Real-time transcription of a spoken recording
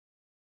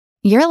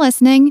You're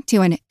listening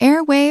to an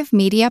Airwave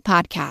Media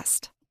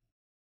Podcast.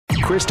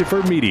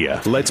 Christopher Media,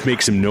 let's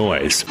make some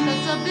noise. To,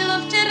 co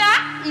bylo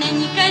včera,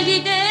 není každý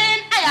den.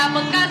 A já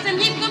potkal jsem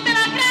dívku,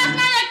 byla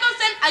krásná jako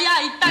sen. A já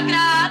ji tak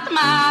rád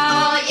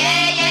mám. Oh,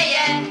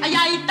 yeah. A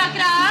já ji tak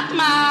rád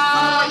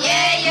mám. Oh,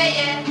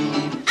 yeah.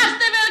 A z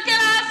té velké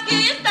lásky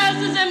stal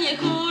se ze mě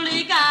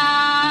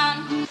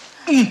chuligán.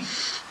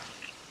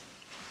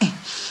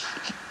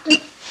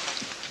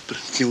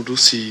 Ty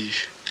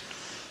udusíš.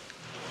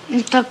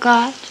 Tak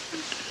ať.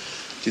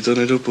 Ti to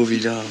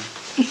nedopovídám.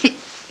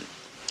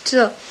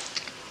 Co?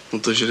 No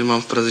to, že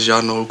nemám v Praze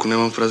žádnou holku,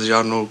 nemám v Praze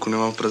žádnou holku,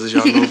 nemám v Praze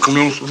žádnou holku,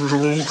 nemám v Praze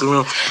žádnou holku,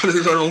 nemám v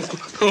Praze žádnou holku,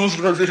 nemám v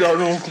Praze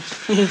žádnou holku.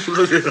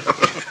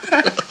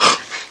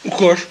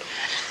 Ukaž.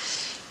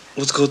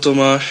 Od koho to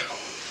máš?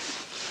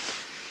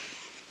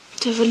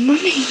 To je od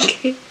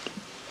maminky.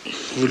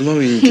 Od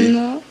maminky?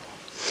 No.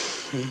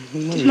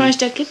 Ty máš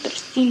taky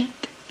prstínek.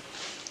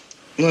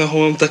 No já ho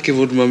mám taky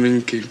od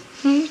maminky.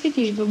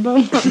 Vidíš, baba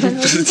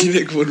máme.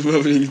 Prstínek od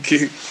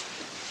maminky.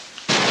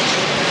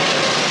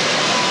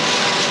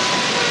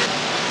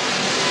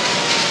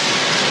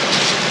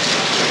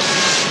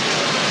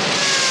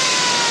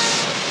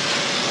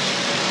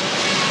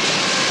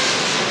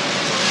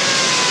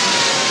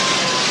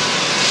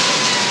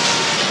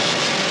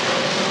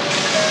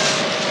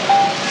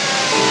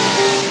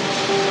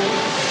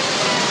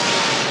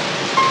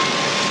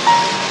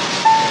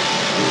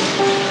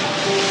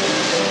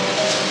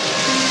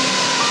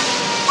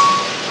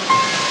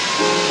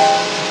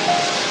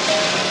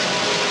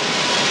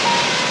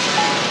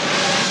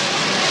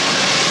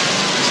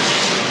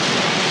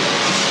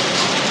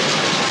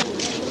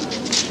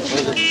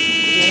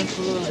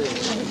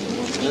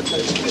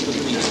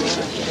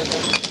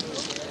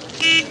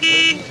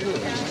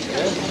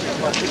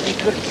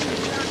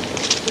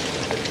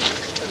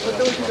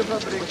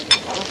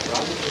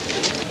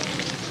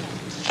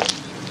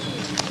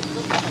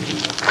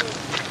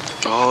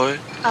 Ahoj.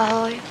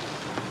 Ahoj.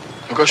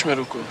 Ukaž mi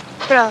ruku.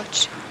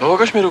 Proč? No,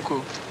 ukaž mi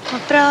ruku. No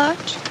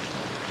proč?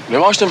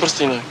 Nemáš ten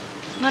prstínek?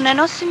 No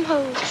nenosím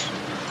ho už.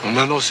 No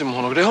nenosím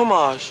ho, no kde ho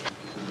máš?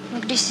 No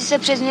když jsi se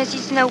přes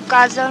měsíc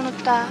neukázal, no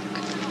tak.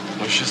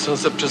 No že jsem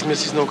se přes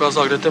měsíc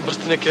neukázal, kde ten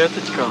prstínek je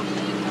teďka.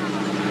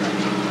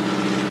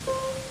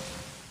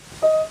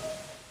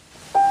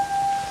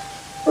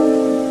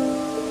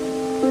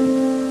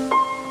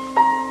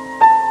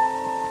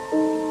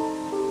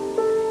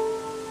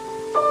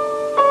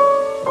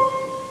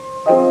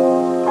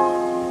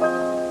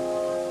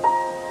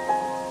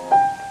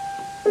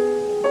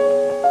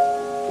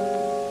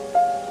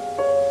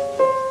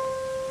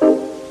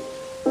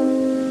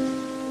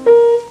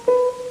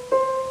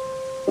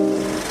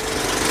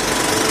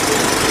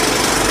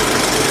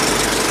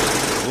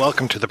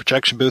 Welcome to the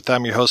Projection Booth.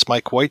 I'm your host,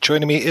 Mike White.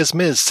 Joining me is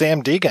Ms.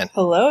 Sam Deegan.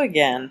 Hello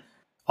again.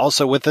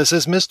 Also with us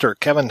is Mr.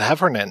 Kevin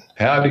Heffernan.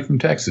 Howdy from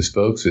Texas,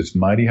 folks. It's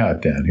mighty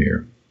hot down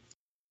here.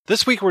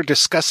 This week we're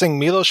discussing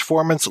Milos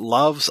Forman's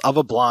Loves of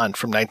a Blonde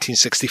from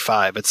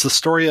 1965. It's the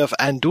story of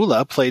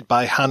Andula, played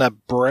by Hanna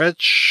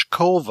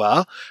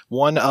Brechkova,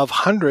 one of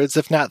hundreds,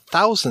 if not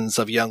thousands,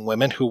 of young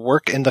women who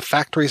work in the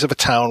factories of a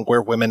town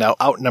where women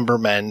outnumber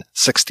men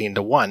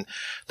 16-1.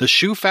 The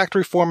shoe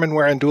factory foreman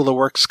where Andula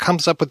works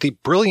comes up with the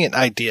brilliant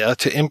idea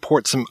to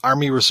import some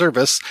army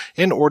reservists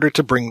in order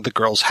to bring the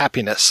girls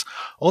happiness.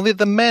 Only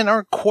the men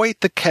aren't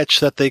quite the catch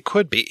that they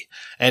could be.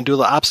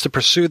 Andula opts to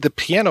pursue the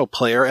piano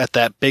player at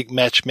that big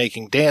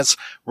matchmaking dance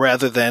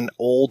rather than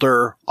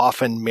older,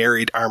 often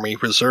married army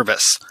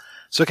reservists.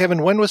 So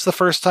Kevin, when was the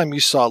first time you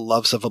saw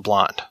Loves of a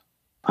Blonde?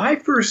 I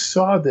first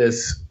saw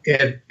this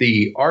at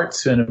the art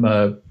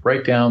cinema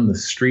right down the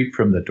street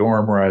from the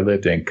dorm where I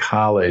lived in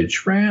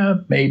college,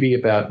 maybe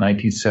about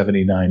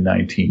 1979,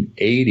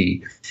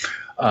 1980.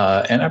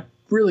 And I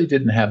really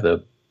didn't have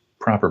the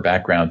proper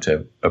background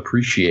to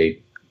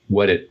appreciate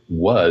what it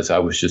was. I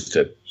was just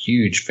a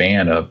huge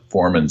fan of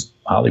Foreman's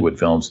Hollywood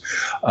films.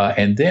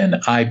 And then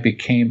I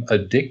became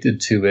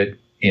addicted to it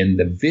in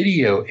the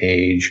video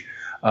age.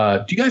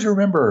 Do you guys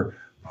remember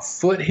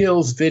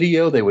Foothills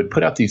Video? They would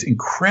put out these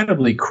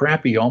incredibly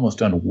crappy, almost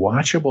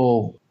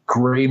unwatchable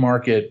gray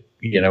market,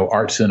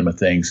 art cinema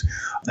things.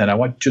 And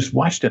I just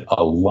watched it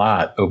a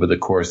lot over the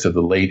course of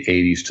the late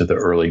 80s to the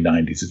early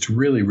 90s. It's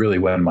really, really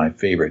one of my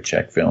favorite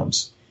Czech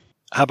films.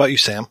 How about you,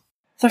 Sam?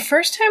 The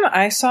first time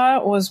I saw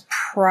it was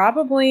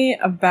probably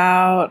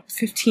about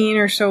 15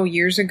 or so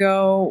years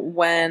ago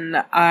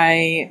when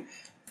I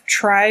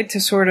tried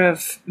to sort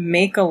of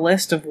make a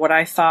list of what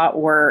I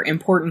thought were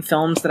important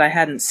films that I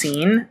hadn't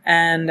seen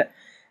and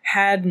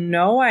had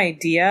no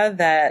idea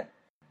that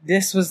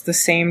this was the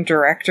same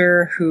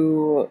director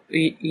who,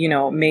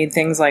 made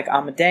things like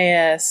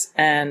Amadeus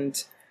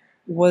and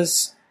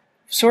was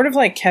sort of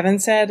like Kevin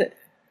said,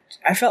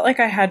 I felt like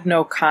I had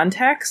no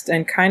context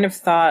and kind of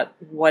thought,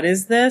 what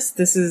is this?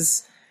 This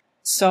is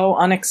so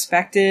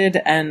unexpected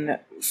and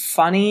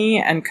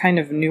funny and kind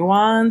of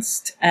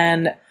nuanced.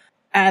 And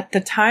at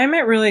the time,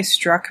 it really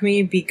struck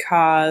me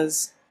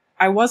because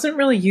I wasn't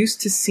really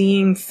used to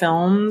seeing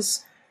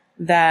films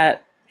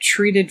that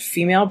treated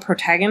female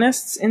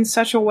protagonists in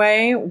such a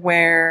way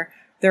where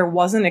there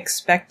wasn't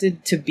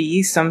expected to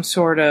be some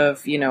sort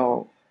of,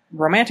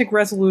 romantic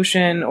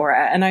resolution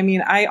and I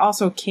mean, I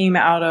also came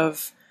out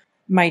of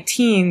my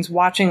teens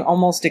watching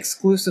almost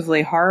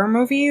exclusively horror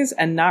movies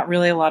and not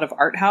really a lot of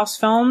art house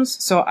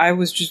films. So I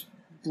was just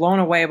blown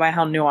away by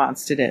how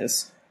nuanced it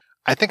is.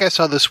 I think I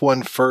saw this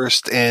one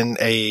first in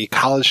a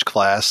college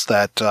class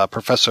that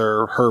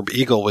Professor Herb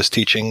Eagle was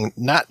teaching,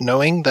 not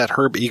knowing that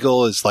Herb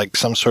Eagle is like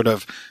some sort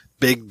of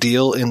big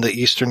deal in the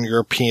Eastern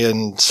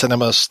European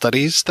cinema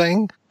studies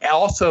thing.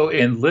 Also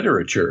in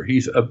literature,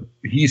 he's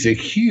a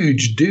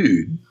huge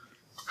dude.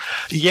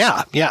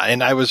 Yeah.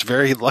 And I was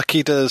very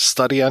lucky to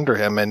study under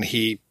him, and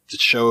he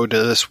showed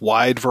this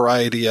wide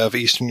variety of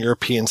Eastern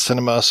European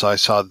cinema. So I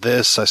saw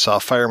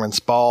Fireman's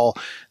Ball.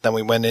 Then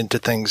we went into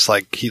things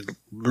like he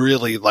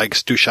really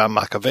likes Dusan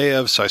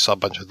Makavejev, so I saw a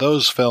bunch of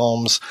those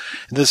films.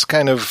 This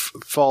kind of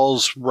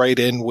falls right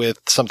in with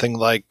something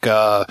like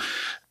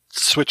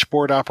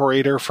Switchboard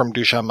Operator from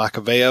Dusan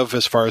Makavejev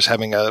as far as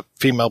having a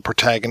female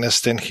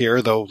protagonist in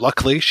here, though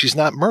luckily she's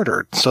not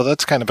murdered, so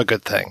that's kind of a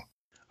good thing.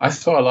 I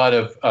saw a lot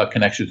of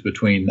connections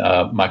between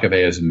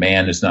Makavejev's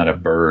Man is Not a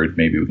Bird.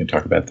 Maybe we can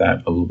talk about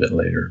that a little bit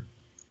later.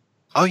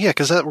 Oh, yeah,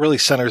 because that really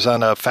centers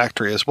on a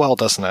factory as well,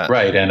 doesn't it?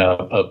 Right, and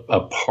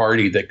a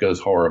party that goes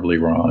horribly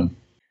wrong.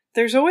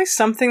 There's always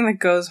something that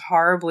goes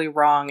horribly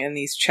wrong in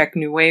these Czech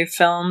New Wave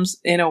films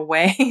in a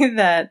way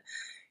that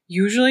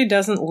usually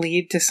doesn't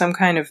lead to some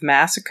kind of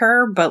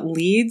massacre, but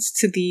leads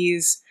to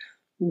these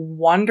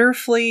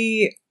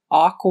wonderfully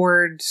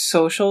awkward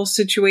social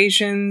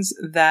situations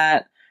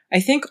that I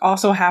think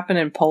also happen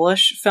in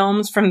Polish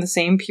films from the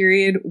same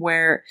period,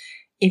 where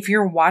if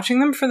you're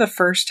watching them for the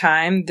first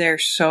time, they're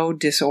so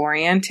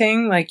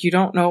disorienting. Like, you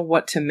don't know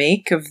what to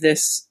make of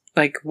this.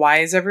 Like, why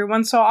is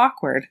everyone so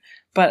awkward?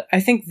 But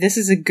I think this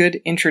is a good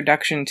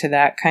introduction to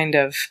that kind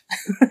of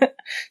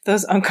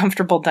those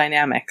uncomfortable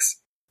dynamics.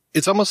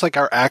 It's almost like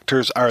our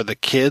actors are the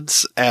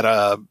kids at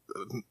a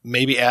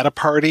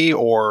party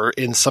or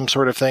in some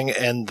sort of thing,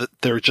 and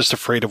they're just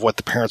afraid of what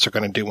the parents are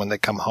going to do when they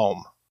come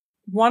home.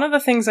 One of the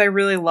things I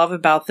really love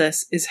about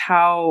this is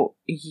how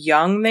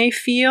young they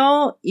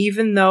feel,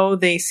 even though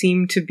they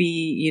seem to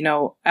be,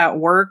 at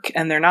work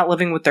and they're not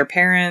living with their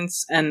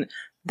parents. And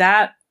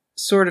that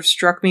sort of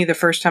struck me the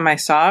first time I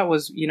saw it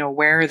was,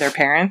 where are their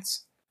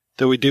parents?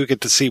 Though we do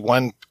get to see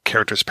one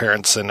character's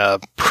parents in a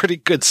pretty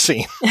good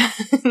scene.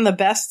 The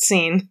best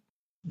scene.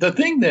 The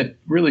thing that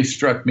really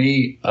struck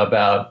me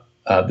about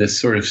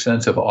this sort of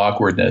sense of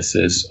awkwardness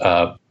is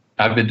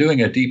I've been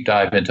doing a deep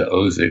dive into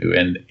Ozu,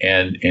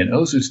 and in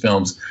Ozu's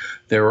films,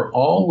 there are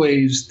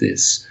always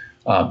these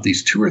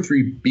 2 or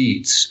 3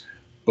 beats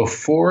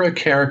before a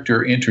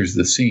character enters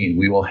the scene.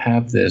 We will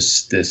have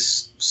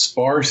this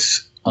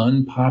sparse,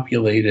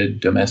 unpopulated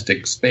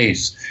domestic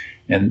space,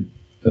 and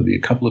there'll be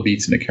a couple of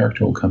beats, and a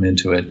character will come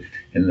into it,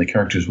 and the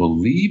characters will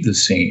leave the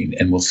scene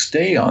and will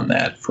stay on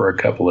that for a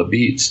couple of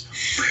beats.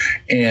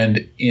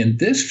 And in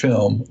this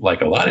film,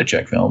 like a lot of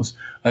Czech films,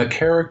 a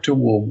character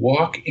will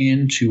walk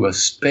into a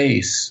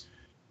space,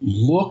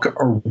 look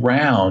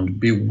around,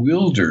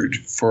 bewildered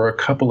for a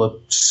couple of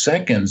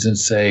seconds, and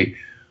say,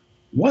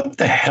 "What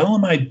the hell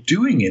am I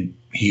doing in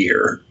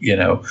here?"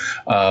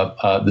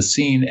 The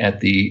scene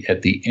at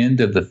the end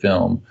of the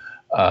film,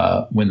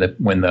 when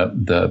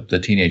the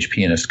teenage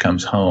pianist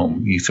comes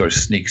home, he sort of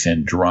sneaks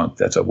in drunk.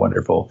 That's a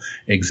wonderful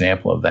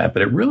example of that.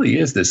 But it really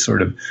is this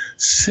sort of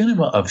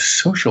cinema of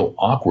social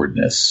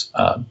awkwardness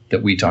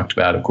that we talked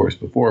about, of course,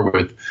 before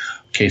with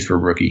Case for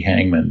Rookie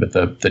Hangman. But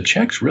the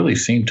Czechs really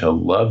seem to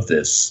love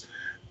this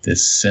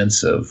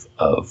sense of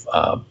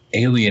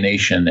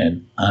alienation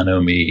and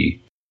anomie.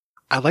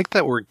 I like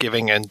that we're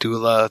giving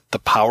Andula the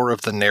power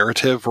of the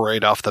narrative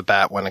right off the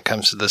bat when it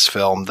comes to this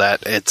film,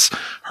 that it's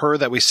her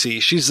that we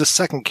see. She's the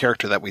second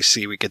character that we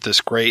see. We get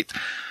this great,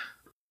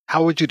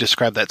 how would you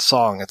describe that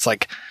song? It's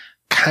like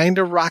kind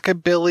of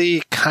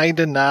rockabilly, kind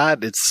of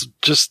not. It's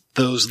just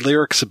those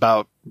lyrics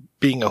about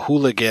being a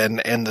hooligan,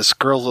 and this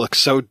girl looks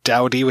so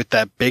dowdy with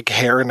that big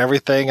hair and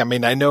everything. I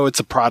mean, I know it's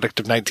a product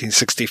of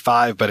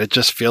 1965, but it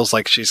just feels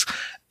like she's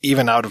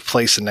even out of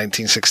place in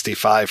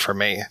 1965 for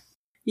me.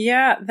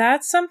 Yeah,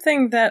 that's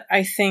something that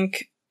I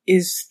think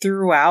is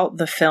throughout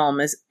the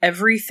film, is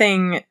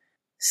everything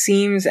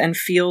seems and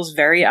feels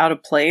very out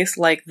of place.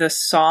 Like that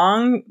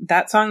song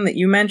that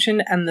you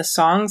mentioned, and the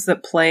songs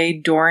that play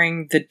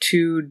during the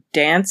 2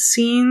 dance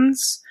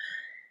scenes,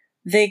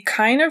 they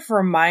kind of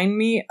remind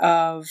me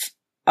of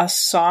a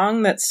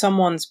song that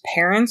someone's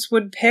parents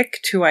would pick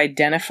to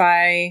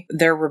identify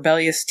their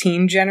rebellious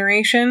teen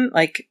generation.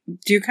 Like,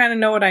 do you kind of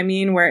know what I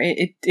mean? Where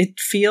it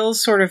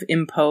feels sort of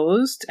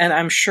imposed, and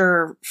I'm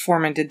sure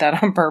Foreman did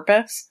that on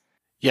purpose.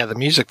 Yeah, the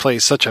music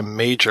plays such a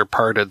major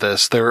part of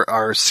this. There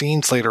are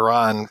scenes later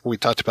on, we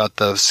talked about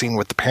the scene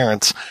with the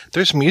parents,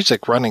 there's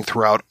music running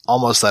throughout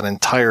almost that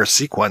entire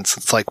sequence.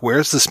 It's like,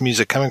 where's this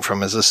music coming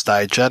from? Is this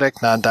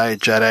diegetic,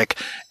 non-diegetic?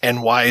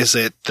 And why is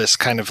it this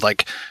kind of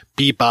like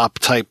bebop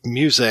type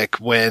music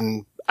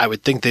when I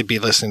would think they'd be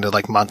listening to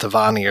like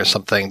Mantovani or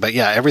something. But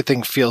yeah,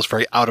 everything feels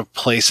very out of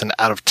place and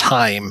out of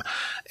time.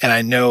 And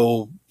I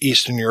know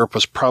Eastern Europe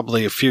was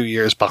probably a few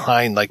years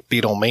behind like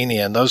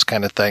Beatlemania and those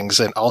kind of things.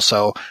 And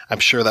also, I'm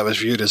sure that was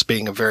viewed as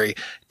being a very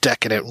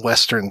decadent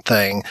Western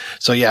thing.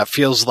 So yeah, it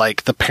feels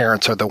like the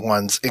parents are the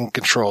ones in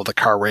control of the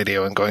car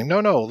radio and going,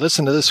 no,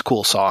 listen to this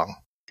cool song.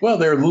 Well,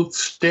 they're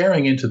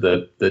staring into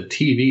the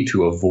TV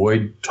to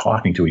avoid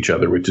talking to each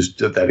other, which is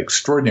that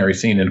extraordinary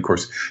scene. And of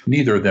course,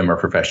 neither of them are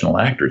professional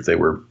actors. They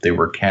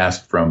were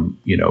cast from,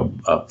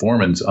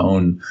 Foreman's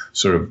own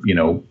sort of,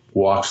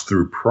 walks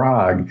through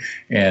Prague.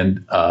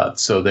 And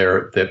so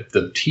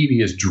the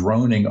TV is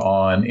droning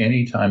on.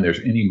 Anytime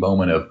there's any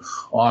moment of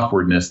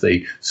awkwardness,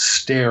 they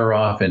stare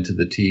off into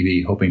the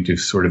TV, hoping to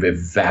sort of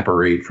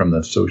evaporate from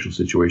the social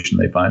situation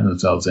they find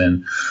themselves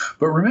in.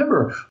 But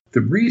remember,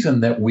 the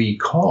reason that we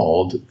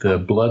called the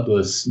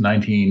bloodless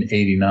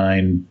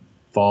 1989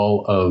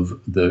 fall of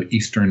the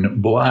Eastern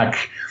Bloc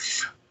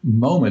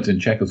moment in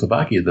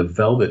Czechoslovakia, the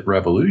Velvet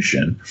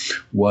Revolution,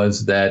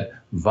 was that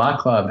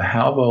Václav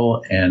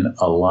Havel and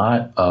a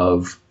lot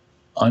of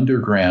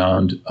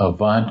underground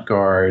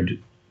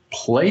avant-garde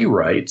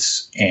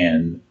playwrights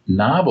and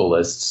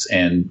novelists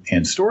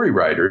and story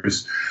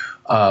writers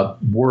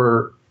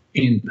were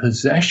in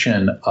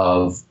possession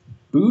of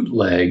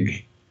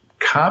bootleg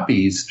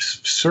copies,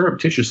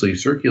 surreptitiously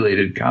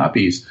circulated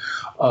copies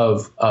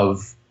of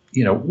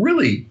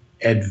really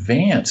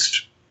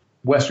advanced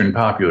Western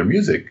popular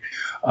music.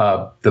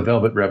 The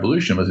Velvet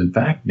Revolution was in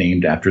fact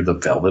named after the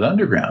Velvet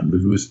Underground,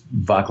 who was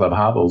Václav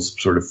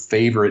Havel's sort of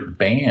favorite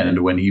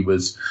band when he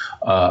was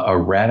a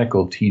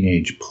radical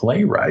teenage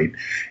playwright.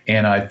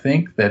 And I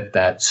think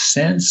that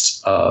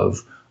sense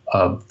of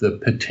the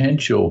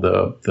potential,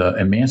 the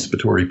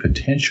emancipatory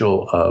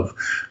potential of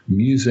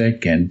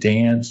music and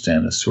dance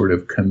and a sort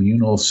of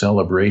communal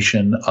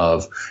celebration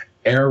of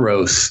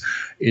Eros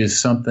is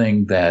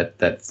something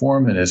that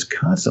Foreman is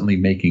constantly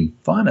making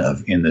fun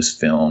of in this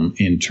film,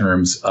 in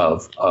terms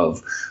of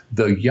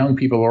the young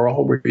people are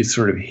always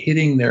sort of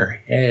hitting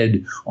their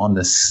head on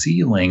the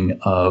ceiling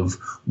of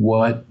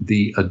what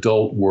the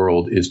adult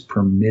world is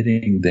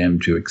permitting them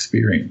to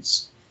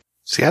experience.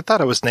 See, I thought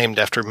it was named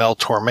after Mel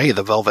Torme,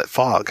 the Velvet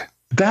Fog.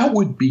 That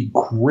would be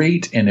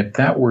great, and if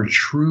that were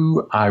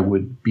true, I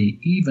would be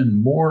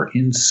even more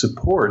in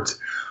support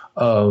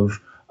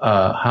of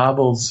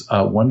Havel's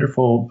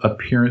wonderful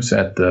appearance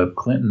at the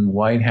Clinton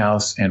White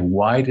House. And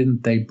why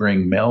didn't they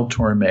bring Mel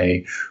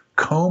Torme,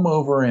 comb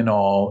over and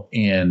all,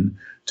 in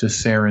to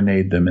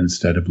serenade them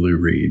instead of Lou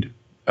Reed?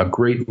 A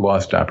great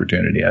lost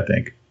opportunity, I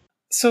think.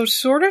 So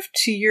sort of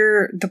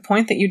to the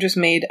point that you just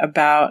made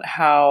about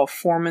how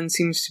Foreman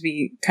seems to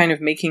be kind of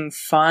making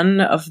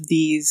fun of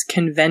these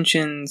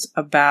conventions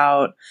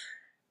about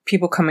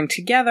people coming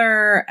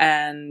together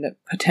and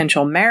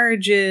potential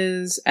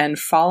marriages and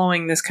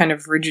following this kind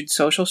of rigid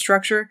social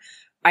structure.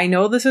 I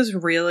know this is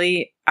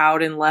really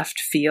out in left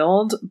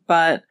field,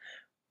 but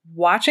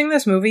watching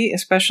this movie,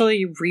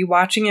 especially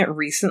rewatching it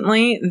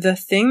recently, the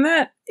thing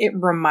that it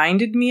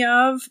reminded me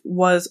of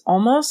was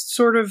almost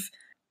sort of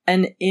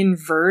an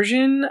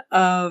inversion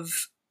of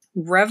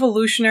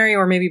revolutionary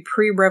or maybe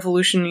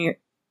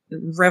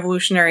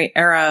pre-revolutionary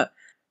era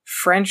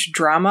French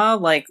drama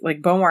like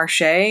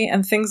Beaumarchais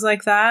and things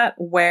like that,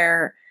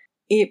 where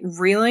it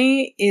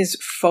really is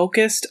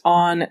focused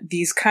on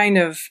these kind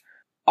of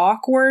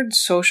awkward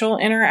social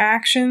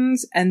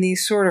interactions and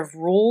these sort of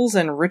rules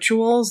and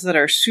rituals that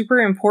are super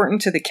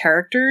important to the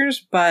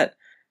characters, but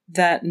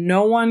that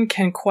no one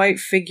can quite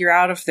figure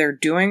out if they're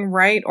doing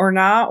right or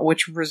not,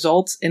 which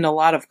results in a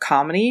lot of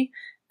comedy.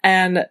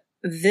 And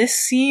this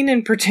scene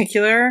in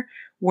particular,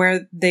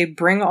 where they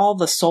bring all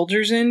the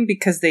soldiers in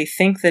because they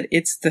think that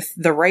it's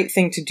the right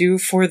thing to do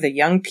for the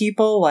young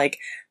people, like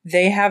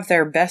they have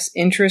their best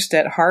interest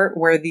at heart,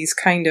 where these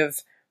kind of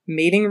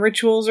mating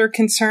rituals are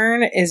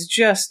concerned, is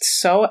just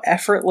so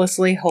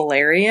effortlessly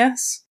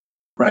hilarious.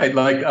 Right,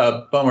 like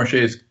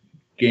Beaumarchais'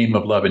 Game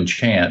of Love and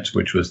Chance,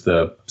 which was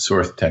the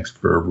source text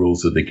for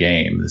Rules of the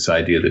Game. This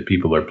idea that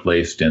people are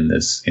placed in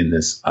this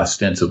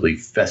ostensibly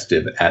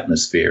festive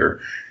atmosphere,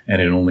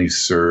 and it only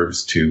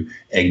serves to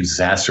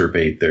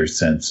exacerbate their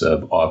sense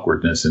of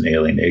awkwardness and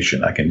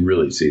alienation. I can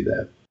really see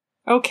that.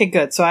 Okay,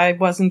 good. So I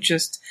wasn't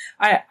just...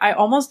 I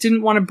almost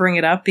didn't want to bring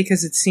it up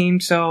because it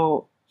seemed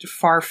so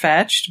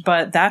far-fetched,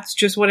 but that's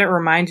just what it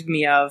reminded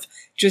me of,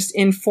 just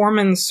in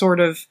Foreman's sort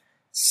of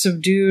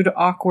subdued,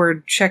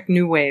 awkward Czech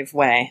New Wave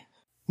way.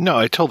 No,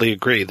 I totally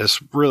agree.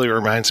 This really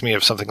reminds me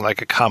of something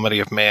like A Comedy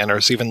of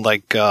Manners, even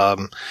like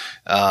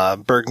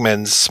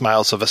Bergman's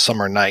Smiles of a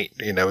Summer Night.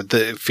 You know,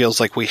 it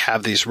feels like we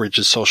have these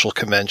rigid social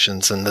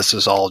conventions, and this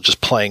is all just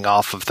playing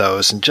off of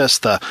those, and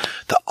just the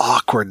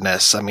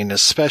awkwardness. I mean,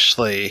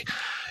 especially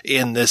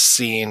in this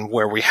scene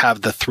where we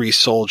have the three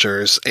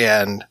soldiers,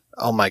 and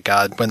oh my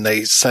God, when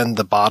they send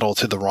the bottle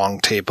to the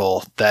wrong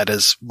table, that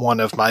is one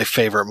of my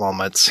favorite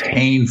moments.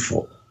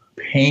 Painful.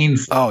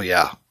 Oh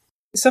yeah.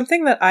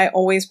 Something that I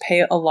always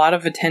pay a lot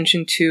of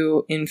attention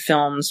to in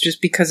films,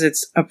 just because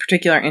it's a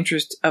particular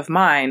interest of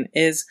mine,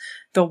 is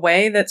the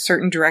way that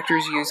certain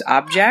directors use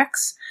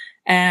objects.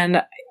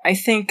 And I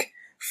think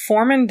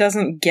Foreman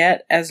doesn't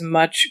get as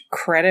much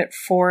credit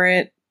for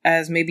it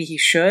as maybe he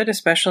should,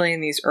 especially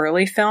in these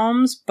early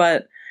films,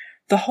 but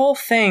the whole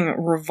thing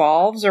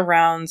revolves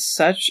around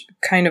such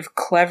kind of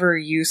clever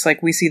use.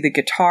 Like, we see the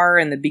guitar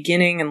in the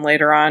beginning, and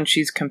later on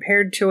she's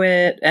compared to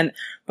it.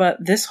 But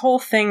this whole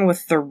thing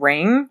with the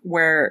ring,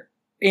 where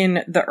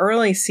in the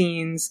early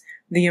scenes,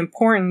 the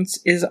importance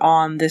is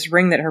on this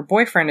ring that her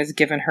boyfriend has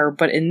given her.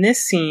 But in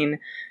this scene,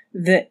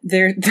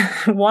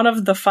 one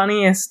of the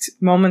funniest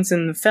moments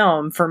in the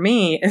film for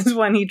me is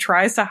when he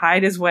tries to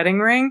hide his wedding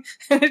ring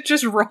and it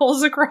just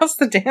rolls across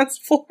the dance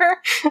floor.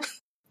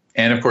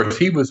 And of course,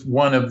 he was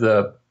one of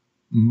the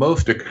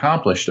most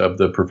accomplished of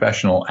the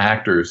professional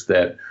actors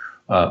that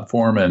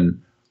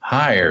Foreman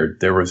hired.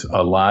 There was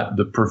a lot.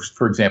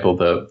 For example,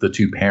 the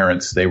two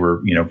parents, they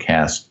were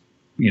cast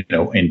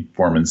in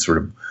Foreman's sort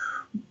of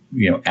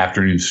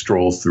afternoon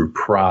strolls through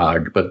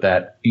Prague. But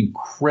that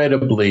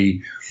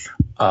incredibly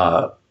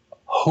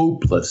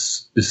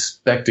hopeless,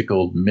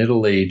 bespectacled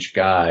middle-aged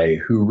guy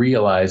who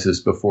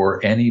realizes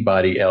before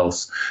anybody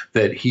else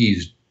that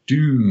he's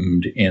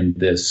doomed in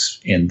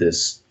this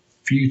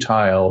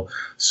futile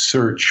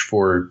search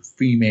for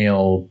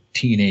female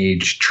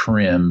teenage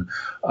trim.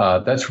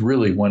 That's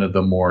really one of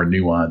the more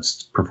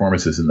nuanced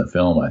performances in the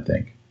film, I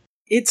think.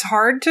 It's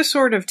hard to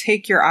sort of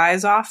take your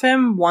eyes off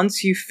him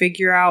once you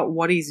figure out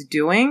what he's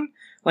doing,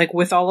 like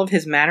with all of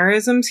his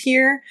mannerisms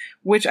here,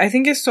 which I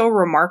think is so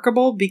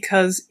remarkable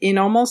because in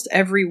almost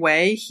every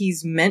way,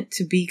 he's meant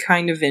to be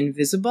kind of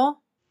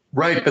invisible.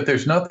 Right, but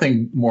there's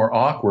nothing more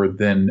awkward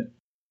than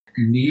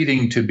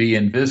needing to be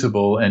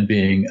invisible and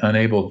being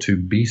unable to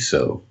be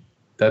so.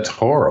 That's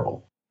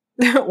horrible.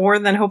 Or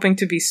than hoping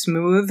to be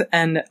smooth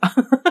and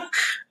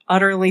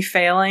utterly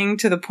failing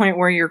to the point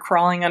where you're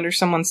crawling under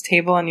someone's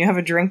table and you have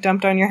a drink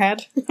dumped on your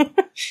head.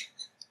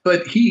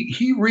 But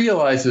he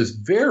realizes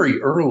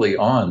very early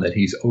on that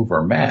he's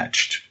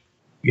overmatched.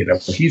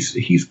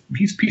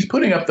 He's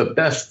putting up the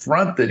best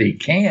front that he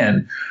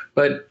can,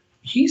 but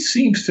he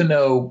seems to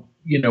know,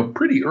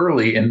 pretty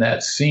early in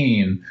that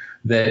scene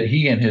that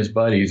he and his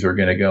buddies are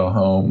going to go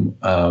home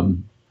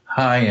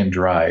high and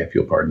dry, if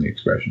you'll pardon the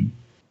expression.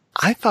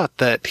 I thought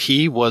that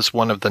he was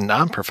one of the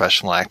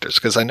non-professional actors,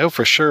 because I know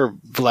for sure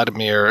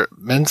Vladimir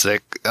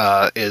Menzik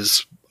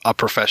is a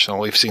professional.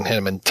 We've seen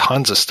him in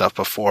tons of stuff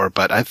before,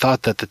 but I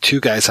thought that the two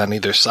guys on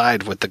either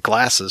side with the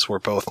glasses were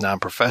both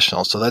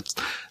non-professional. So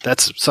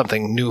that's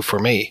something new for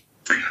me.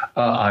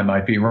 I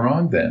might be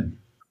wrong then.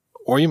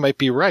 Or you might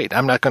be right.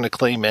 I'm not going to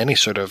claim any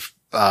sort of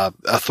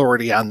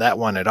authority on that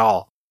one at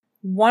all.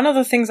 One of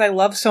the things I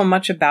love so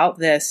much about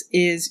this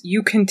is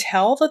you can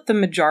tell that the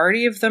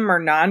majority of them are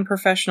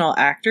non-professional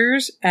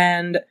actors,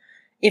 and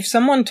if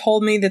someone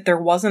told me that there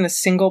wasn't a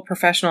single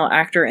professional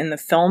actor in the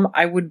film,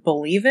 I would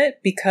believe it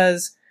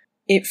because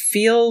it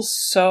feels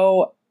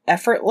so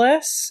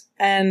effortless.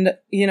 And,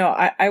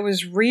 I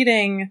was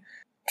reading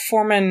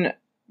Foreman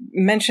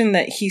mention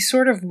that he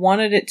sort of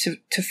wanted it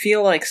to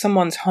feel like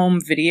someone's home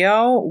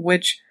video,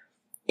 which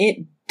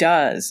it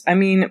does. I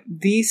mean,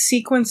 these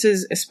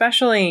sequences,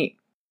 especially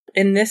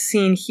in this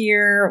scene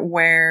here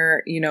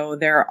where,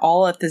 they're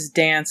all at this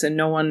dance and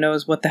no one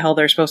knows what the hell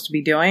they're supposed to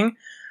be doing.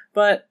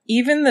 But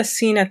even the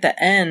scene at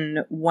the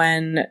end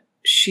when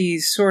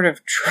she's sort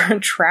of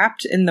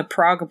trapped in the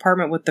Prague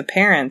apartment with the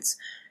parents,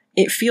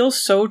 it feels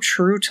so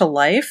true to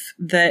life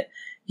that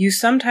you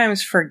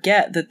sometimes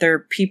forget that there are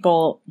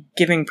people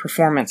giving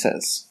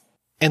performances.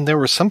 And there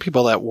were some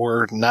people that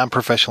were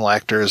non-professional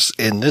actors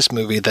in this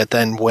movie that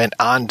then went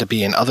on to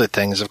be in other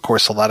things. Of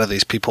course, a lot of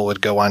these people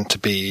would go on to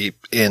be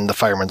in The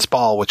Fireman's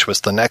Ball, which was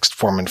the next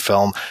Foreman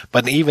film.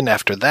 But even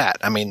after that,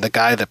 I mean, the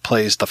guy that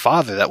plays the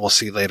father that we'll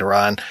see later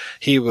on,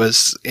 he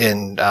was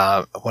in,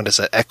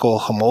 Echo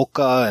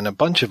Homolka and a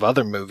bunch of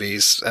other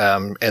movies.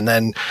 And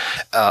then,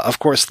 of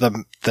course,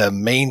 the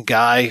main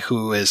guy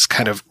who is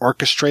kind of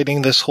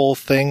orchestrating this whole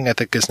thing, I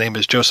think his name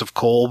is Joseph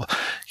Kolb.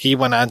 He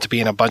went on to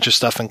be in a bunch of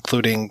stuff,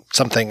 including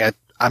something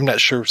I'm not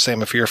sure,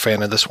 Sam, if you're a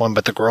fan of this one,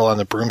 but The Girl on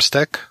the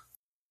Broomstick.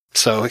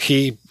 So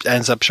he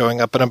ends up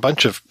showing up in a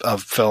bunch of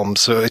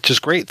films. So it's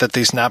just great that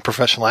these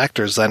non-professional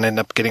actors then end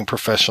up getting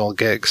professional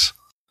gigs.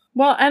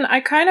 Well, and I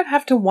kind of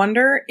have to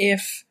wonder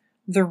if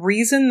the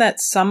reason that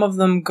some of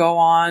them go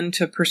on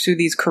to pursue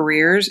these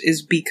careers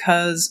is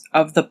because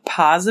of the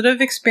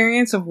positive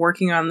experience of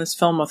working on this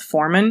film with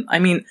Foreman. I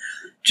mean,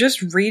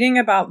 just reading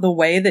about the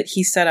way that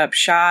he set up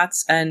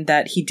shots and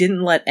that he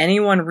didn't let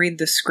anyone read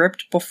the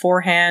script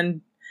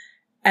beforehand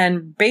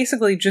and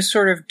basically just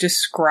sort of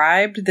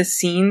described the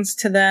scenes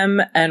to them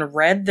and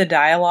read the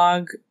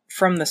dialogue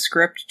from the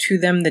script to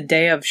them the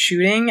day of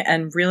shooting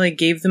and really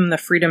gave them the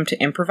freedom to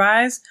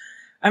improvise.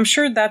 I'm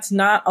sure that's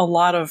not a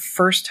lot of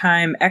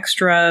first-time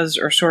extras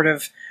or sort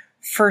of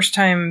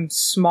first-time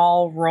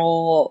small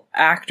role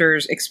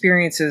actors'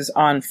 experiences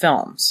on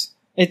films.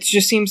 It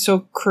just seems so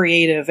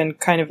creative and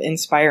kind of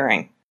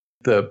inspiring.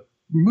 The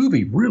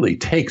movie really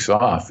takes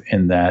off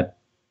in that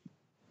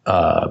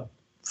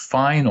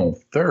final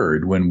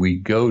third, when we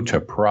go to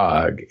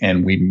Prague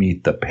and we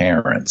meet the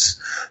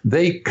parents,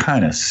 they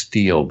kind of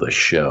steal the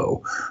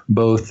show,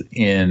 both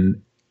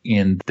in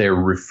their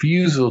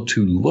refusal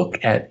to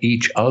look at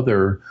each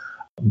other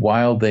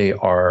while they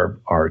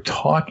are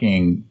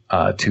talking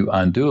to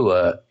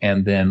Andula,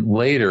 and then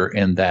later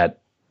in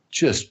that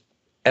just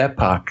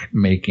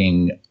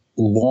epoch-making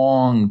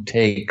long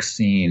take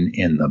scene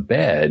in the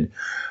bed.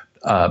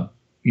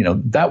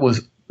 That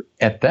was,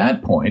 at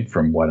that point,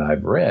 from what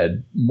I've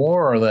read,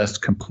 more or less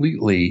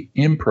completely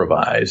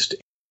improvised.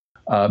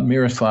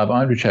 Miroslav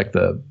Ondřiček,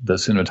 the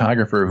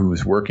cinematographer who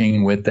was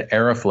working with the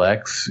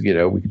Arriflex,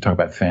 we can talk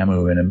about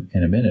FAMU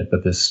in a minute,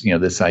 but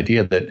this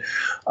idea that,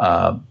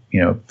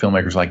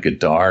 filmmakers like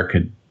Godard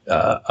could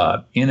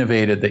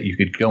innovated that you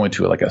could go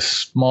into like a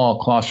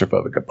small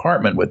claustrophobic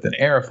apartment with an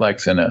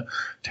Arriflex and a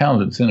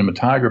talented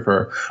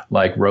cinematographer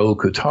like Raoul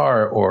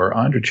Coutard or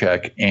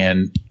Ondřiček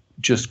and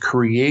just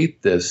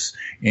create this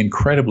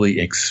incredibly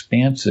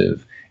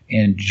expansive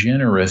and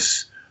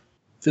generous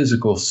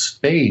physical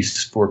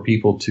space for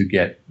people to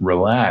get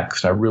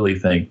relaxed. I really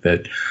think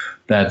that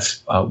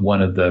that's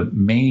one of the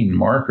main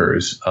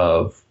markers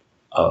of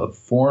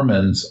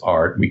Foreman's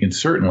art. We can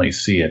certainly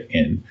see it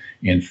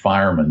in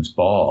Fireman's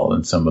Ball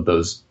and some of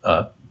those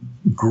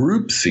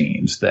group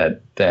scenes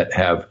that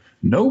have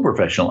no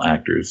professional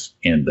actors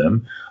in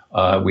them.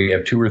 We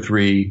have 2 or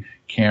 3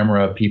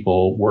 camera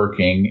people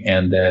working,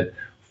 and that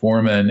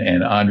Foreman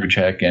and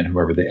Ondřiček and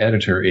whoever the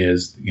editor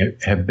is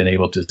have been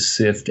able to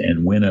sift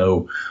and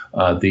winnow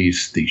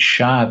these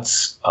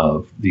shots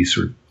of these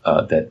sort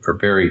of that are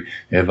very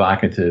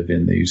evocative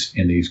in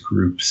these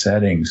group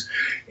settings.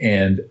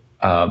 And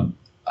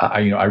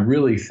I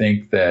really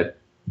think that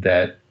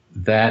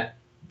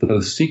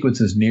those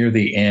sequences near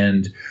the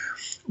end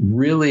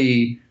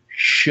really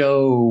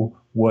show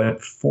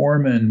what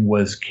Foreman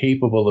was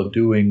capable of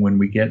doing when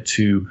we get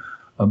to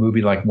a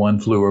movie like One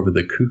Flew Over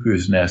the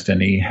Cuckoo's Nest,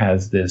 and he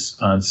has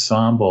this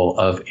ensemble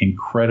of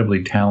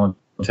incredibly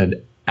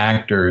talented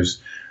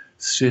actors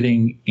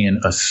sitting in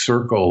a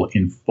circle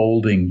in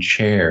folding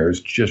chairs,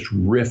 just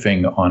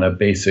riffing on a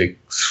basic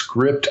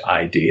script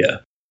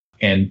idea.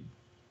 And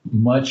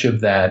much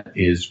of that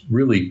is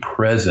really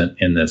present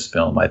in this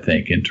film, I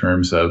think, in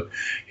terms of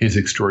his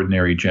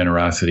extraordinary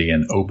generosity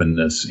and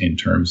openness in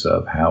terms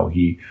of how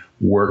he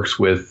works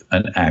with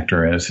an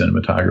actor and a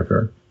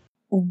cinematographer.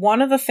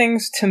 One of the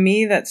things to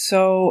me that's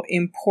so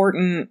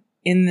important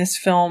in this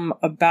film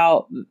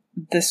about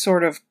this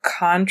sort of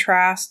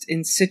contrast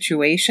in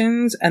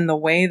situations and the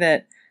way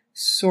that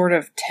sort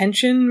of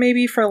tension,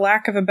 maybe for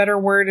lack of a better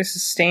word, is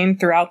sustained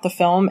throughout the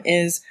film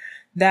is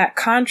that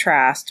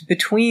contrast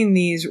between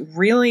these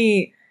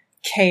really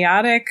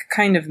chaotic,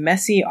 kind of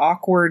messy,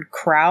 awkward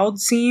crowd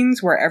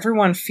scenes where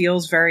everyone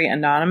feels very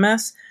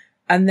anonymous.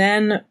 And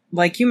then,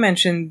 like you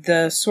mentioned,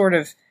 the sort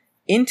of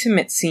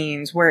intimate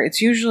scenes where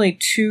it's usually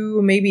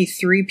 2, maybe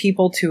 3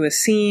 people to a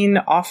scene.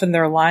 Often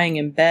they're lying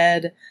in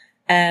bed.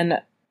 And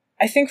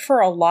I think for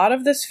a lot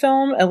of this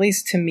film, at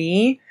least to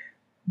me,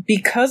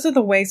 because of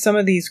the way some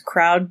of these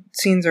crowd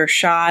scenes are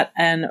shot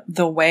and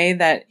the way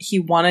that he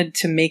wanted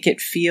to make it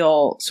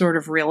feel sort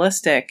of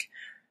realistic,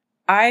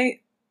 I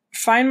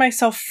find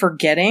myself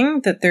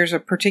forgetting that there's a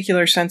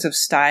particular sense of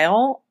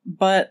style.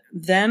 But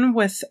then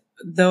with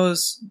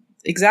those,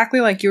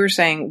 exactly like you were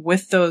saying,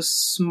 with those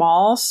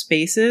small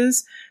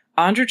spaces,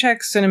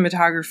 Ondřiček's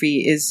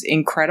cinematography is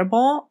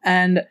incredible,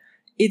 and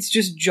it's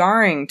just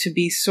jarring to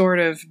be sort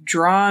of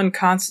drawn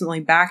constantly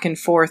back and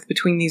forth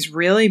between these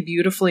really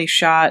beautifully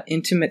shot,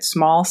 intimate,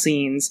 small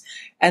scenes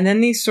and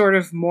then these sort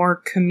of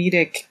more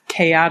comedic,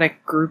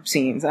 chaotic group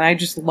scenes. And I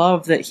just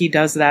love that he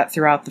does that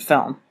throughout the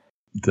film.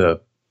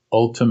 The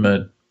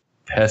ultimate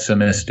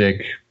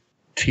pessimistic,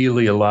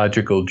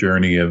 teleological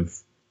journey of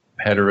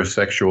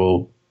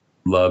heterosexual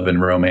love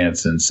and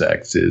romance and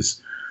sex is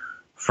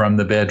from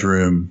the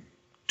bedroom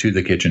to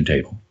the kitchen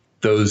table.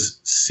 Those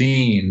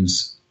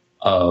scenes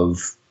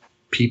of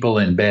people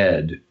in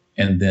bed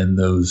and then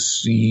those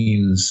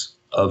scenes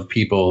of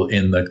people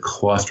in the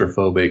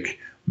claustrophobic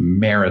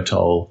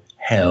marital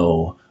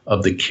hell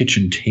of the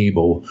kitchen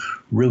table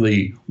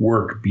really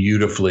work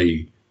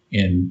beautifully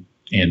in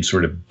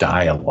sort of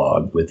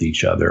dialogue with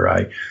each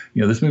other.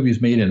 This movie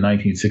was made in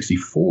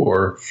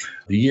 1964.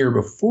 The year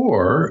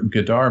before,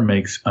 Godard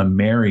makes A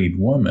Married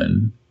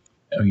Woman,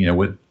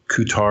 with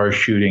Coutard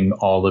shooting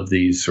all of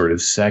these sort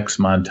of sex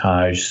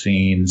montage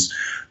scenes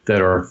that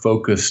are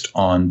focused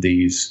on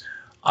these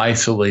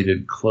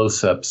isolated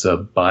close-ups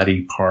of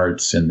body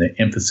parts and the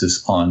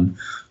emphasis on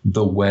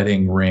the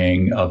wedding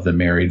ring of the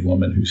married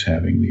woman who's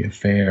having the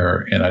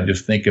affair. And I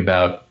just think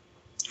about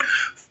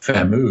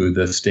FAMU,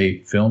 the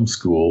state film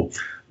school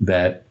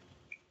that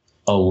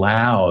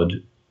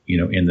allowed,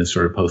 in this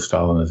sort of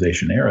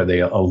post-Stalinization era,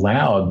 they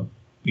allowed,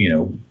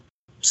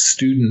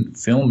 student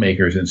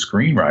filmmakers and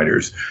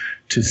screenwriters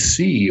to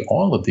see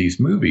all of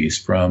these movies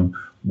from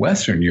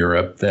Western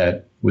Europe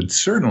that would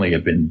certainly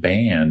have been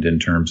banned in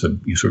terms of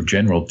sort of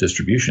general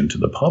distribution to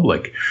the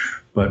public.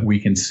 But we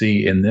can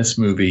see in this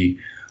movie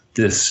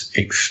this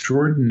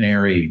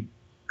extraordinary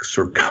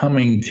sort of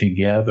coming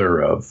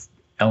together of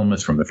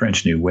elements from the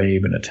French New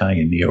Wave and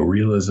Italian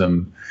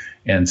neorealism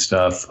and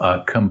stuff,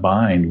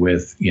 combined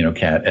with,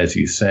 Kat, as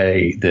you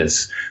say,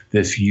 this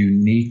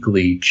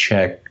uniquely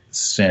Czech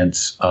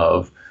sense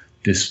of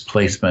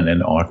displacement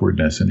and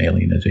awkwardness and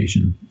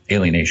alienation.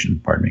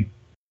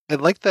 I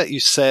like that you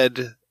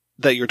said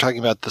that you're talking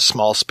about the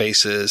small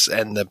spaces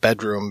and the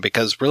bedroom,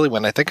 because really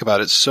when I think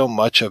about it, so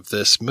much of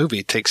this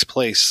movie takes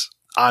place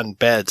on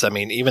beds. I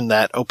mean, even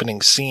that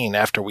opening scene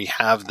after we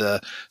have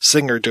the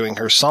singer doing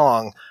her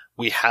song,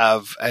 we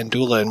have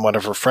Andula and one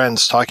of her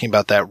friends talking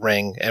about that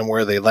ring and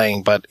where they're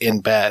laying, but in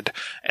bed.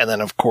 And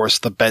then, of course,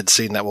 the bed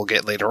scene that we'll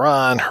get later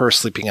on, her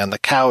sleeping on the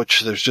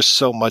couch. There's just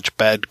so much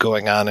bed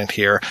going on in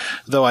here.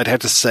 Though I'd have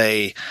to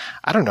say,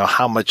 I don't know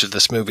how much of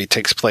this movie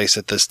takes place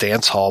at this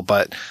dance hall,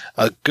 but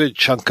a good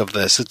chunk of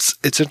this.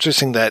 It's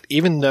interesting that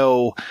even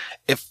though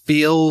it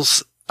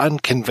feels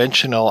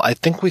unconventional, I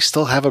think we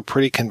still have a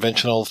pretty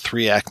conventional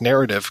 3-act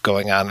narrative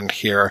going on in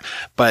here,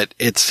 but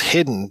it's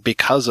hidden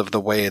because of the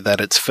way that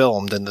it's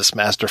filmed in this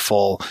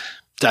masterful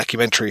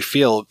documentary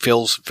feel. It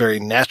feels very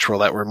natural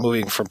that we're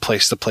moving from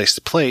place to place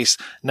to place,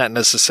 not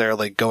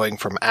necessarily going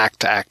from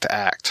act to act to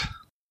act.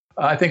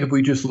 I think if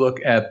we just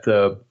look at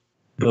the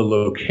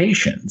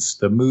locations,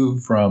 the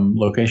move from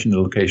location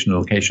to location to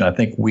location, I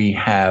think we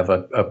have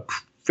a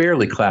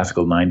fairly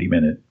classical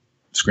 90-minute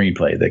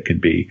screenplay that could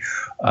be,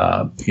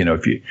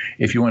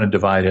 if you want to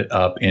divide it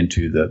up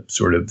into the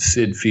sort of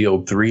Sid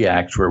Field 3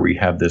 acts where we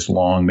have this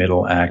long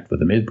middle act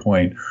with a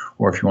midpoint,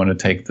 or if you want to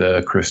take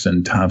the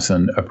Kristen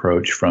Thompson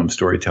approach from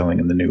Storytelling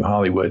in the New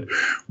Hollywood,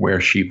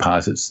 where she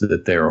posits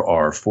that there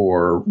are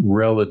 4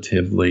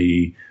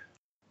 relatively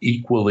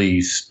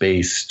equally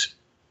spaced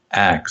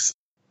acts.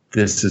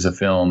 This is a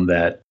film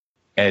that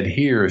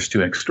adheres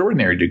to an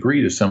extraordinary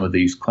degree to some of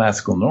these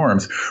classical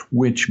norms,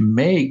 which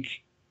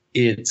make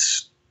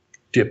its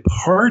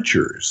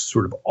departures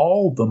sort of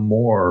all the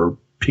more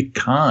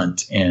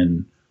piquant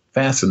and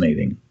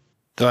fascinating.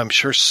 Though I'm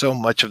sure so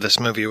much of this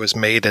movie was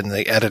made in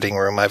the editing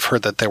room. I've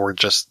heard that there were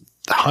just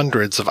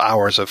hundreds of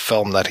hours of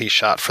film that he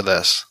shot for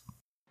this.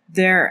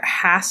 There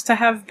has to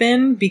have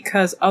been,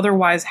 because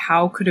otherwise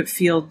how could it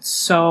feel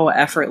so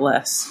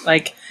effortless?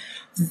 Like,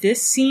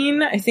 this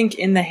scene, I think,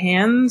 in the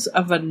hands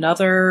of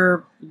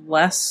another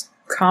less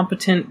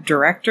competent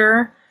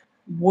director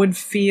would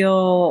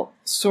feel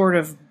sort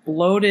of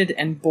bloated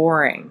and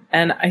boring.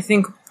 And I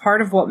think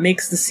part of what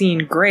makes the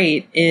scene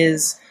great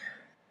is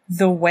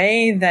the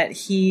way that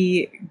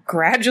he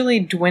gradually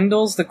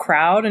dwindles the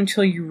crowd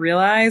until you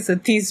realize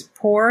that these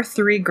poor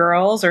 3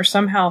 girls are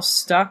somehow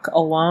stuck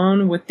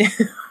alone with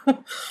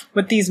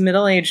with these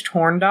middle-aged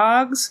horn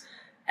dogs.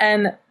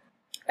 And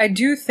I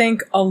do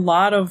think a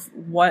lot of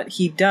what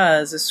he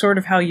does is sort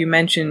of how you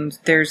mentioned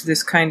there's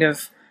this kind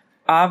of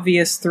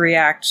obvious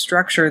 3-act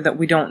structure that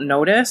we don't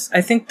notice.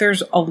 I think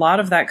there's a lot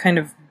of that kind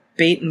of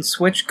bait and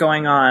switch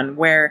going on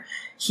where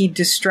he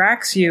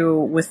distracts you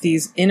with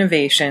these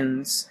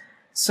innovations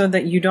so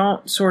that you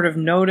don't sort of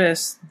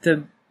notice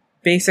the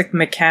basic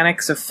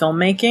mechanics of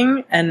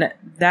filmmaking. And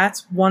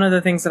that's one of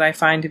the things that I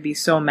find to be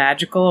so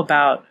magical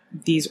about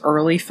these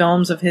early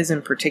films of his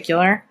in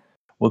particular.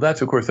 Well,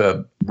 that's, of course,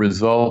 a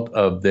result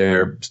of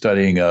their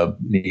studying of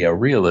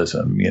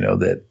neorealism.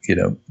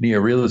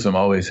 Neorealism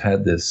always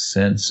had this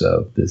sense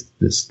of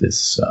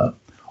this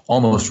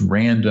almost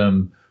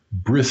random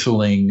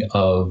bristling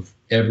of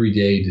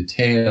everyday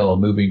detail,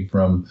 moving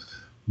from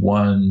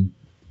one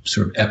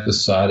sort of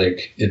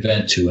episodic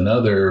event to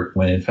another,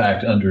 when in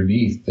fact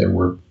underneath there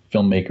were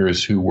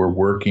filmmakers who were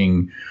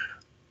working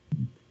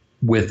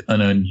with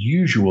an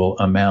unusual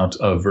amount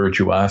of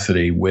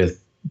virtuosity with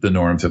the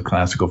norms of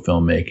classical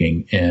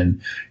filmmaking.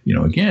 And,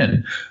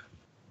 again,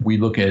 we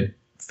look at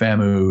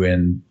FAMU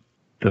and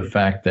the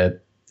fact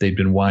that they've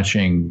been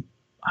watching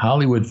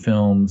Hollywood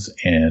films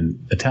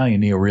and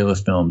Italian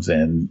neorealist films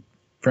and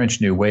French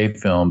New Wave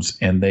films,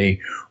 and they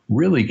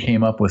really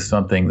came up with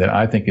something that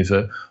I think is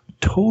a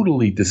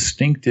totally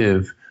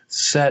distinctive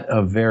set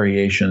of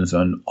variations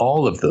on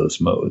all of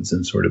those modes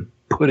and sort of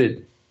put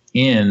it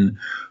in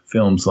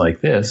films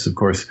like this. Of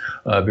course,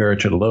 Vera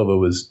Chytilova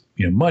was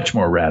much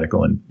more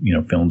radical in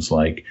films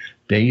like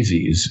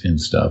Daisies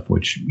and stuff,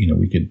 which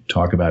we could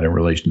talk about in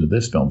relation to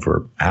this film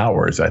for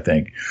hours, I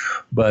think.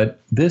 But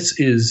this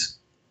is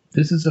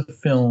a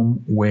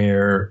film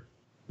where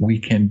we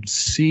can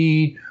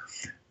see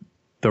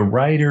the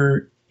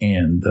writer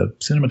and the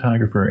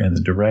cinematographer and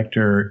the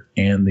director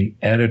and the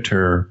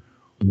editor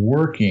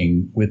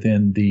working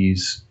within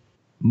this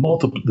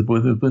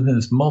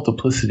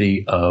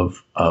multiplicity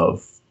of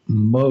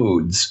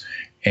modes,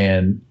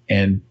 and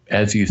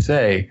as you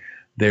say,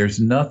 there's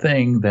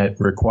nothing that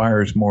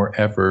requires more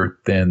effort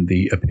than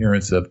the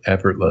appearance of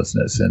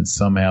effortlessness, and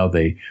somehow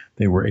they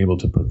were able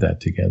to put that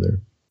together.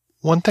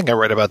 One thing I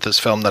read about this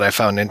film that I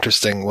found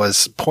interesting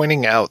was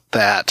pointing out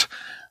that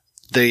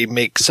they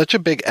make such a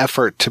big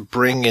effort to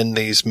bring in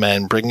these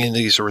men, bring in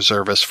these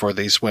reservists for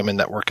these women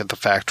that work at the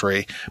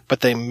factory,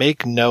 but they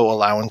make no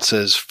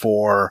allowances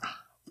for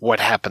what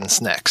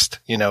happens next.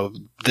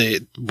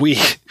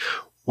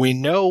 We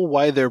know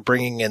why they're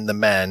bringing in the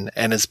men,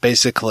 and it's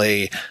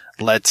basically,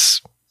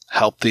 let's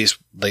help these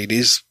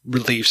ladies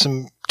relieve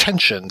some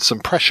tension, some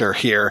pressure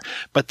here,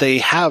 but they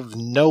have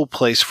no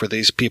place for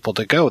these people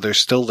to go. They're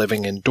still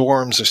living in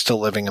dorms. They're still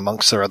living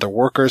amongst their other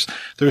workers.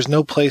 There's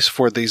no place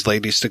for these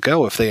ladies to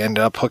go if they end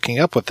up hooking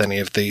up with any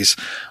of these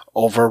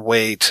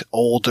overweight,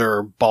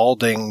 older,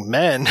 balding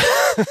men.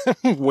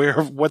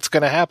 What's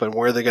going to happen?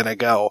 Where are they going to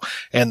go?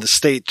 And the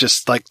state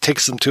just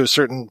takes them to a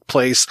certain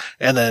place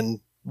and then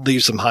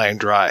leaves them high and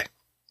dry.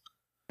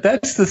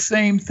 That's the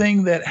same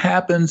thing that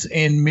happens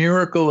in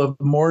Miracle of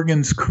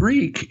Morgan's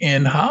Creek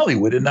in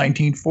Hollywood in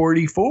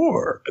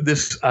 1944.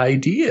 This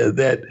idea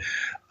that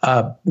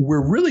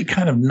we're really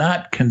kind of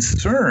not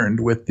concerned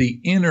with the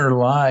inner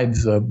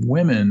lives of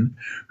women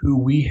who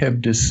we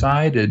have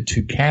decided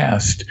to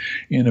cast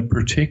in a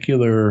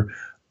particular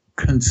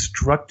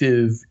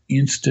constructive,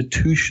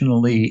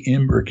 institutionally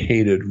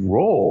imbricated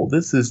role.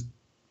 This is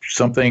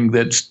something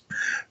that's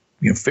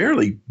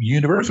fairly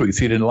universal. You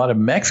see it in a lot of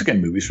Mexican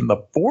movies from the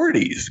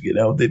 40s.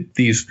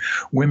 These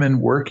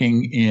women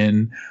working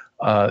in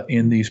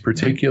these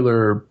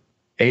particular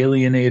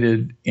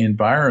alienated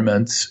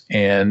environments,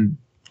 and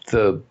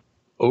the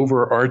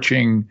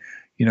overarching,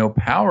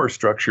 power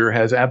structure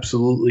has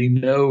absolutely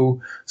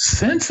no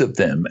sense of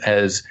them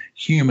as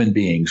human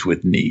beings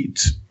with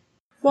needs.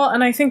 Well,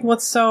 and I think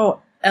what's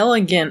so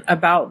elegant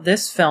about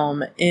this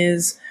film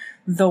is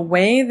the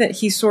way that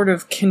he sort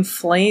of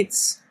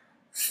conflates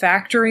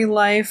factory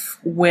life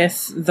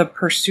with the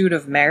pursuit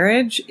of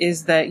marriage,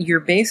 is that you're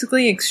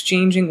basically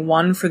exchanging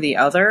one for the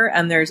other,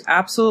 and there's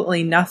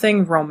absolutely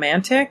nothing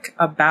romantic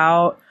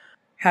about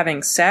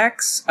having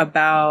sex,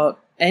 about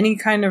any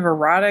kind of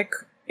erotic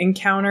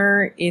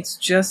encounter. It's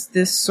just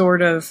this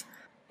sort of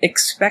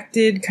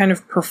expected kind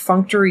of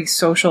perfunctory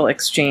social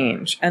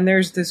exchange. And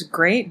there's this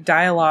great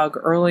dialogue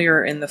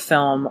earlier in the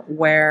film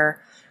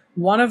where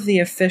one of the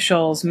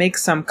officials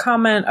makes some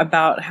comment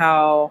about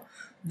how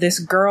this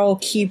girl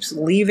keeps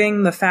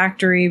leaving the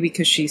factory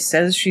because she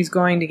says she's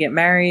going to get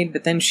married,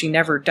 but then she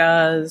never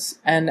does.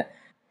 And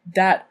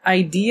that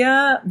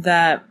idea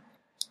that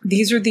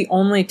these are the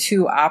only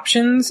two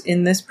options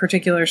in this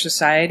particular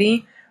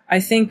society, I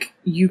think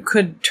you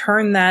could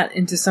turn that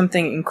into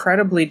something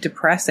incredibly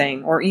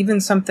depressing, or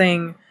even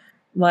something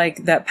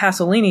like that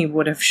Pasolini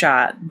would have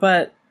shot.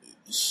 But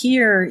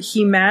here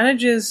he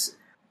manages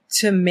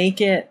to make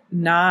it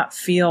not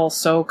feel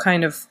so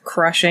kind of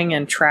crushing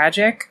and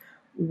tragic,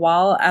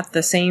 while at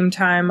the same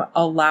time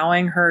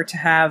allowing her to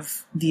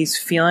have these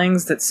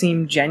feelings that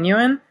seem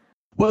genuine.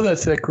 Well,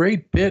 that's that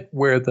great bit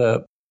where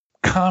the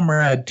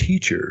comrade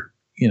teacher,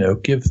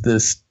 gives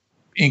this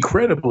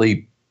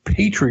incredibly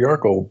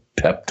patriarchal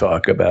pep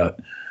talk about,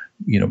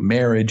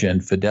 marriage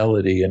and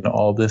fidelity and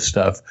all this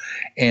stuff.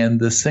 And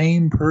the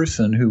same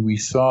person who we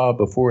saw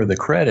before the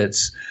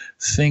credits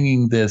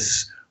singing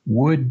this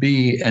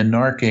would-be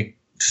anarchic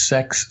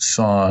sex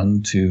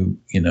song to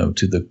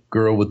the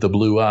girl with the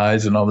blue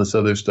eyes and all this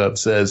other stuff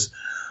says,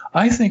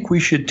 I think we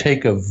should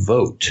take a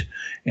vote.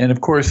 And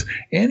of course,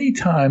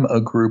 anytime a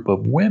group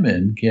of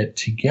women get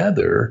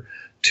together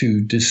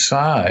to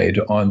decide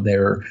on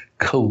their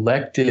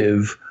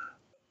collective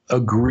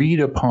agreed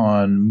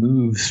upon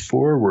moves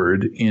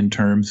forward in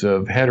terms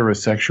of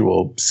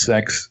heterosexual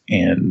sex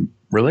and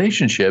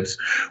relationships,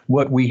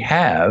 what we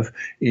have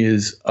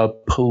is a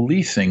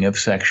policing of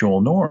sexual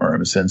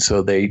norms. And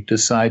so they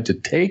decide to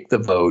take the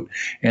vote,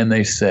 and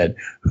they said,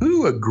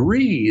 who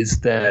agrees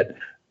that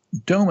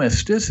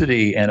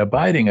domesticity and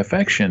abiding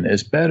affection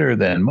is better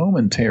than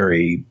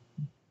momentary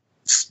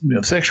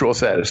sexual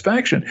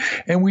satisfaction?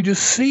 And we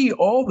just see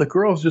all the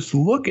girls just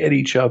look at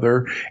each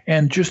other,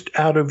 and just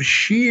out of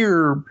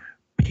sheer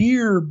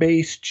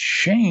peer-based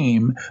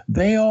shame,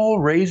 they all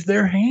raise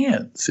their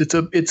hands.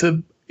 It's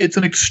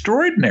an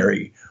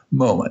extraordinary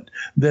moment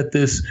that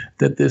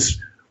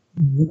this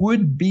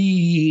would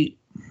be,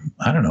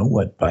 I don't know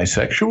what,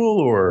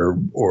 bisexual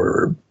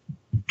or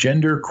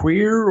gender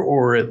queer,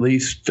 or at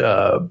least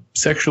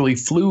sexually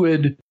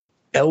fluid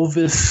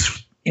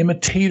Elvis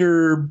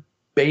imitator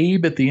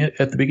babe at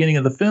the beginning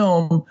of the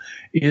film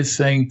is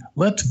saying,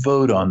 let's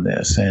vote on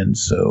this. And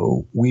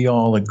so we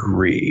all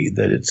agree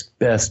that it's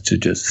best to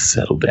just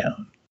settle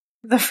down.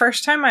 The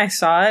first time I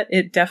saw it,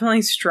 it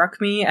definitely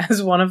struck me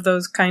as one of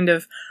those kind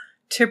of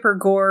Tipper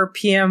Gore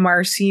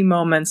PMRC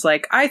moments.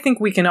 Like, I think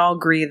we can all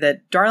agree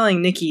that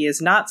Darling Nikki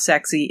is not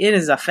sexy. It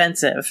is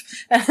offensive.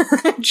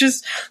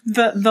 Just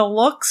the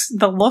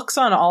looks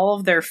on all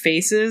of their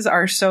faces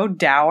are so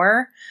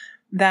dour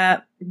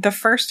that the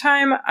first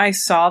time I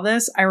saw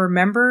this, I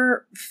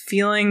remember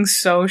feeling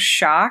so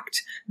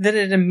shocked that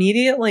it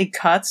immediately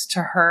cuts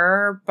to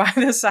her by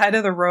the side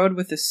of the road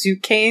with a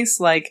suitcase.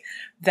 Like,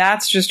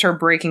 that's just her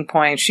breaking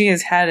point. She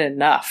has had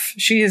enough.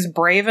 She is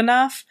brave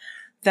enough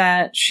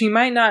that she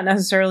might not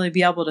necessarily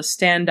be able to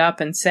stand up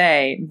and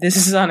say, this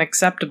is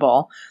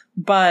unacceptable,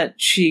 but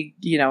she,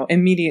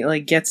 immediately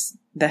gets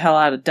the hell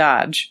out of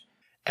Dodge.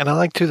 And I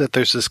like, too, that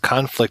there's this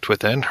conflict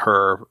within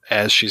her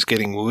as she's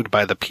getting wooed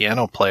by the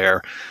piano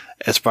player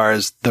as far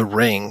as the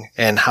ring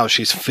and how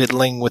she's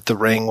fiddling with the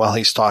ring while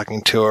he's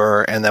talking to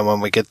her. And then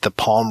when we get the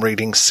palm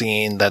reading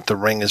scene, that the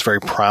ring is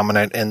very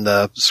prominent in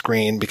the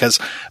screen, because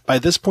by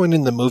this point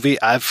in the movie,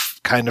 I've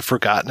kind of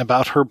forgotten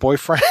about her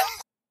boyfriend.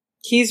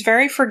 He's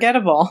very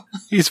forgettable.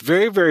 He's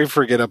very, very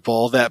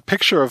forgettable. That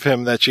picture of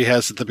him that she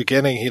has at the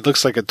beginning, he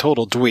looks like a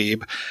total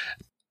dweeb.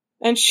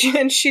 And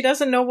she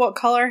doesn't know what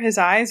color his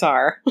eyes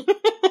are.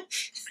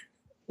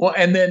 Well,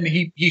 and then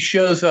he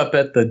shows up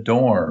at the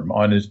dorm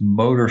on his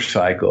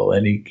motorcycle,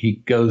 and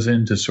he goes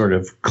in to sort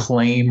of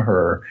claim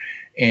her,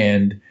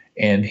 and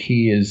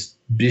he is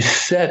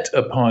beset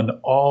upon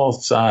all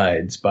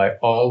sides by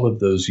all of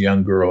those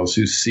young girls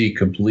who see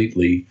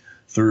completely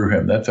through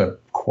him. That's a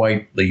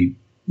quietly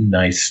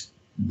nice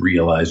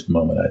realized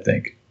moment, I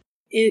think.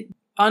 It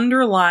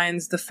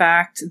underlines the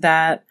fact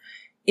that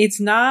it's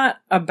not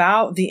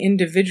about the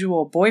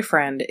individual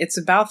boyfriend. It's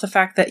about the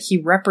fact that he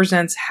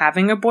represents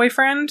having a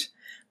boyfriend.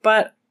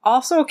 But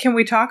also, can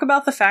we talk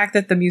about the fact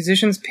that the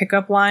musician's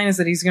pickup line is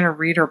that he's going to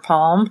read her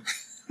palm?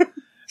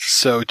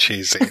 So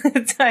cheesy.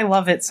 I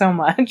love it so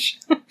much.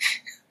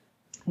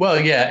 Well,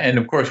 yeah. And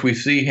of course, we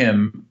see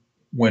him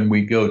when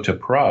we go to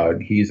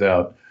Prague. He's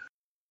out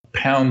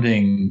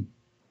pounding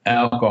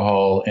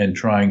alcohol and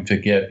trying to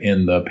get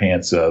in the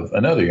pants of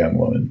another young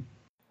woman.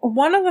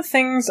 One of the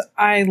things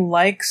I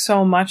like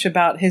so much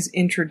about his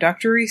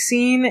introductory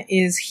scene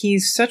is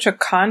he's such a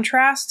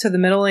contrast to the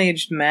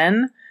middle-aged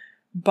men,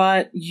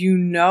 but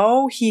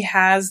he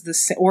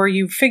has or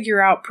you figure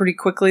out pretty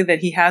quickly that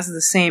he has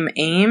the same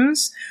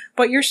aims,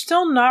 but you're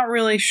still not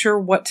really sure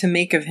what to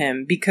make of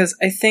him, because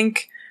I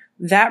think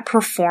that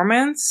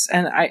performance,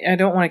 and I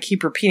don't want to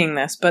keep repeating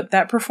this, but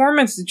that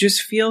performance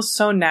just feels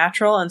so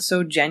natural and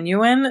so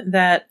genuine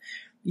that,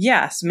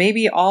 yes,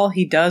 maybe all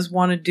he does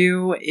want to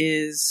do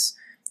is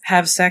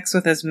have sex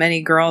with as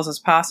many girls as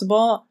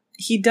possible.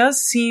 He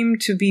does seem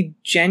to be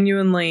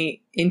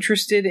genuinely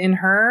interested in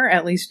her,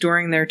 at least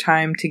during their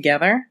time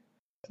together.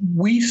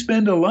 We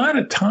spend a lot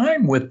of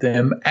time with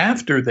them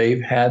after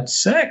they've had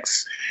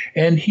sex,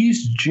 and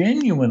he's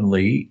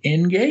genuinely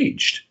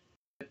engaged.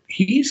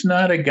 He's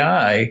not a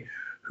guy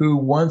who,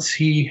 once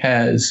he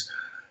has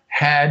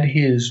had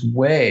his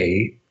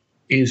way,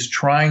 is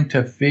trying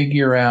to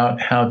figure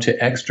out how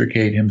to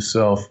extricate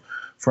himself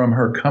from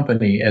her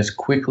company as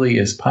quickly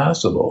as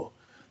possible.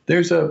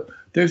 There's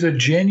a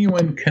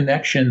genuine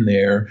connection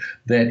there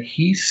that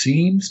he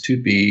seems to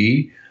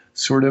be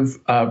sort of,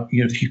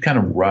 he's kind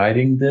of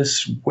riding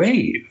this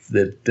wave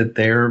that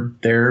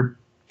they're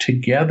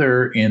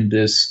together in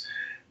this,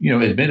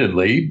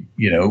 admittedly,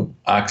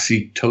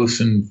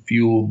 oxytocin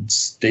fueled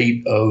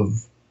state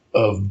of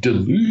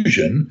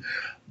delusion,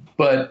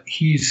 but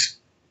he's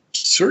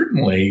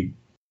certainly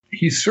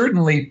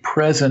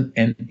present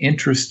and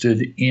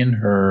interested in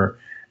her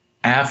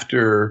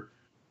after,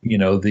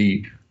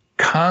 the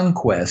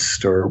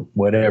conquest or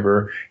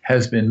whatever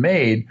has been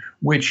made,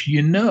 which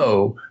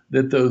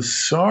that those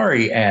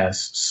sorry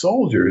ass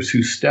soldiers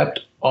who stepped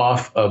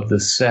off of the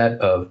set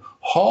of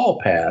Hall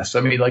Pass,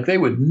 they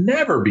would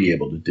never be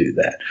able to do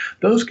that.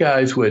 Those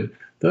guys would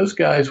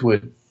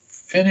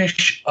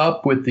finish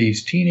up with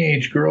these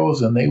teenage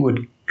girls, and they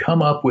would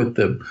come up with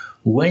the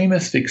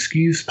lamest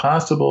excuse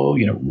possible,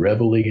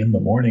 reveille in the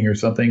morning or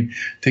something,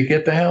 to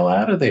get the hell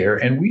out of there.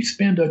 And we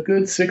spend a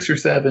good 6 or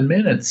 7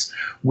 minutes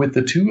with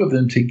the two of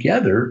them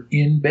together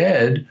in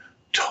bed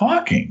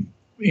talking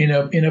in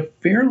a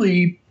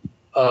fairly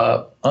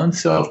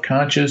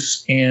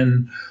unselfconscious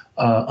and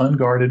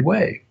unguarded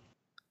way.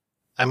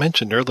 I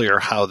mentioned earlier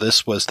how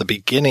this was the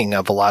beginning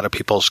of a lot of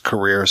people's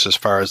careers as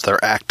far as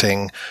their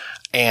acting.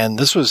 And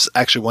this was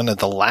actually one of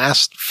the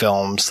last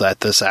films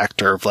that this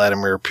actor,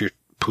 Vladimir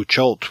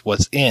Puchot,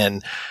 was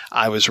in.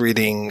 I was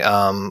reading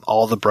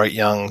All the Bright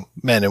Young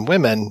Men and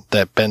Women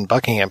that Ben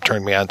Buckingham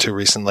turned me on to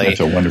recently. It's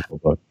a wonderful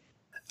book.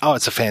 Oh,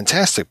 it's a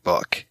fantastic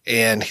book.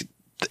 And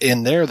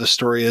in there, the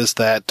story is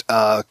that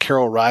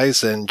Carol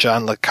Rise and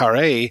John le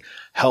Carré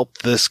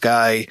helped this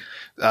guy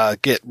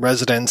get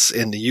residence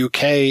in the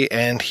UK,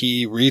 and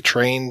he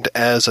retrained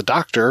as a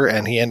doctor,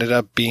 and he ended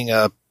up being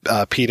a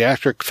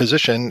pediatric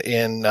physician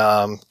in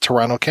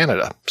Toronto,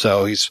 Canada.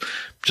 So he's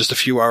just a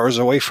few hours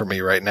away from me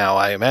right now,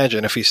 I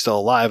imagine, if he's still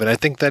alive, and I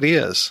think that he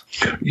is.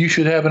 You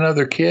should have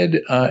another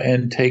kid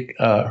and take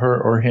her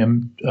or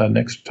him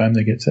next time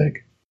they get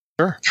sick.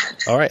 Sure.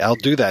 All right, I'll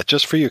do that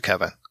just for you,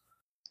 Kevin.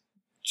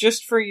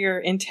 Just for your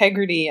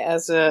integrity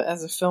as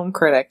a film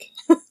critic.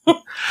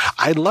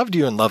 I loved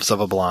you in Loves of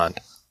a Blonde.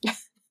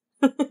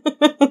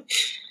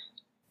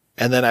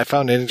 And then I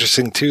found it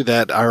interesting, too,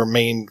 that our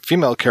main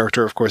female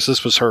character, of course,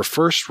 this was her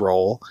first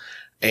role,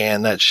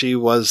 and that she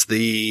was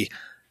the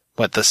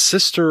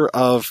sister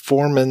of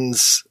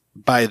Foreman's,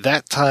 by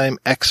that time,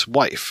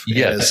 ex-wife.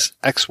 Yes. His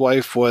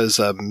ex-wife was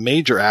a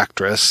major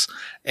actress,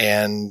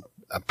 and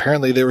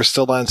apparently they were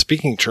still on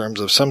speaking terms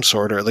of some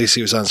sort, or at least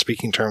he was on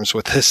speaking terms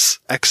with his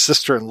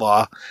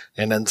ex-sister-in-law,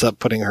 and ends up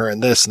putting her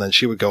in this, and then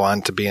she would go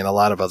on to be in a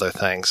lot of other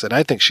things. And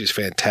I think she's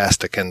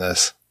fantastic in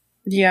this.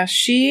 Yeah,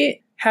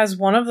 she has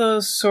one of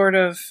those sort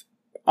of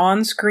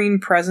on-screen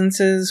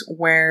presences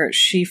where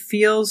she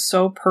feels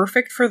so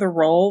perfect for the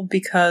role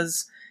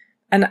because,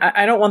 and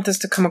I don't want this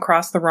to come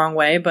across the wrong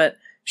way, but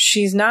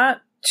she's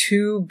not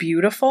too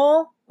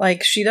beautiful.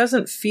 Like, she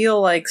doesn't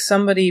feel like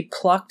somebody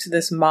plucked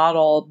this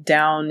model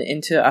down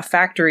into a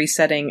factory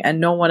setting and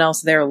no one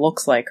else there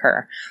looks like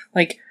her.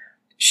 Like,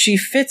 she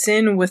fits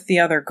in with the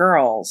other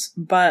girls,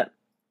 but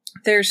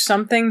there's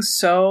something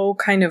so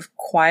kind of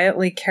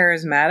quietly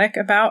charismatic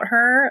about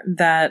her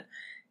that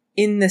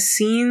in the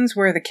scenes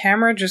where the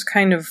camera just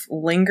kind of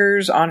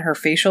lingers on her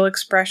facial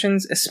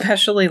expressions,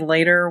 especially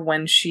later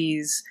when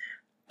she's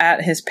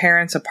at his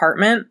parents'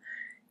 apartment,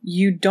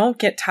 you don't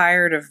get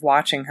tired of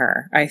watching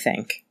her, I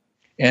think.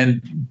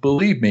 And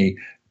believe me,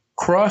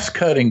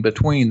 cross-cutting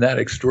between that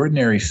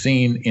extraordinary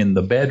scene in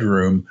the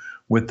bedroom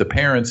with the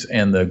parents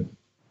and the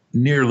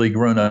nearly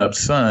grown-up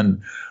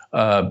son,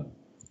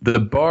 the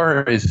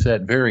bar is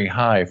set very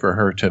high for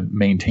her to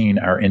maintain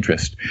our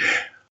interest.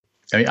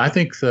 I mean, I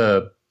think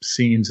the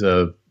scenes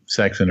of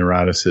sex and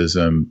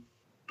eroticism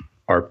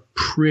are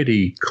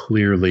pretty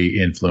clearly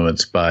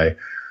influenced by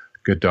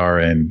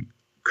Godard and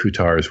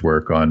Coutard's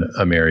work on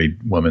A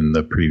Married Woman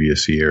the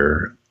previous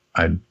year.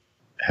 I'd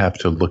have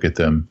to look at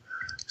them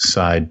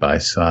side by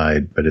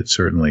side, but it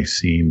certainly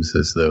seems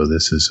as though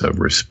this is a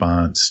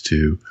response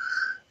to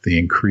the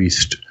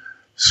increased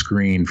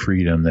screen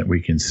freedom that we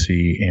can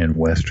see in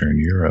Western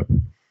Europe.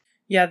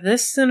 Yeah,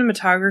 this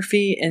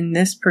cinematography in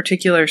this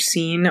particular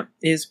scene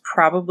is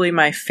probably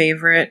my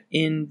favorite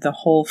in the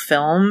whole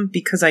film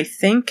because I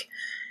think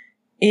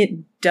it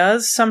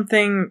does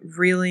something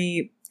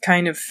really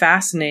kind of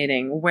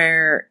fascinating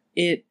where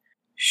it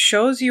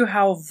shows you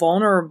how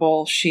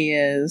vulnerable she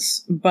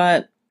is,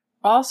 but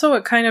also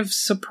it kind of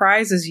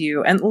surprises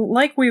you. And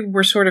like we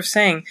were sort of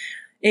saying,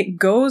 it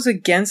goes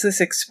against this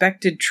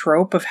expected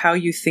trope of how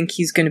you think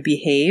he's going to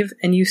behave,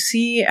 and you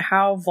see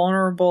how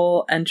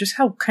vulnerable and just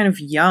how kind of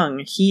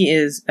young he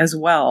is as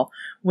well,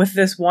 with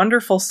this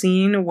wonderful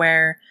scene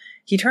where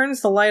he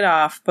turns the light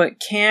off but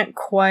can't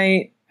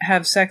quite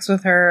have sex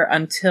with her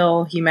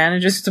until he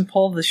manages to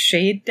pull the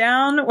shade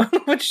down,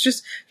 which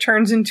just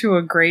turns into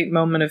a great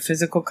moment of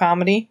physical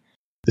comedy.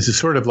 This is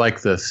sort of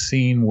like the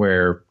scene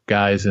where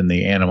guys in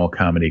the animal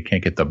comedy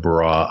can't get the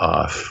bra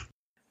off.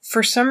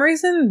 For some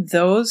reason,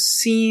 those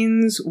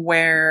scenes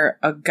where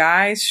a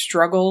guy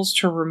struggles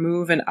to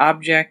remove an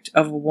object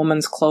of a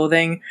woman's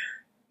clothing,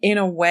 in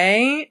a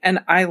way, and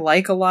I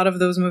like a lot of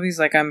those movies,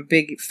 like I'm a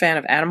big fan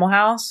of Animal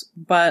House,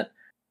 but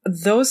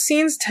those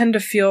scenes tend to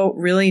feel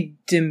really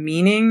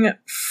demeaning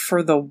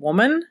for the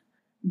woman.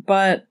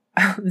 But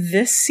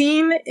this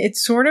scene, it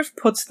sort of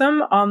puts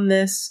them on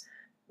this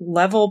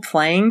level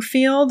playing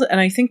field, and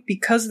I think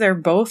because they're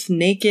both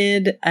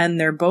naked and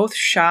they're both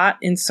shot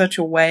in such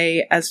a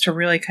way as to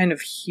really kind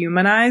of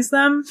humanize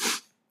them,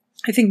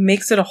 I think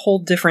makes it a whole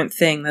different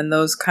thing than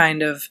those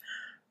kind of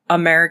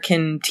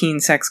American teen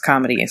sex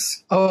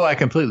comedies. Oh, I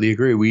completely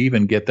agree. We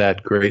even get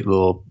that great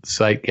little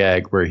sight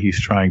gag where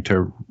he's trying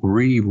to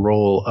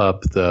re-roll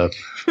up the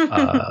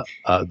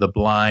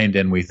blind,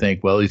 and we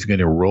think, well, he's going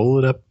to roll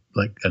it up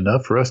like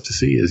enough for us to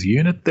see his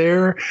unit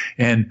there,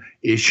 and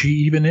is she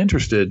even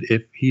interested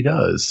if he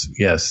does?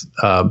 Yes.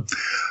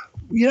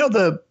 One of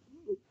the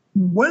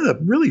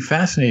really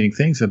fascinating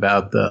things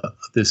about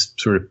this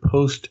sort of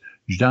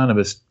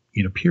post-Zhdanovist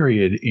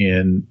period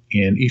in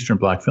Eastern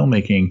Bloc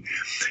filmmaking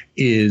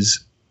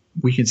is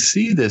we can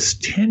see this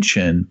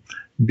tension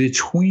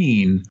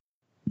between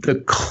the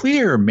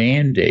clear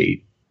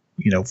mandate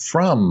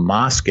from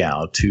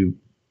Moscow to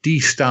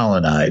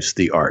de-Stalinize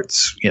the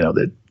arts,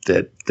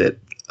 that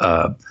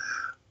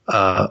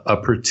a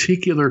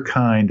particular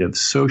kind of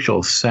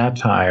social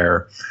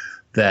satire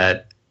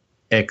that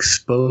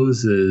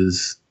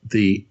exposes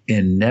the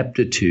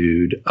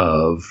ineptitude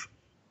of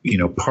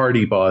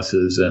party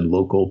bosses and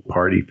local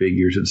party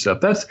figures and stuff.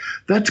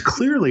 That's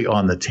clearly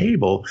on the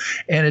table,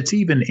 and it's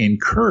even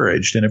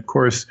encouraged. And of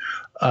course,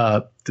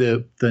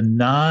 the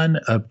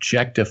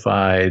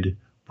non-objectified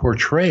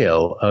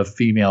portrayal of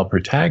female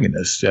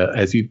protagonists,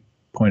 as you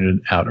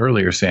pointed out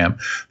earlier, Sam,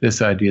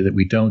 this idea that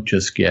we don't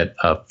just get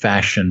a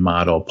fashion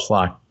model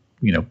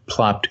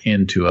plopped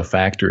into a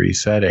factory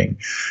setting,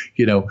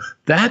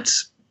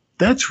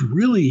 that's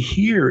really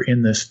here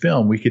in this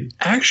film. We could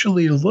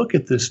actually look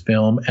at this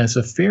film as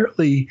a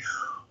fairly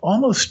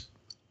almost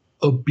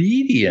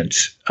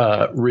obedient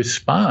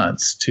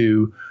response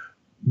to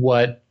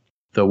what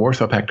the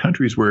Warsaw Pact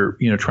countries were,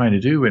 trying to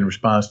do in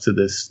response to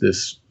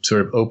this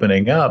sort of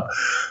opening up.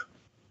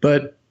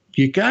 But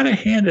you got to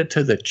hand it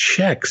to the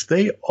Czechs.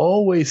 They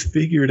always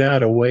figured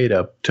out a way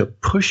to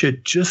push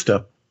it just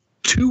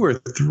 2 or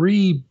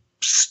 3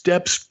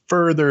 steps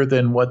further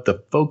than what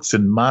the folks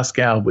in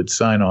Moscow would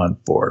sign on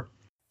for.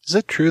 Is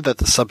it true that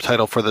the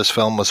subtitle for this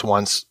film was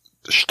once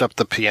 "Stop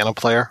the Piano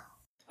Player"?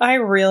 I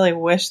really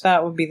wish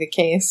that would be the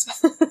case.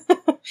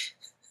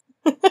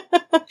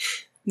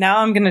 Now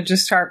I'm going to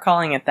just start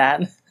calling it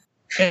that.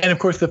 And of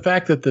course, the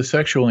fact that the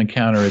sexual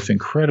encounter is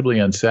incredibly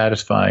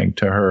unsatisfying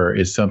to her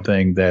is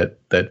something that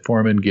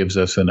Foreman gives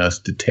us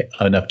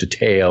enough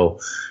detail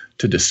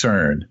to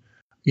discern.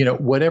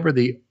 Whatever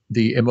the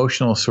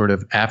emotional sort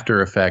of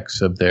after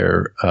effects of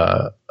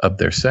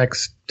their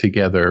sex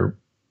together,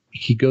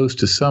 he goes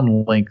to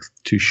some length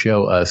to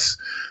show us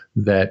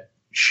that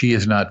she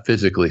is not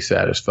physically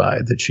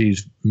satisfied, that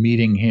she's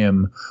meeting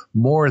him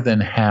more than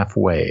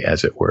halfway,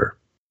 as it were.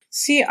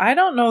 See, I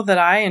don't know that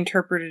I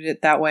interpreted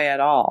it that way at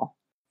all.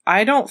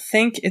 I don't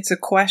think it's a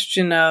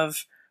question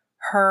of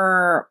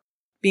her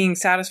being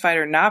satisfied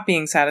or not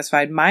being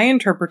satisfied. My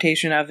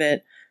interpretation of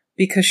it,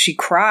 because she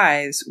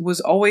cries, was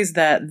always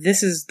that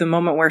this is the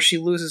moment where she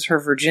loses her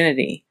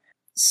virginity.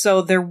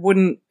 So there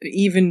wouldn't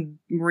even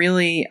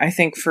really, I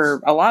think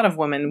for a lot of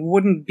women,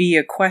 wouldn't be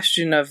a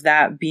question of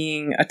that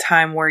being a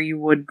time where you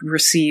would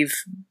receive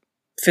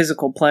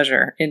physical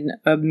pleasure in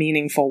a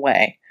meaningful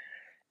way.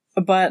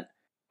 But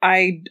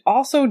I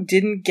also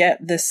didn't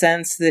get the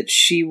sense that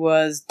she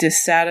was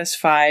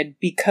dissatisfied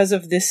because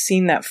of this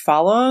scene that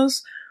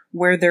follows,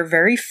 where they're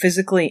very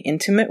physically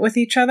intimate with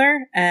each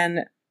other.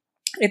 And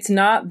it's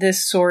not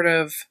this sort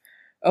of,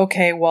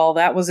 okay, well,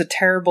 that was a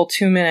terrible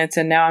 2 minutes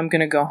and now I'm going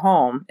to go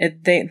home.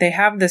 They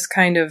have this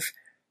kind of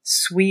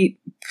sweet,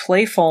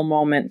 playful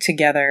moment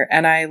together.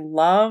 And I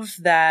love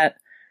that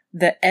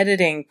the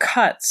editing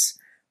cuts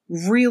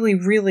really,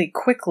 really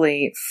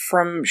quickly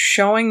from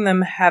showing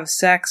them have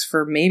sex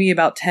for maybe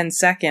about 10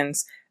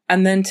 seconds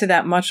and then to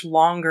that much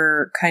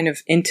longer kind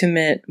of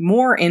intimate,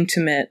 more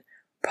intimate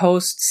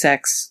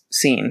post-sex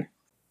scene.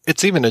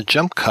 It's even a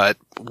jump cut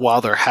while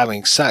they're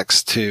having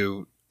sex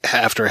to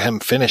after him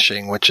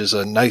finishing, which is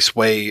a nice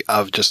way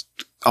of just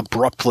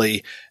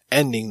abruptly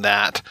ending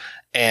that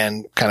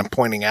and kind of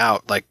pointing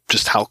out like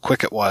just how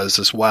quick it was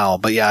as well.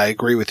 But yeah, I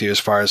agree with you as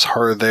far as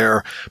her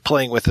there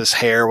playing with his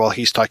hair while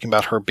he's talking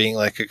about her being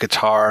like a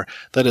guitar.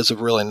 That is a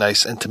really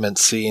nice intimate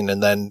scene.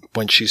 And then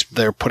when she's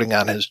there putting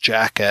on his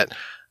jacket,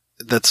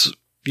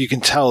 you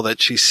can tell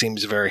that she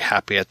seems very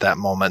happy at that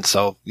moment.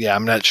 So yeah,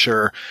 I'm not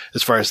sure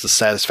as far as the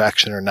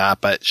satisfaction or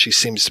not, but she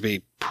seems to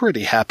be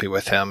pretty happy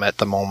with him at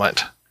the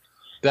moment.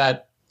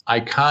 That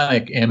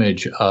iconic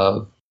image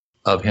of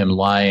him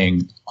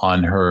lying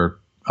on her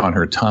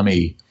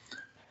tummy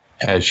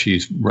as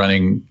she's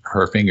running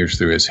her fingers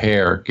through his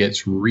hair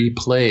gets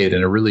replayed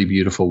in a really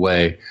beautiful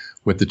way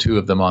with the two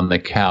of them on the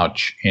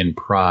couch in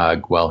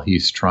Prague while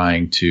he's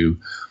trying to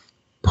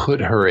put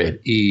her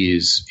at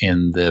ease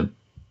in the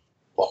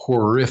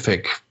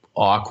horrific,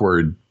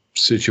 awkward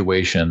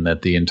situation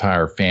that the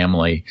entire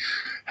family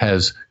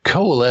has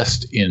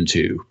coalesced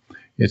into.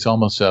 It's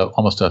almost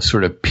a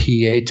sort of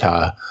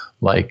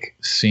Pieta-like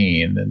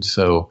scene. And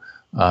so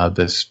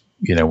this,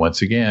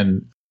 once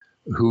again,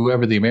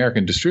 whoever the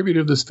American distributor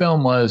of this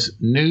film was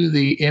knew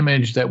the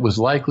image that was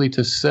likely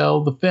to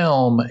sell the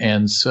film.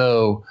 And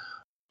so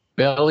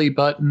belly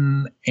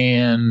button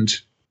and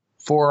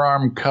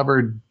forearm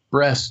covered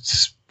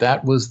breasts,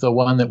 that was the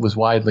one that was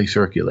widely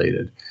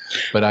circulated.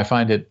 But I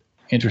find it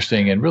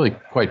interesting and really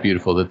quite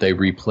beautiful that they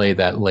replay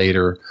that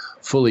later,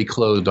 fully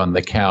clothed on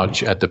the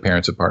couch at the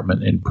parents'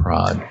 apartment in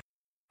Prague.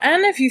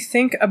 And if you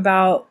think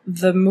about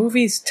the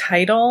movie's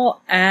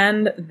title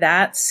and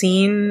that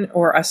scene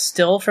or a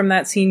still from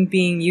that scene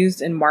being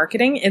used in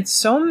marketing, it's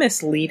so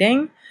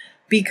misleading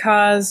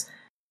because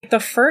the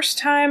first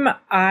time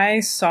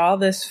I saw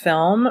this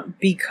film,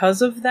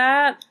 because of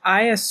that,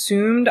 I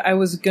assumed I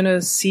was going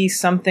to see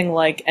something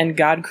like And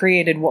God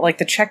Created, like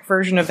the Czech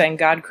version of And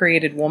God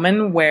Created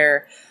Woman,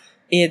 where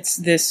it's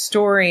this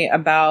story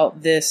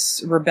about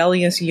this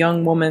rebellious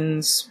young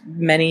woman's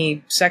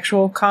many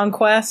sexual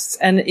conquests,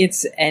 and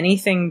it's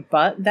anything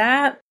but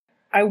that.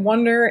 I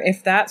wonder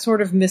if that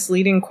sort of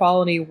misleading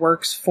quality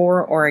works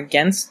for or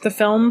against the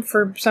film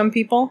for some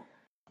people.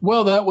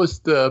 Well, that was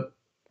the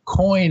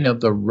coin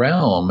of the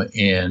realm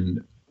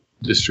in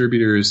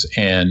distributors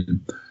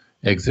and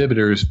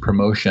exhibitors'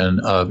 promotion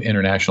of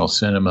international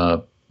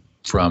cinema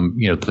from,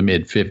 the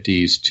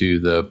mid-50s to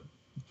the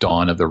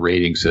dawn of the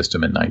rating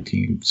system in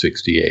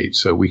 1968.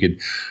 So we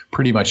could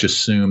pretty much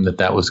assume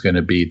that was going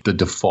to be the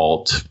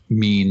default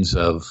means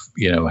of,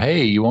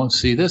 hey, you won't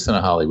see this in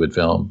a Hollywood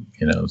film,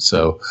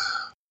 So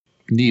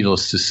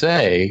needless to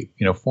say,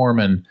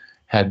 Foreman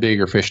had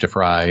bigger fish to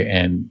fry,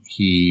 and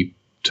he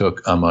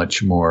took a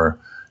much more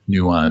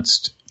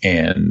nuanced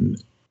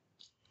and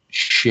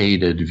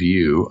shaded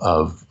view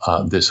of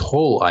this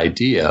whole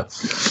idea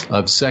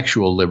of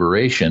sexual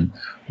liberation,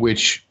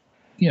 which,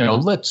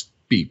 let's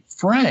be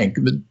frank,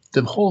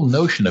 the whole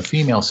notion of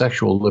female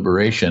sexual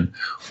liberation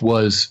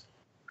was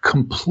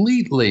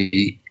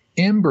completely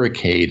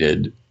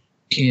imbricated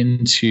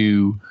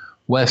into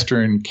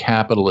Western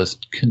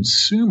capitalist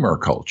consumer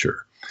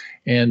culture.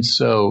 And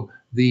so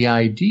the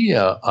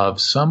idea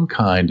of some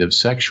kind of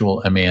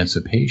sexual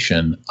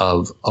emancipation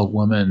of a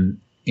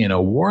woman in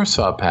a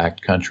Warsaw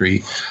Pact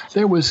country,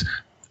 they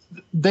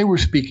were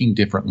speaking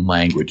different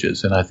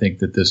languages. And I think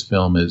that this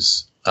film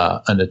is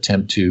an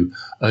attempt to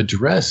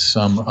address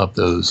some of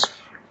those,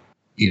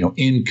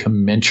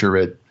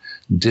 incommensurate,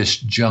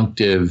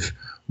 disjunctive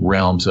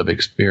realms of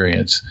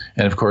experience.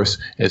 And of course,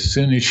 as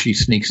soon as she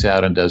sneaks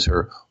out and does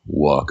her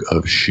walk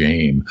of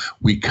shame,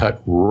 we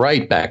cut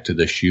right back to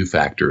the shoe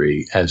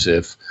factory as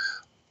if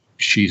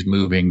she's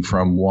moving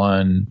from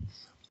one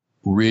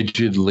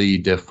rigidly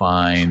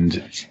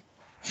defined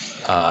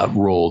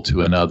role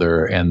to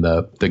another. And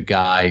the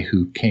guy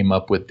who came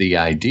up with the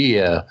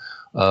idea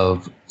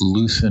of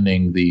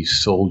loosening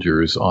these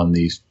soldiers on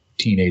these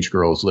teenage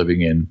girls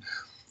living in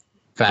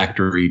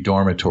factory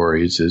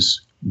dormitories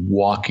is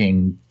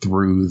walking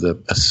through the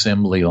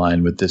assembly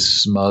line with this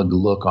smug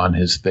look on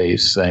his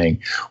face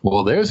saying,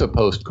 well, there's a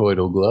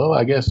postcoital glow.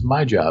 I guess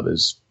my job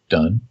is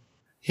done.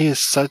 He is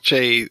such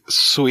a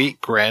sweet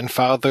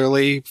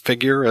grandfatherly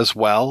figure as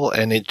well,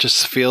 and it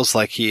just feels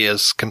like he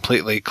is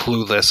completely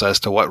clueless as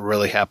to what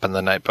really happened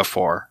the night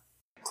before.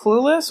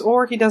 Clueless,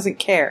 or he doesn't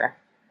care.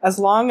 As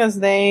long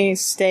as they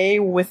stay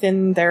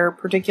within their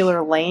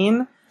particular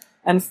lane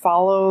and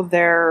follow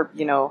their,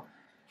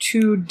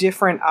 2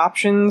 different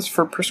options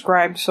for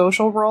prescribed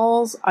social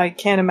roles, I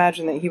can't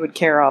imagine that he would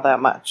care all that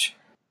much.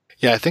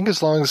 Yeah, I think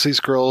as long as these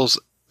girls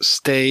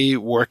stay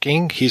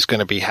working, he's going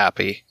to be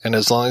happy. And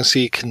as long as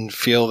he can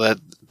feel that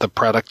the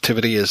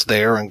productivity is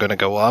there and going to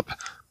go up,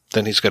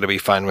 then he's going to be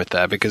fine with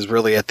that. Because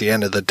really, at the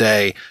end of the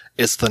day,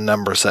 it's the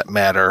numbers that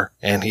matter,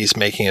 and he's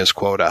making his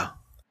quota.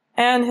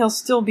 And he'll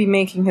still be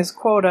making his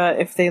quota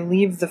if they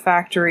leave the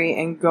factory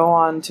and go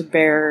on to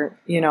bear,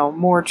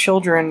 more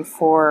children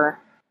for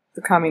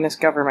the communist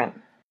government.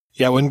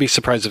 Yeah, I wouldn't be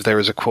surprised if there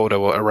was a quota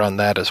around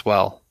that as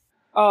well.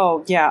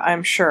 Oh, yeah,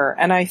 I'm sure.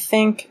 And I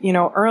think,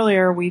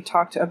 earlier we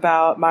talked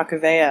about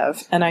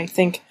Makeyev, and I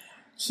think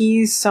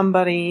he's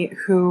somebody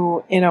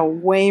who, in a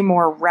way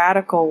more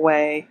radical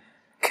way,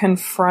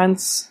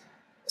 confronts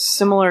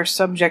similar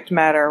subject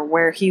matter,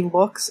 where he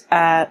looks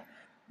at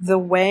the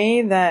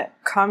way that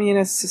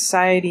communist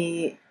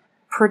society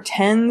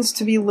pretends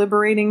to be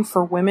liberating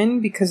for women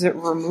because it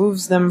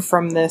removes them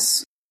from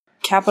this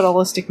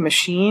capitalistic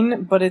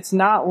machine, but it's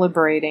not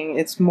liberating,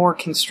 it's more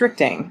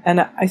constricting. And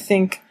I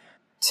think,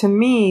 to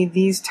me,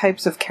 these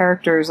types of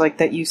characters like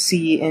that you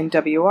see in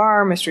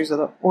WR, Mysteries of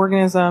the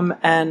Organism,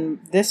 and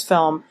this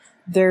film,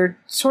 they're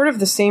sort of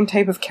the same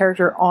type of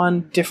character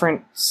on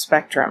different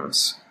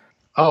spectrums.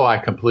 Oh, I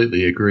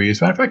completely agree.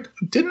 As a matter of fact,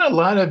 didn't a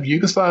lot of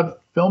Yugoslav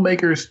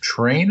filmmakers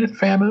train at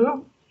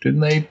FAMU?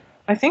 Didn't they?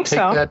 I think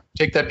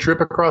take that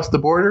trip across the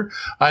border?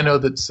 I know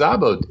that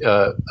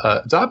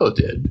Szabo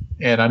did,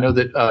 and I know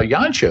that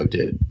Jancho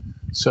did.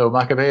 So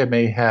Makeyev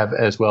may have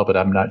as well, but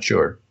I'm not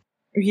sure.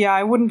 Yeah,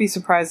 I wouldn't be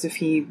surprised if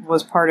he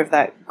was part of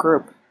that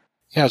group.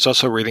 Yeah, I was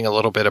also reading a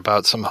little bit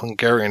about some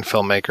Hungarian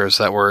filmmakers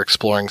that were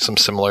exploring some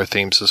similar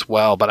themes as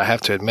well, but I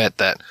have to admit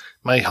that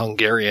my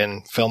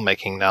Hungarian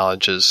filmmaking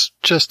knowledge is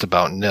just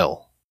about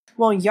nil.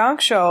 Well,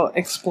 Jancho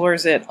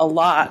explores it a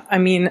lot. I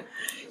mean,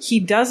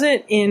 he does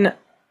it in,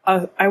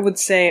 I would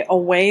say, a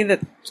way that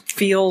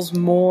feels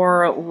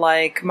more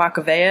like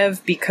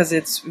Makeyev because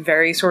it's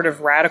very sort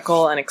of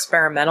radical and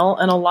experimental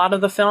in a lot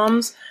of the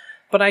films.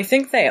 But I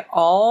think they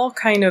all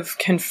kind of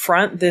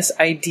confront this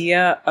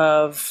idea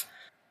of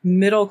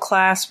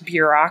middle-class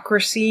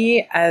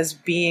bureaucracy as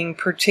being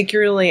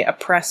particularly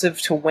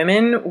oppressive to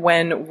women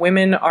when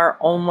women are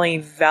only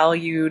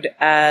valued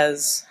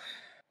as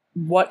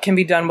what can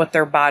be done with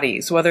their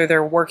bodies, whether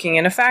they're working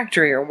in a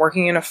factory or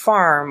working in a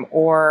farm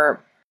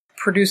or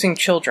producing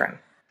children.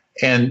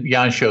 And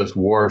Jancho's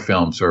war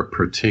films are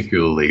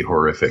particularly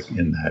horrific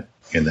in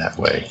that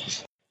way.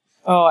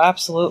 Oh,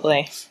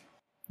 absolutely.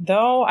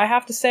 Though, I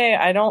have to say,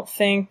 I don't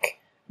think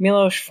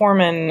Milos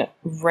Forman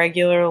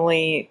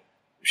regularly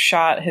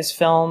shot his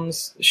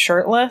films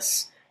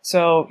shirtless,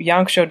 so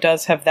Jancho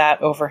does have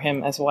that over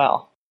him as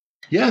well.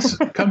 Yes,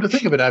 come to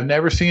think of it, I've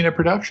never seen a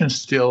production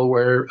still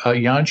where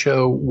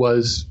Jancho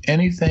was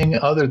anything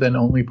other than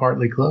only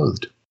partly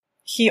clothed.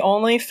 He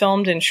only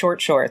filmed in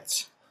short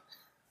shorts.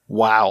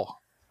 Wow.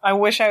 I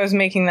wish I was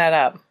making that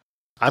up.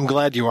 I'm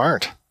glad you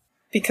aren't.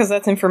 Because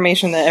that's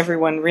information that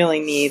everyone really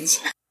needs.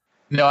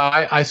 No,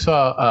 I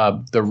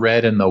saw The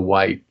Red and the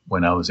White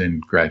when I was in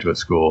graduate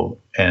school,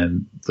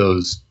 and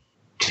those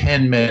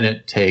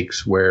 10-minute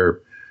takes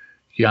where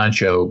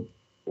Jancho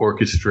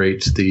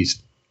orchestrates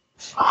these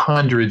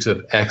hundreds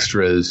of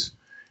extras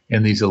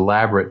in these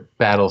elaborate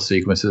battle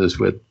sequences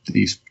with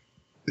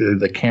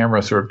the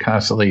camera sort of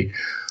constantly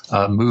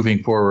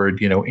moving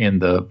forward, in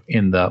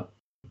the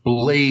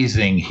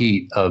blazing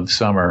heat of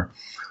summer.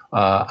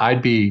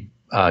 I'd be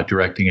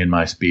directing in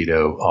my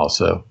Speedo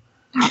also.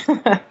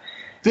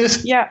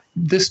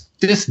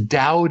 This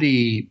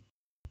dowdy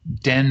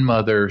den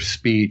mother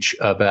speech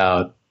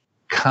about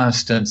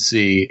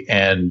constancy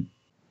and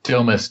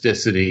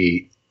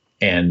domesticity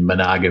and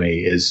monogamy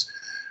is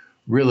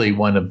really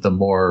one of the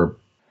more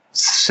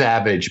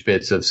savage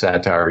bits of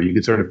satire. You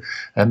could sort of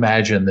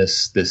imagine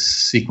this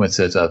sequence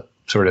as a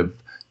sort of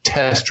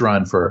test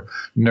run for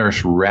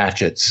Nurse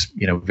Ratchet's,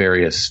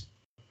 various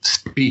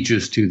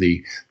speeches to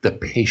the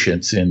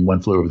patients in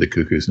One Flew Over the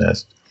Cuckoo's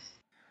Nest.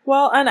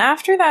 Well, and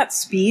after that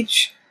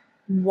speech,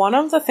 one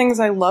of the things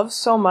I love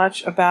so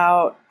much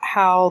about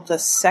how the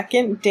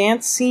second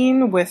dance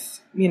scene with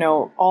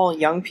all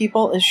young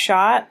people is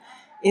shot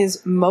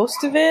is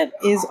most of it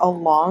is a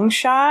long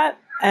shot.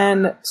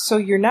 And so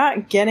you're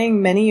not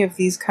getting many of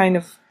these kind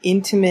of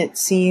intimate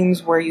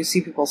scenes where you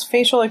see people's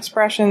facial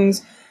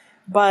expressions.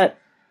 But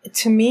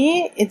to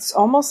me, it's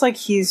almost like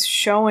he's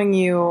showing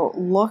you,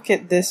 look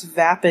at this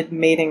vapid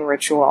mating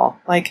ritual.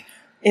 Like,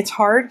 it's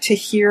hard to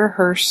hear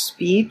her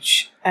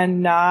speech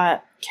and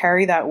not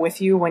carry that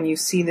with you when you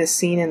see this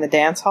scene in the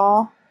dance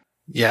hall.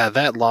 Yeah,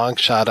 that long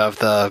shot of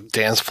the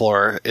dance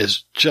floor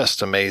is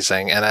just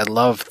amazing. And I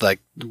love, like,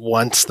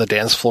 once the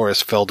dance floor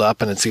is filled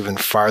up and it's even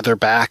farther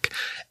back,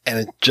 and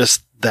it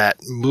just that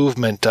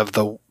movement of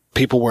the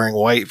people wearing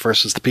white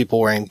versus the people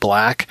wearing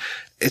black.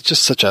 It's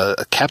just such a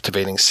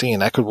captivating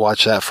scene. I could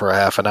watch that for a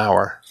half an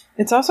hour.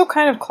 It's also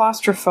kind of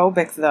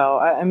claustrophobic, though.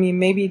 I mean,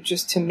 maybe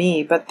just to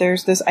me, but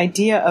there's this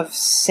idea of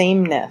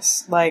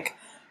sameness. Like,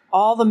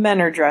 all the men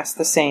are dressed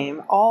the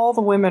same. All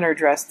the women are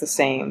dressed the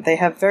same. They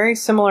have very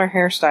similar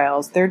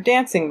hairstyles. They're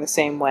dancing the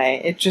same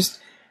way.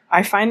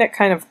 I find it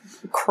kind of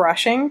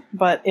crushing,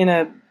 but in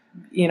a,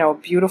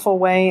 beautiful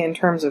way in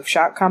terms of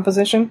shot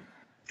composition.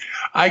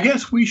 I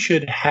guess we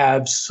should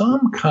have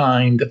some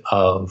kind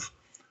of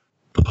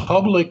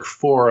public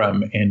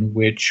forum in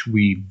which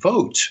we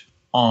vote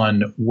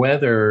on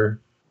whether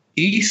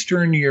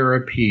Eastern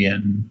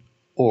European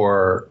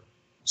or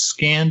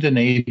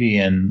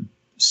Scandinavian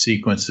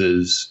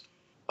sequences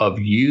of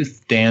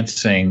youth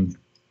dancing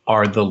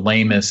are the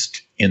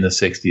lamest in the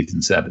 60s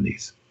and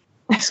 70s.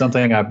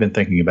 Something I've been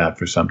thinking about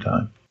for some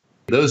time.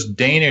 Those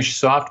Danish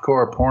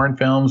softcore porn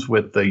films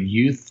with the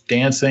youth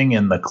dancing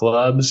in the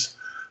clubs,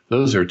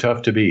 those are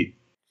tough to beat.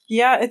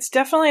 Yeah, it's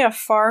definitely a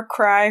far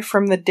cry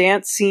from the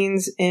dance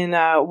scenes in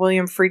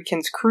William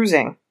Friedkin's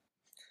Cruising.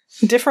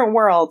 Different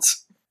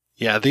worlds.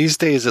 Yeah, these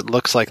days it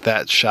looks like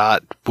that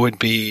shot would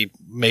be,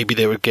 maybe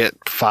they would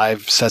get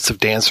 5 sets of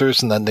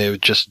dancers and then they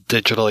would just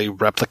digitally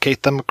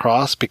replicate them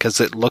across, because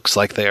it looks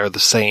like they are the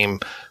same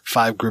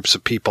 5 groups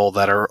of people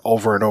that are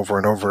over and over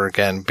and over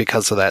again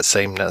because of that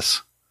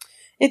sameness.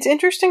 It's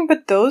interesting,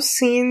 but those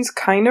scenes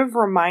kind of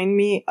remind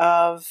me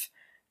of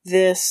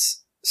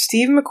this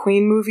Steve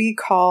McQueen movie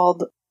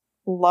called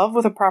Love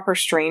with a Proper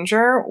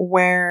Stranger,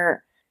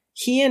 where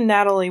he and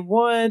Natalie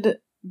Wood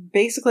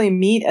basically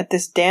meet at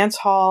this dance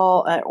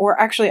hall, or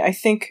actually I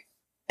think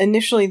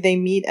initially they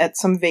meet at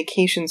some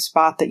vacation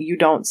spot that you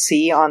don't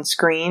see on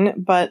screen,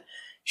 but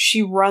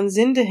she runs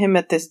into him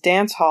at this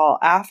dance hall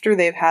after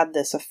they've had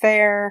this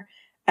affair,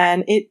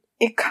 and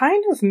it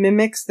kind of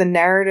mimics the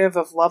narrative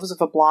of Loves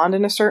of a Blonde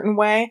in a certain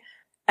way.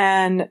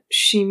 And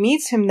she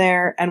meets him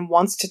there and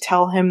wants to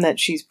tell him that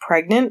she's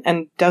pregnant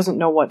and doesn't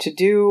know what to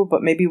do,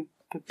 but maybe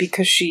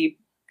because she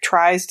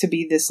tries to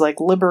be this like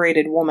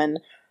liberated woman,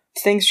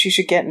 thinks she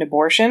should get an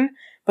abortion.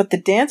 But the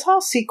dance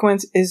hall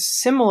sequence is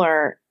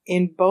similar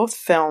in both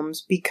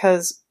films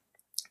because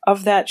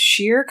of that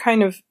sheer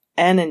kind of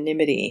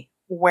anonymity,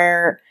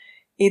 where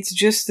it's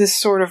just this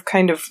sort of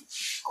kind of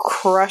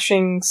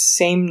crushing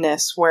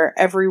sameness where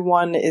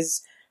everyone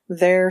is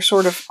there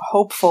sort of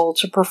hopeful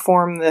to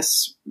perform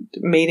this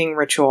mating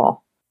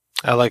ritual.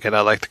 I like it.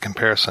 I like the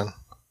comparison.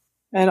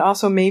 And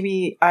also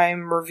maybe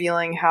I'm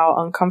revealing how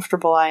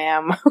uncomfortable I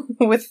am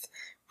with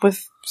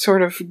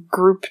sort of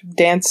group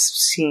dance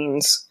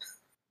scenes.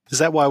 Is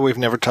that why we've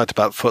never talked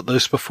about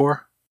Footloose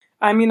before?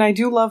 I mean, I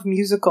do love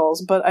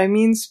musicals, but I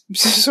mean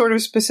sort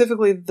of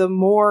specifically the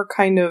more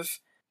kind of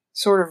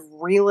sort of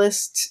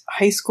realist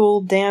high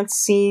school dance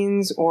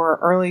scenes or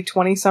early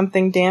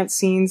 20-something dance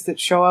scenes that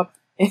show up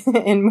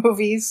in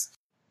movies.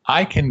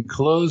 I can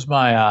close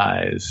my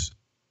eyes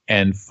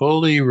and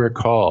fully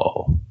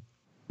recall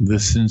the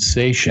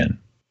sensation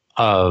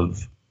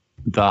of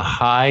the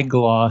high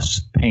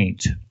gloss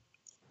paint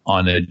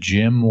on a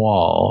gym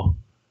wall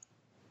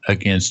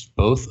against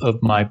both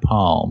of my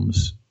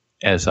palms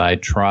as I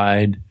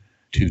tried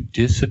to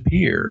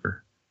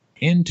disappear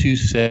into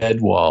said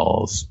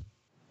walls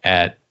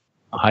at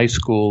high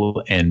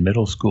school and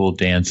middle school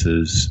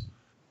dances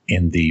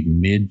in the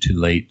mid to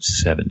late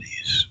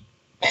 70s.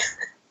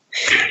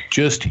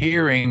 Just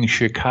hearing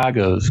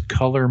Chicago's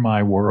Color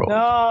My World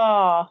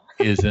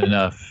is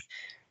enough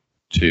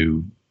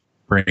to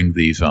bring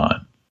these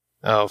on.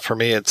 Oh, for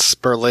me, it's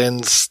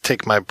Berlin's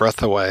Take My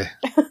Breath Away.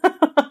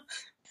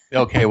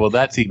 Okay, well,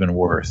 that's even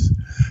worse.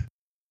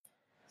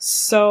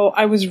 So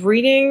I was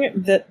reading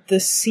that the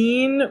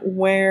scene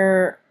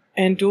where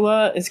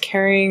Andula is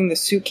carrying the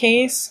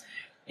suitcase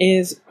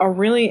is a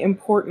really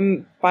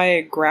important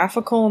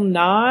biographical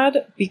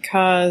nod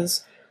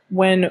because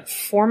when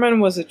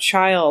Foreman was a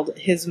child,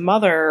 his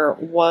mother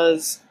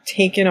was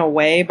taken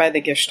away by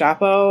the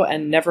Gestapo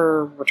and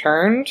never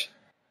returned.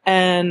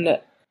 And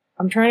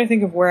I'm trying to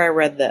think of where I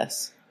read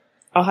this.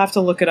 I'll have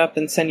to look it up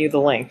and send you the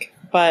link.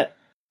 But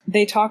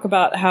they talk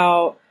about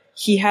how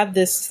he had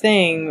this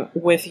thing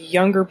with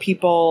younger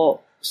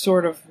people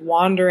sort of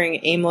wandering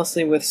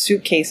aimlessly with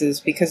suitcases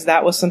because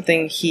that was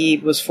something he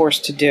was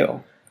forced to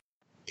do.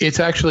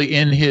 It's actually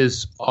in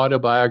his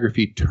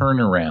autobiography,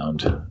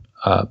 Turnaround.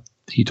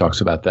 He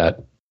talks about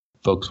that.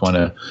 folks want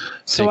to.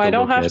 So I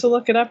don't have to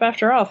look it up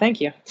after all.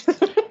 Thank you.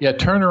 Yeah,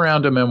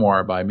 Turnaround, a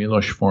memoir by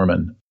Milos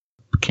Forman,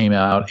 came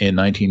out in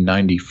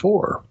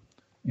 1994,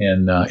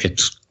 and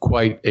it's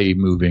quite a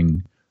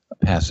moving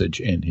passage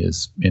in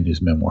his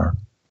memoir.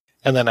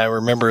 And then I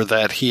remember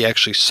that he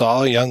actually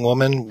saw a young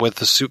woman with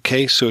a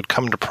suitcase who had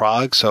come to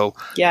Prague. So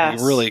yes.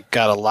 He really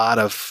got a lot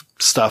of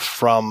stuff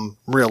from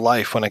real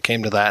life when it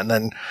came to that. And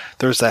then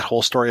there's that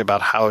whole story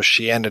about how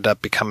she ended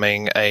up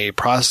becoming a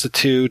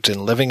prostitute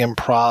and living in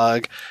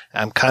Prague.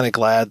 I'm kind of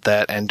glad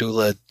that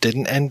Andula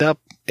didn't end up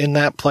in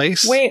that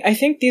place. Wait, I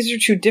think these are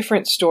two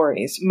different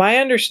stories. My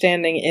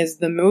understanding is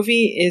the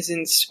movie is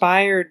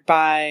inspired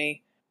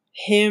by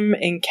him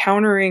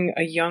encountering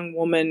a young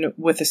woman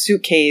with a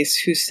suitcase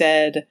who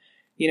said,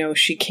 you know,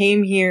 she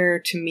came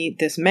here to meet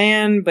this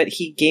man, but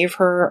he gave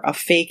her a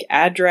fake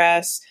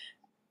address.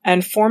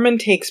 And Forman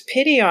takes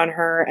pity on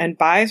her and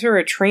buys her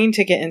a train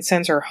ticket and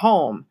sends her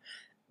home.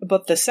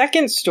 But the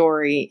second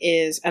story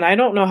is, and I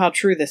don't know how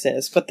true this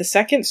is, but the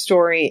second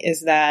story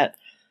is that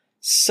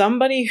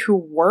somebody who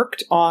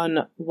worked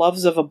on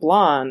Loves of a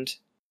Blonde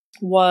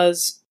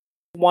was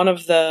one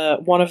of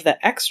the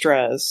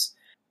extras,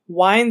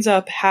 winds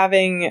up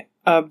having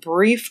a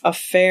brief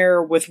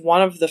affair with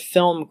one of the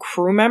film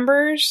crew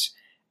members.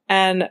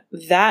 And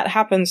that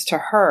happens to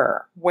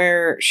her,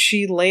 where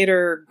she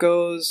later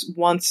goes,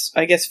 once,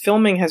 I guess,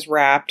 filming has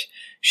wrapped,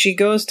 she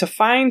goes to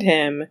find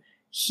him.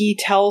 He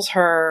tells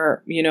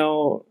her, you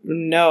know,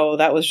 no,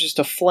 that was just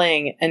a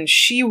fling. And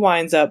she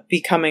winds up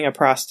becoming a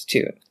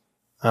prostitute.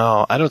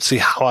 Oh, I don't see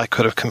how I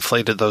could have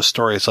conflated those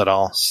stories at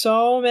all.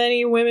 So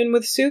many women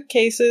with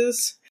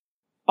suitcases.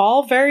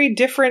 All very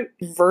different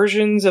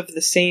versions of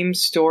the same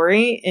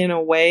story in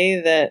a way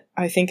that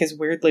I think is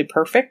weirdly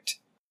perfect.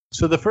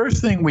 So the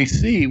first thing we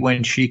see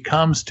when she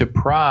comes to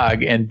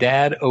Prague and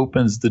Dad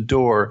opens the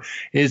door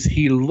is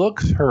he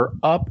looks her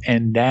up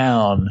and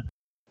down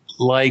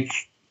like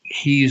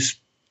he's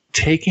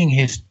taking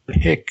his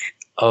pick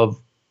of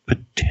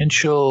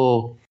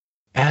potential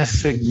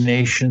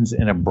assignations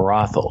in a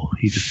brothel.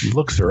 He just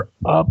looks her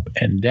up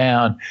and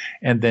down.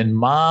 And then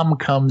Mom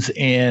comes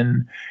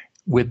in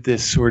with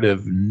this sort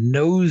of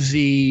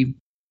nosy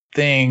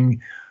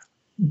thing.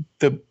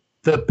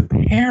 The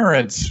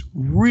parents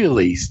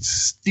really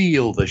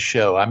steal the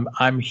show.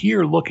 I'm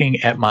here looking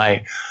at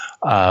my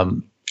my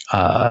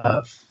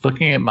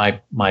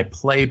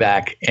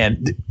playback,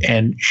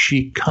 and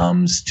she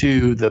comes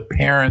to the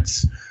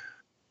parents'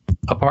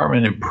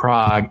 apartment in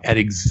Prague at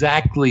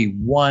exactly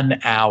 1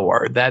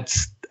 hour.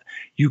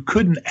 You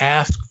couldn't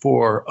ask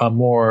for a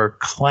more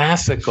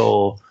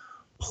classical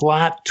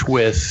plot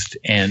twist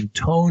and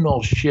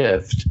tonal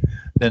shift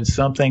than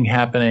something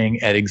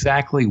happening at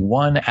exactly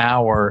 1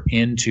 hour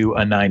into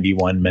a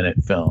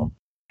 91-minute film.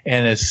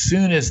 And as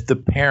soon as the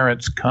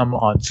parents come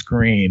on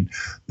screen,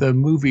 the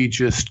movie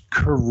just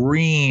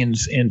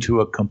careens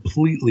into a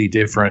completely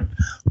different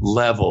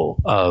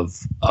level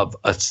of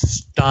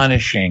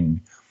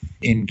astonishing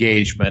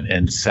engagement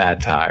and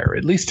satire,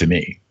 at least to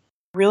me.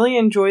 Really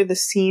enjoy the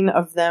scene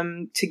of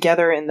them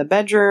together in the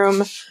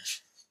bedroom,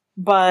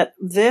 but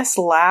this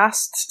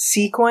last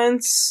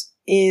sequence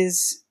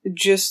is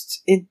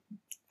just, it,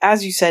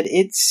 as you said,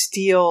 it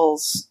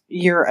steals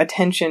your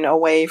attention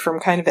away from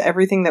kind of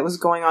everything that was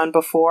going on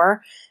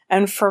before.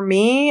 And for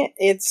me,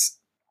 it's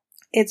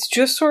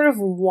just sort of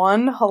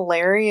one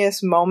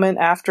hilarious moment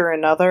after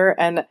another.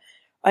 And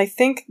I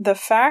think the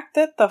fact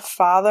that the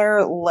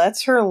father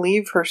lets her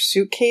leave her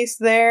suitcase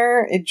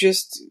there, it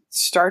just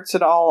starts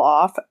it all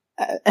off.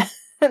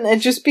 And it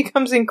just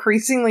becomes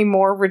increasingly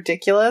more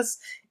ridiculous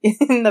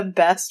in the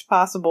best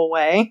possible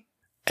way.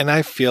 And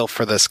I feel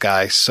for this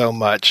guy so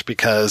much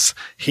because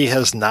he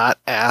has not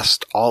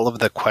asked all of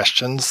the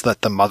questions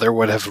that the mother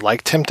would have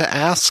liked him to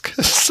ask.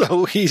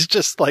 So he's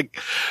just like,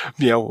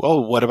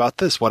 oh, what about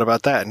this? What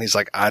about that? And he's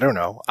like, I don't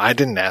know. I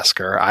didn't ask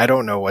her. I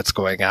don't know what's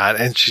going on.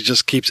 And she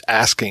just keeps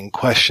asking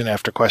question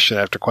after question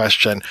after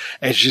question.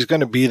 And she's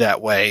going to be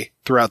that way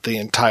throughout the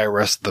entire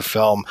rest of the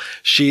film.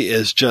 She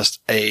is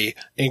just a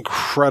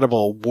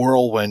incredible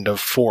whirlwind of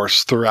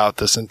force throughout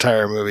this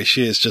entire movie.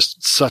 She is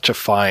just such a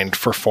find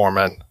for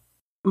Forman.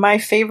 My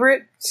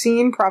favorite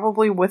scene,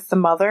 probably with the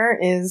mother,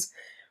 is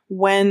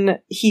when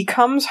he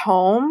comes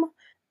home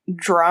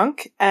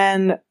drunk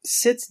and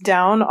sits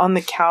down on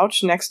the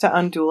couch next to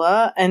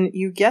Andula, and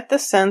you get the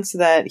sense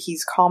that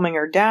he's calming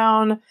her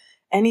down,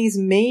 and he's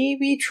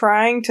maybe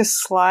trying to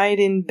slide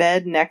in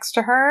bed next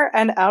to her,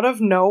 and out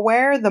of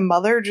nowhere, the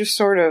mother just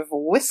sort of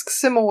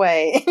whisks him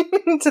away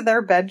into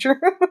their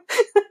bedroom.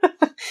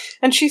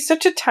 And she's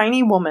such a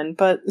tiny woman,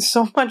 but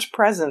so much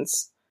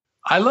presence.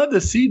 I love the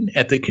scene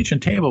at the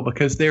kitchen table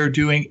because they're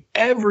doing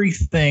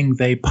everything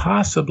they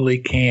possibly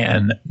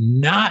can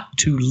not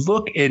to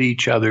look at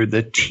each other.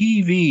 The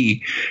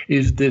TV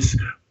is this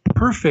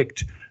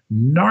perfect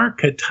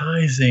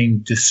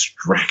narcotizing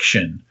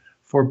distraction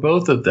for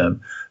both of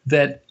them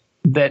that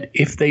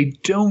if they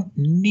don't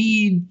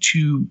need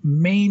to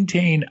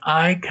maintain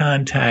eye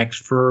contact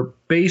for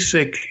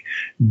basic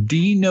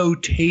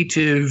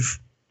denotative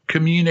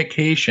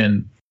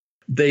communication,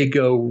 they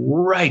go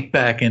right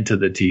back into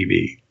the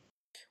TV.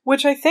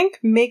 Which I think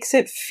makes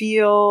it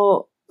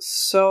feel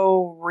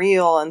so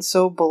real and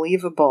so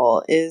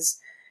believable is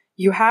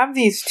you have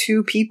these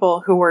two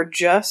people who are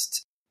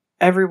just,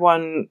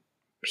 everyone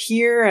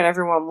here and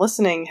everyone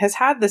listening has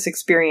had this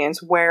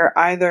experience where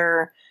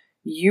either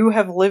you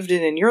have lived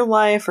it in your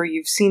life or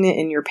you've seen it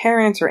in your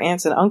parents or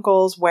aunts and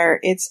uncles, where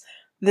it's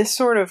this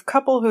sort of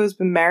couple who's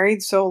been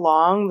married so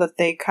long that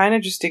they kind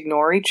of just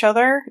ignore each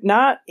other,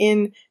 not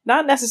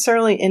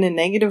necessarily in a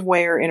negative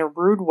way or in a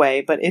rude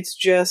way, but it's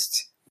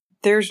just,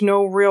 there's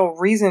no real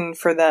reason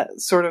for that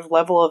sort of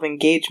level of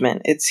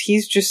engagement.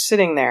 He's just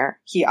sitting there.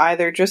 He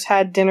either just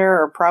had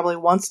dinner or probably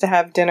wants to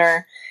have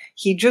dinner.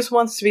 He just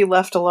wants to be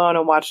left alone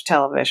and watch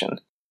television.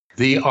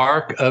 The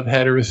arc of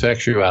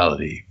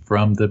heterosexuality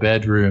from the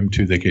bedroom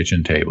to the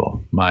kitchen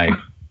table. My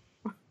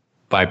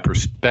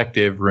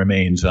perspective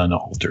remains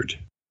unaltered.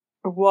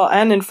 Well,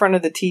 and in front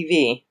of the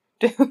TV.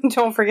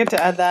 Don't forget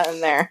to add that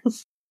in there.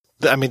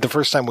 I mean, the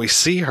first time we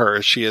see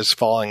her, she is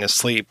falling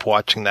asleep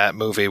watching that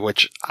movie,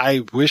 which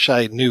I wish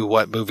I knew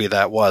what movie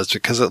that was,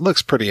 because it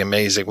looks pretty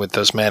amazing with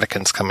those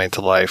mannequins coming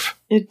to life.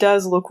 It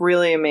does look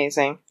really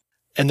amazing.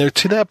 And they're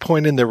to that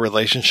point in their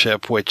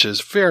relationship, which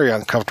is very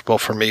uncomfortable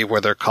for me,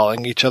 where they're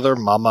calling each other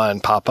Mama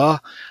and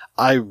Papa.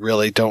 I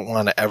really don't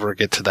want to ever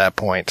get to that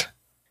point.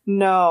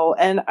 No,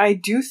 and I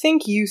do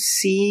think you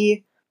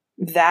see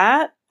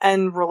that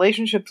and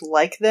relationships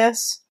like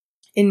this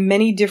in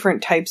many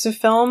different types of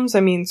films. I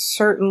mean,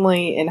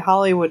 certainly in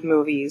Hollywood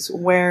movies,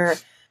 where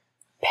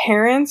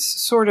parents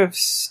sort of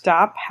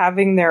stop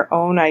having their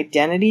own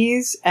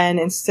identities, and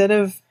instead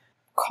of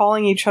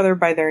calling each other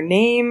by their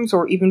names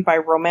or even by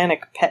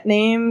romantic pet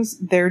names,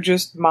 they're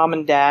just mom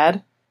and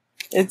dad.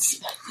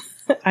 It's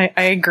I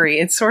agree.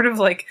 It's sort of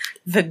like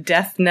the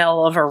death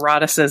knell of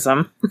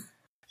eroticism.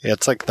 Yeah,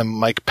 it's like the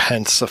Mike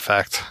Pence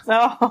effect.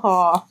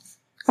 Oh.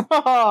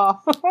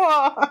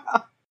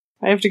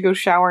 I have to go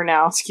shower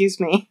now. Excuse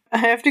me. I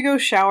have to go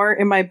shower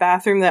in my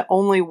bathroom that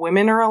only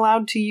women are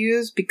allowed to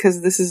use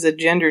because this is a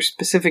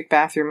gender-specific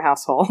bathroom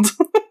household.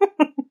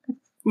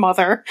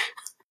 Mother.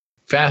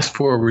 Fast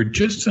forward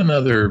just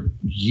another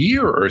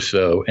year or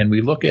so, and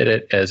we look at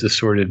it as a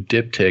sort of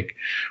diptych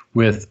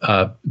with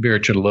Vera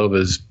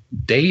Chytilova's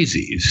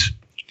Daisies.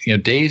 You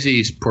know,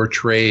 Daisies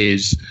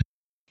portrays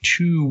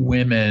two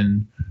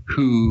women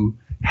who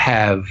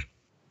have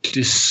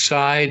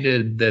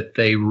decided that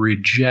they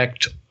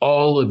reject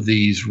all of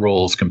these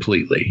roles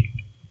completely.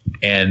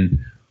 And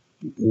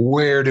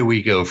where do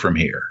we go from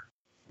here?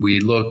 We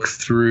look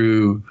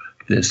through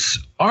this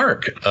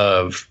arc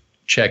of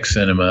Czech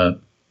cinema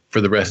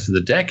for the rest of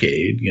the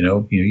decade, you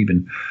know,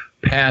 even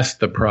past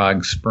the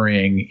Prague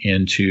Spring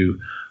into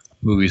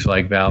movies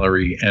like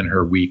Valerie and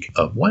Her Week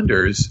of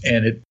Wonders.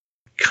 And it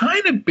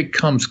kind of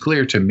becomes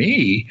clear to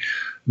me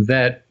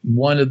that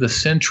one of the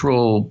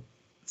central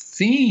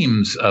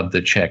themes of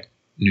the Czech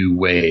New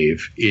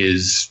Wave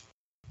is,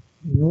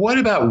 what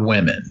about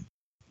women?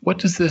 What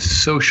does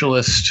this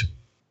socialist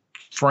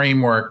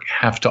framework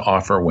have to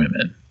offer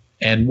women?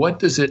 And what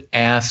does it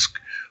ask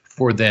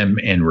for them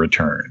in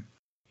return?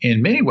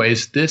 In many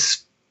ways,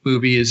 this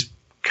movie is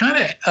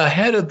kind of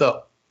ahead of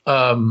the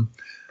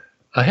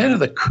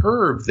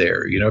curve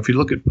there. You know, if you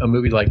look at a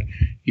movie like,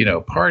 you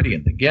know, Party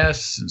and the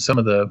Guests and some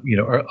of the, you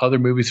know, other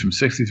movies from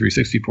 63,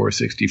 64,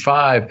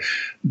 65,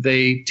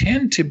 they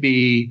tend to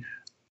be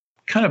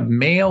kind of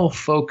male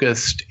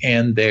focused,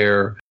 and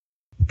the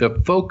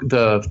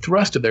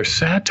thrust of their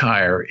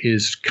satire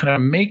is kind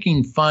of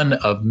making fun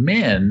of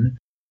men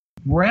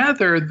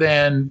rather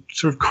than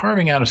sort of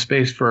carving out a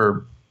space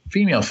for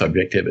female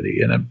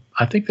subjectivity. And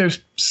I think there's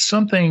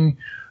something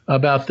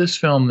about this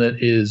film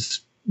that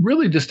is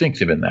really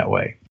distinctive in that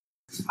way.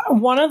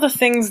 One of the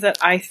things that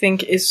I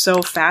think is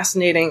so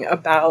fascinating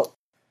about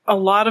a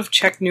lot of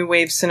Czech New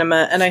Wave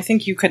cinema, and I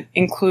think you could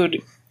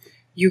include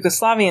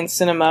Yugoslavian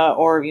cinema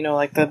or, you know,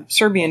 like the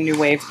Serbian New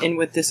Wave in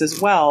with this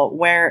as well,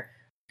 where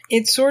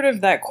it's sort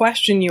of that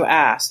question you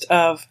asked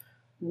of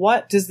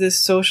what does this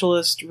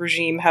socialist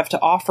regime have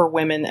to offer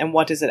women and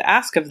what does it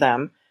ask of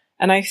them?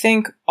 And I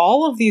think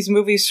all of these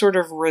movies sort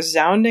of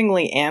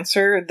resoundingly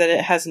answer that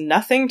it has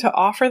nothing to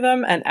offer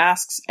them and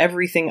asks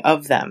everything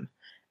of them.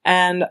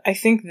 And I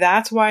think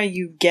that's why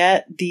you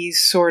get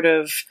these sort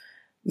of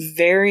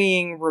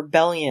varying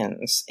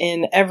rebellions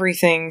in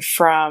everything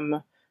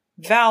from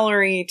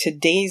Valerie to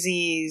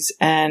Daisies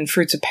and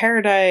Fruits of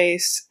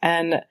Paradise.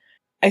 And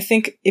I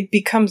think it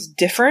becomes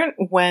different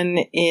when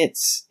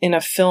it's in a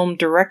film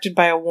directed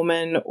by a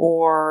woman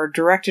or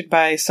directed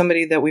by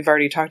somebody that we've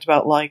already talked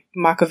about, like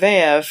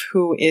Makovejev,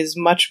 who is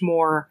much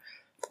more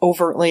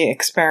overtly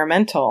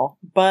experimental.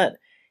 But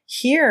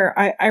here,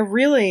 I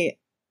really,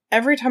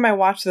 every time I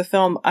watch the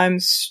film, I'm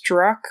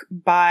struck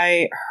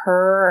by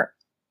her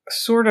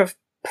sort of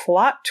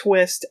plot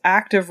twist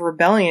act of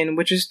rebellion,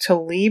 which is to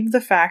leave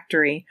the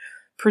factory,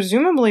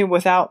 presumably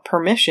without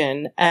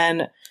permission,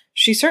 and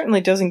she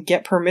certainly doesn't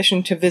get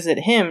permission to visit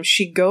him.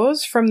 She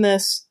goes from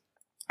this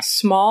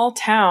small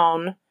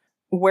town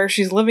where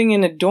she's living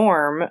in a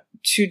dorm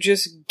to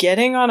just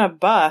getting on a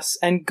bus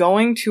and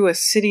going to a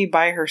city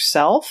by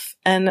herself.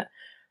 And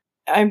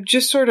I'm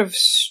just sort of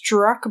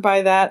struck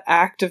by that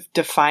act of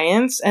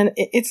defiance. And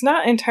it's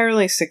not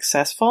entirely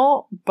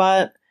successful,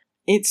 but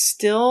it's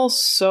still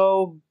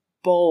so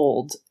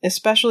bold,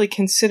 especially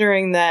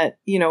considering that,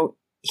 you know,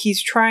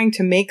 he's trying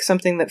to make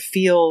something that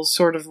feels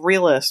sort of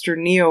realist or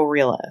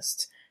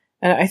neo-realist.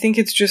 And I think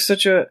it's just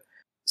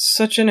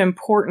such an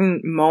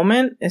important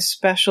moment,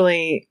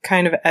 especially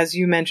kind of, as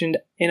you mentioned,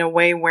 in a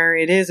way where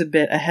it is a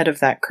bit ahead of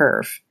that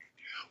curve.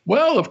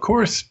 Well, of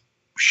course,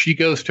 she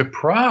goes to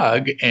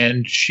Prague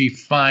and she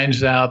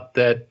finds out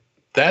that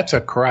that's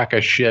a crock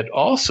of shit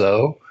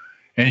also,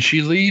 and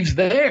she leaves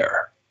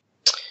there.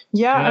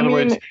 Yeah, in other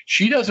words,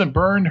 she doesn't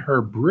burn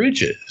her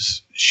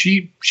bridges.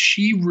 She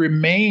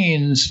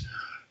remains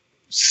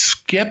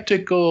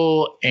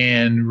skeptical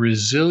and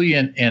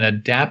resilient and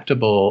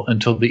adaptable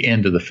until the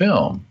end of the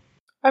film.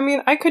 I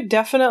mean, I could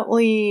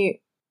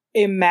definitely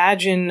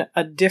imagine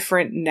a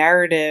different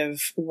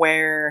narrative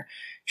where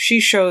she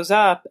shows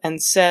up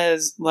and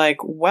says, like,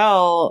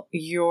 well,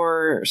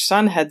 your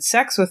son had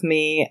sex with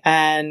me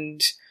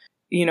and,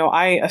 you know,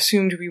 I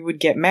assumed we would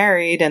get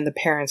married and the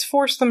parents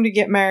forced them to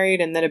get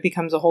married, and then it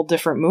becomes a whole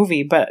different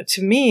movie. But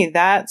to me,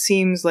 that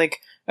seems like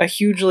a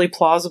hugely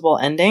plausible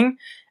ending.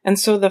 And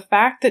so the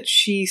fact that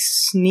she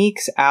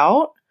sneaks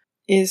out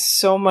is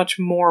so much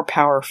more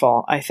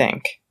powerful, I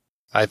think.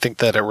 I think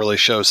that it really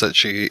shows that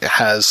she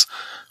has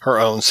her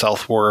own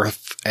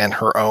self-worth and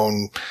her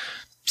own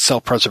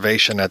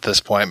self-preservation at this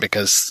point,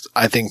 because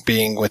I think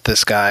being with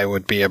this guy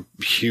would be a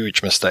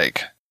huge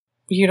mistake.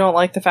 You don't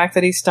like the fact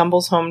that he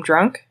stumbles home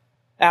drunk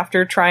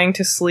after trying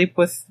to sleep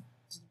with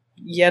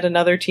yet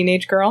another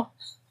teenage girl?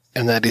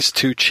 And that he's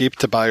too cheap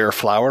to buy her a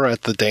flower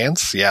at the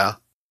dance? Yeah.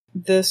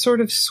 The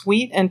sort of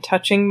sweet and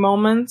touching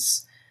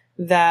moments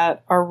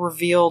that are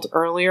revealed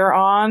earlier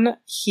on,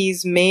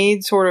 he's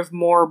made sort of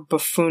more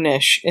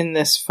buffoonish in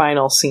this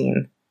final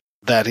scene.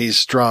 That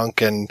he's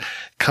drunk and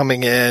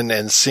coming in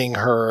and seeing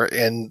her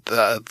and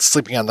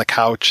sleeping on the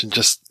couch, and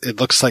just, it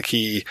looks like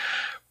he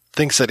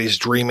thinks that he's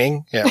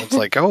dreaming. Yeah, it's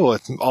like, oh,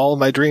 all of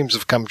my dreams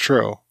have come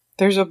true.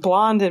 There's a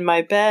blonde in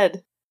my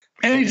bed.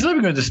 And he's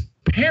living with his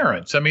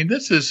parents. I mean,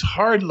 this is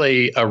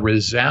hardly a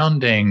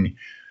resounding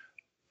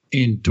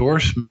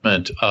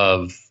endorsement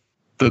of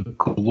the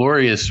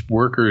glorious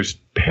workers'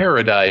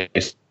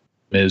 paradise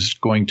is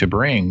going to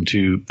bring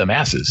to the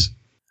masses.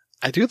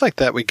 I do like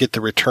that we get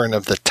the return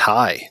of the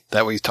tie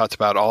that we talked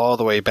about all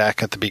the way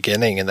back at the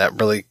beginning, and that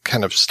really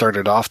kind of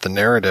started off the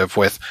narrative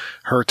with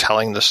her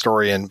telling the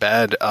story in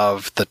bed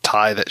of the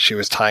tie that she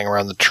was tying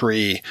around the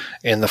tree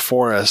in the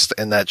forest,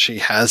 and that she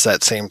has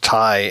that same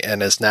tie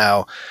and is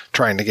now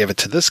trying to give it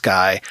to this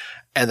guy.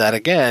 And that,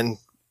 again,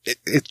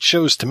 it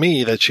shows to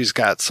me that she's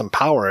got some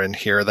power in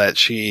here, that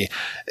she's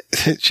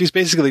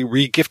basically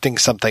re-gifting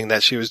something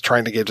that she was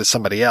trying to give to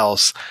somebody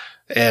else.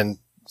 And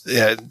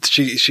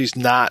she's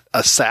not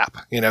a sap,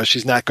 you know,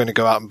 she's not going to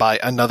go out and buy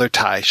another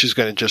tie. She's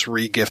going to just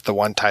re-gift the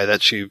one tie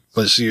that she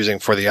was using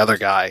for the other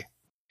guy.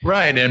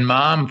 Right. And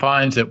Mom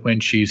finds it when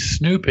she's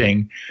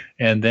snooping.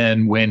 And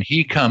then when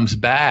he comes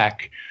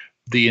back,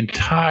 the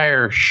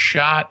entire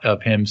shot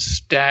of him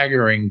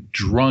staggering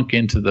drunk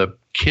into the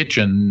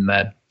kitchen,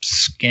 that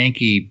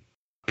skanky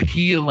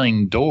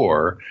peeling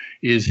door,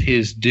 is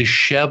his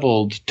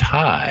disheveled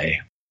tie.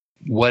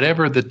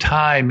 Whatever the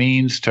tie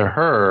means to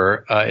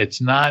her,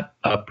 it's not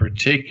a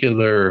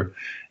particular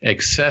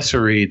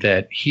accessory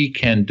that he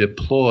can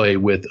deploy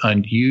with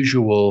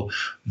unusual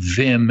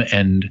vim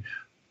and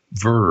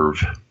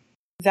verve.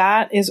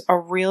 That is a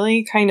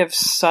really kind of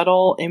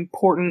subtle,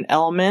 important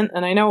element.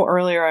 And I know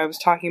earlier I was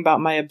talking about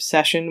my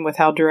obsession with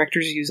how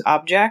directors use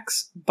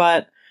objects,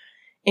 but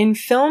in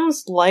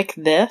films like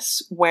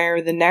this,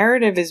 where the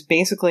narrative is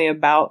basically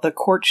about the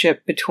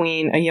courtship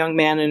between a young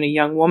man and a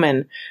young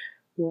woman,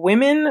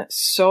 women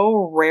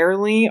so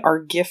rarely are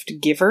gift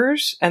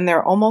givers, and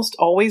they're almost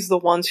always the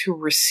ones who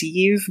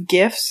receive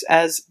gifts.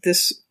 As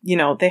this, you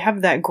know, they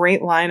have that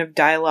great line of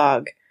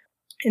dialogue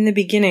in the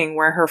beginning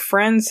where her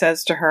friend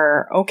says to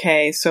her,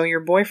 okay, so your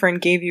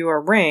boyfriend gave you a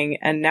ring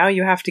and now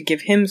you have to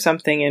give him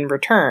something in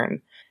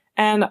return.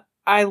 And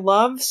I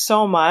love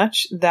so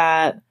much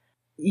that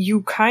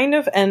you kind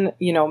of, and,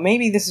 you know,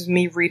 maybe this is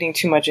me reading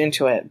too much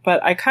into it,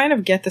 but I kind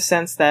of get the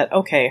sense that,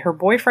 okay, her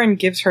boyfriend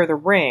gives her the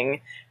ring,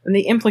 and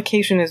the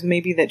implication is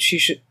maybe that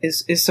she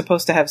is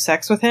supposed to have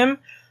sex with him,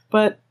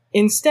 but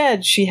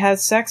instead she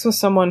has sex with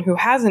someone who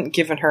hasn't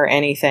given her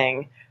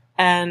anything,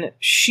 and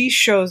she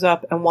shows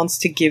up and wants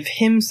to give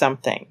him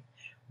something,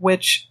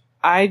 which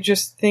I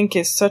just think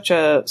is such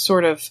a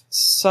sort of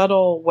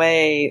subtle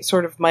way,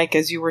 sort of, Mike,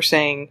 as you were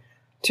saying,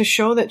 to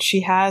show that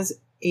she has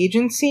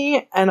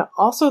agency, and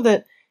also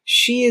that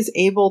she is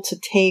able to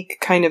take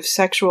kind of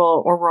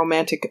sexual or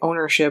romantic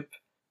ownership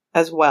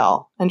as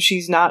well, and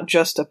she's not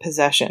just a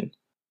possession.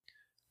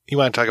 You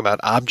want to talk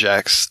about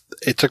objects?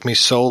 It took me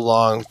so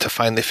long to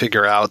finally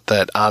figure out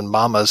that on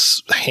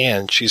Mama's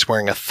hand, she's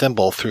wearing a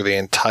thimble through the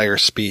entire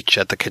speech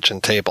at the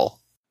kitchen table.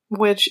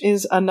 Which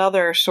is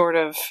another sort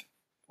of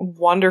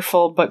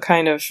wonderful but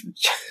kind of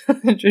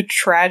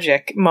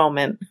tragic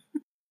moment.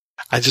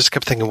 I just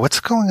kept thinking, what's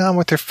going on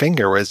with her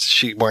finger? Was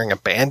she wearing a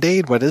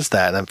Band-Aid? What is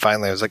that? And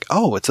finally I was like,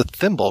 oh, it's a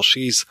thimble.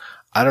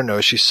 I don't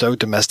know, she's so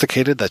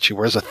domesticated that she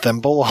wears a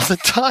thimble all the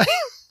time.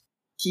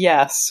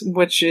 Yes,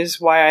 which is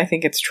why I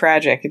think it's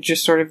tragic. It's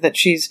just sort of that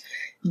she's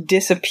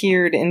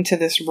disappeared into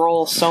this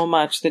role so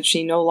much that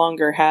she no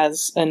longer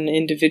has an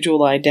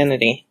individual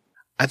identity.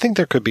 I think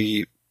there could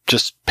be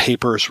just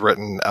papers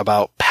written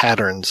about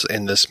patterns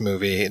in this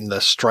movie and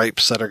the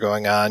stripes that are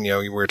going on. You know,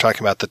 we were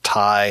talking about the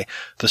tie,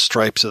 the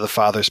stripes of the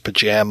father's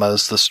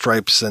pajamas, the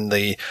stripes in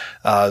the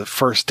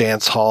first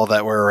dance hall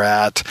that we're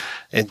at,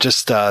 and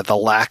just the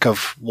lack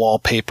of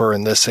wallpaper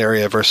in this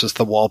area versus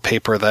the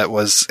wallpaper that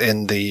was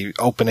in the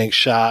opening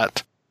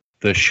shot.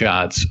 The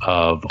shots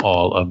of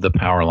all of the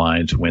power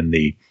lines when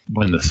the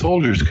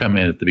soldiers come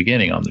in at the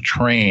beginning on the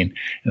train,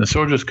 and the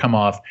soldiers come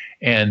off,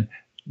 and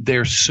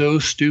they're so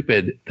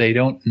stupid they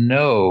don't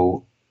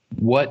know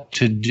what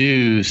to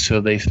do,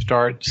 so they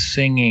start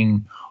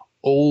singing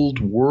old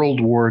World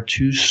War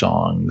II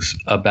songs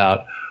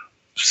about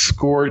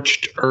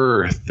scorched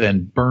earth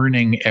and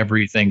burning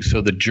everything so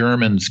the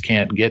Germans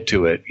can't get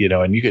to it,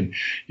 and you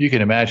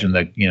can imagine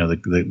that,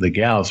 the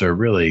gals are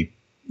really,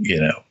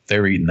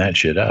 they're eating that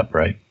shit up,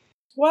 right?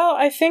 Well,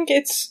 I think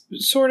it's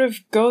sort of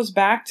goes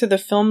back to the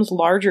film's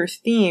larger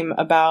theme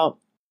about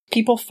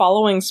people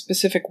following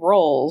specific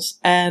roles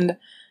and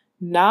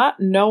not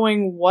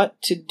knowing what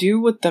to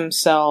do with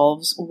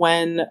themselves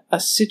when a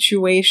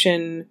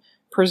situation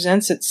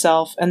presents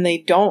itself and they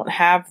don't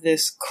have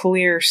this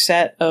clear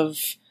set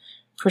of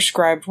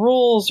prescribed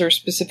rules or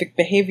specific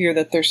behavior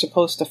that they're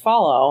supposed to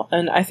follow.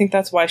 And I think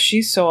that's why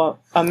she's so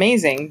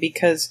amazing,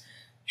 because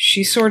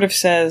she sort of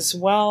says,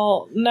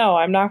 well, no,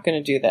 I'm not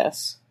going to do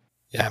this.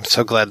 Yeah, I'm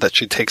so glad that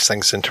she takes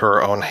things into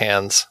her own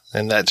hands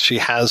and that she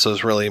has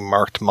those really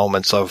marked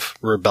moments of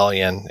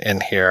rebellion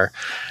in here,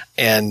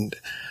 and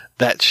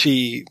that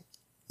she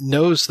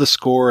knows the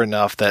score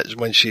enough that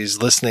when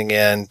she's listening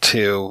in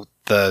to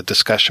the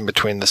discussion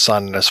between the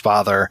son and his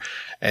father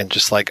and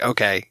just like,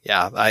 okay,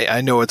 yeah,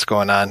 I know what's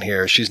going on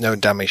here. She's no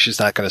dummy.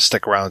 She's not going to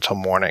stick around until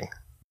morning.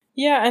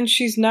 Yeah, and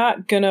she's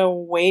not going to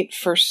wait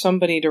for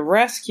somebody to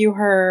rescue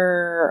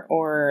her,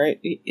 or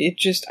it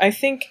just, I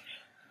think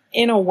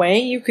in a way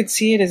you could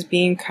see it as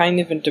being kind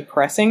of a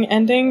depressing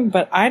ending,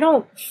 but I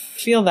don't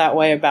feel that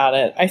way about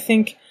it. I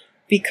think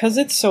because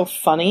it's so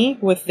funny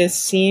with this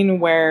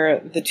scene where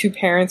the two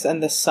parents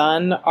and the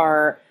son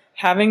are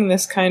having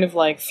this kind of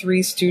like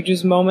Three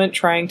Stooges moment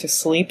trying to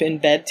sleep in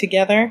bed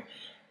together,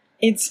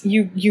 it's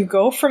you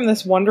go from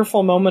this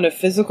wonderful moment of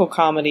physical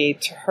comedy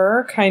to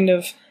her kind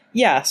of,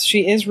 yes,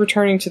 she is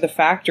returning to the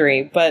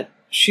factory, but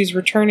she's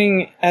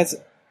returning as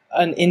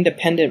an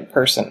independent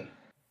person.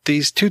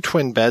 These two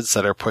twin beds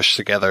that are pushed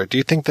together, do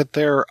you think that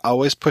they're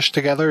always pushed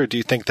together, or do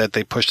you think that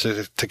they pushed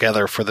it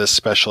together for this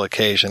special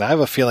occasion? I have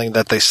a feeling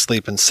that they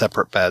sleep in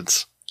separate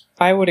beds.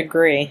 I would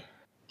agree.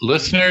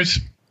 Listeners,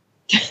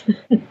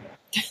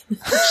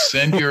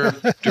 send your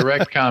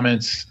direct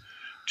comments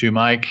to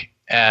Mike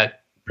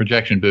at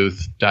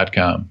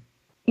projectionbooth.com.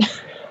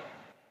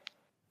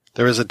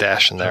 There is a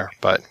dash in there,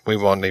 but we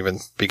won't even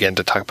begin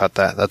to talk about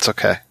that. That's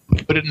okay.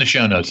 Put it in the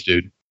show notes,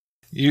 dude.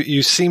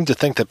 You seem to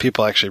think that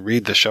people actually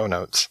read the show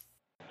notes.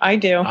 I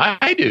do.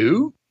 I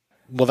do.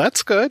 Well,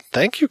 that's good.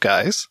 Thank you,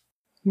 guys.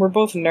 We're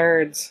both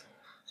nerds.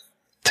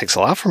 Takes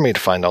a lot for me to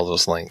find all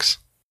those links.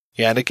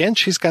 Yeah, and again,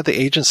 she's got the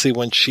agency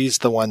when she's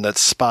the one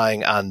that's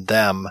spying on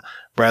them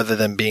rather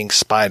than being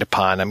spied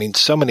upon. I mean,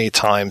 so many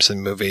times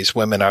in movies,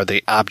 women are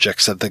the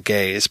objects of the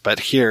gaze, but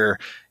here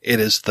it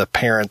is the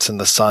parents and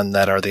the son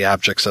that are the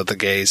objects of the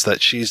gaze,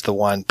 that she's the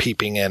one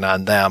peeping in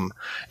on them.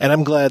 And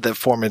I'm glad that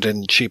Foreman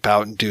didn't cheap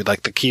out and do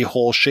like the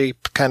keyhole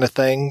shape kind of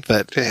thing,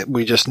 that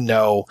we just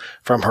know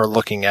from her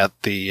looking at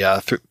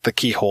the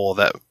keyhole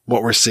that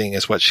what we're seeing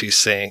is what she's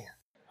seeing.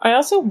 I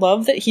also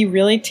love that he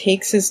really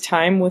takes his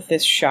time with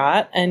this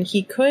shot, and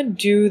he could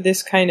do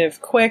this kind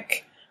of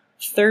quick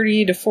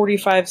 30 to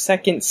 45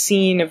 second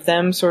scene of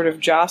them sort of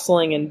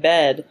jostling in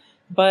bed,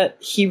 but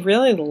he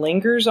really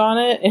lingers on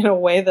it in a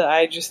way that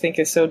I just think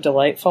is so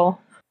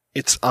delightful.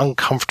 It's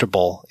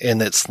uncomfortable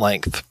in its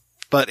length,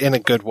 but in a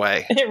good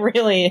way. It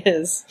really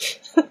is.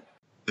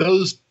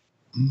 Those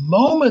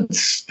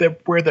moments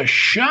where the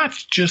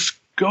shots just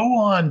go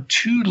on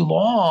too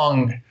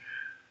long,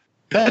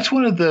 that's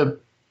one of the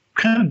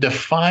kind of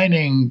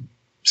defining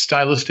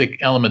stylistic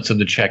elements of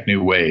the Czech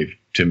New Wave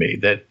to me,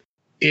 that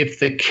if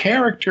the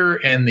character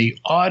and the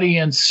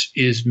audience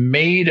is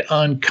made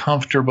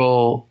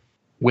uncomfortable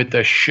with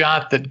a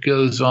shot that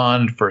goes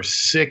on for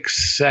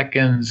 6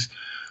 seconds,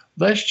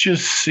 let's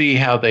just see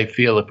how they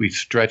feel if we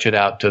stretch it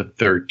out to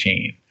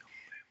 13.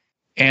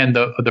 And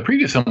the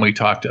previous one we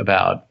talked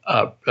about,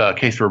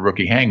 Case for a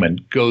Rookie Hangman,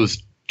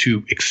 goes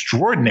to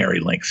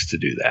extraordinary lengths to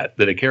do that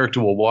a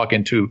character will walk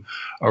into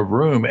a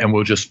room and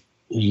will just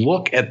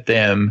look at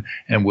them,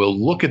 and we'll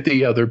look at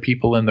the other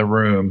people in the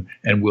room,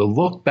 and we'll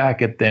look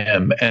back at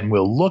them, and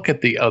we'll look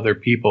at the other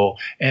people,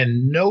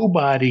 and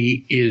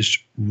nobody is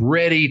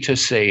ready to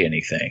say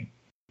anything.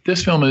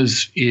 This film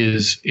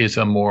is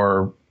a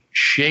more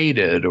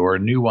shaded or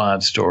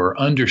nuanced or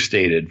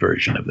understated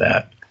version of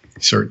that,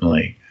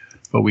 certainly.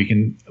 But we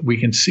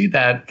can see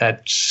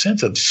that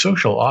sense of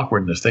social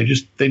awkwardness. They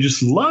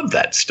just love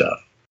that stuff.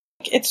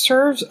 It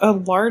serves a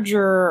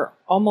larger,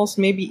 almost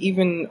maybe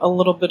even a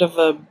little bit of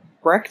a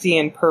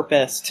Brechtian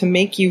purpose to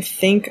make you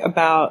think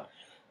about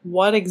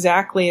what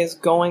exactly is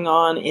going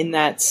on in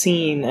that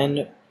scene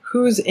and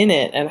who's in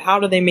it and how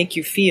do they make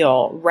you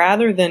feel,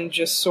 rather than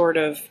just sort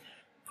of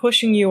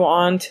pushing you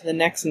on to the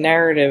next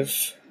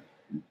narrative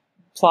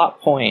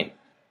plot point.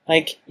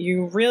 Like,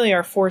 you really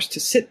are forced to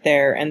sit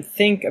there and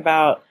think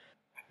about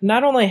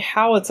not only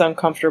how it's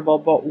uncomfortable,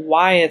 but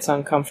why it's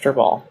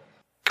uncomfortable.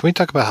 Can we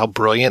talk about how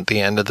brilliant the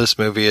end of this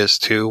movie is,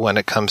 too, when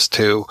it comes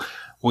to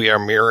we are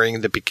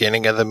mirroring the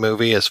beginning of the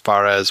movie as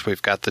far as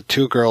we've got the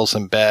two girls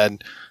in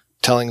bed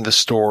telling the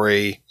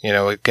story. You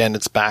know, again,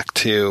 it's back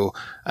to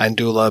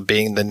Andula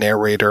being the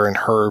narrator and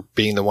her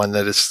being the one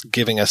that is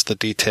giving us the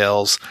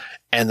details.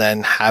 And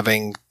then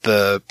having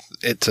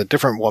it's a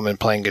different woman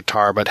playing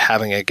guitar, but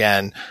having,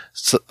 again,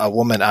 a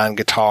woman on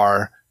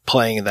guitar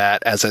playing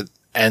that as it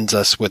ends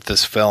us with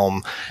this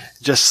film.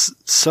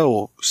 Just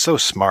so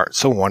smart,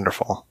 so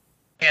wonderful.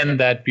 And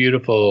that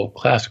beautiful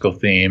classical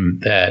theme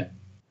that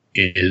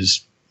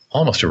is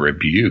almost a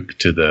rebuke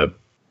to the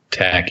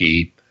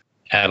tacky,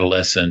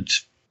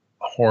 adolescent,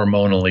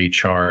 hormonally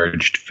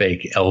charged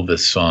fake Elvis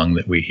song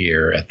that we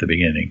hear at the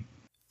beginning.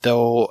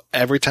 Though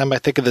every time I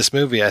think of this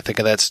movie, I think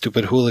of that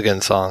stupid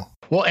Hooligan song.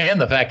 Well, and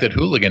the fact that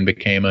hooligan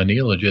became a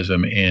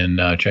neologism in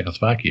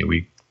Czechoslovakia.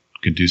 We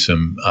could do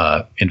some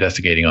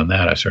investigating on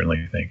that, I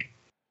certainly think.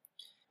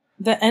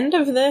 The end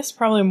of this,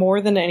 probably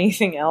more than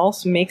anything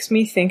else, makes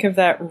me think of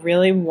that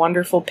really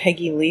wonderful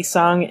Peggy Lee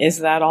song, Is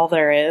That All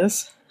There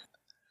Is?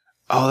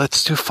 Oh,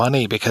 that's too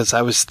funny, because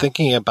I was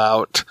thinking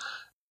about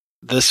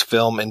this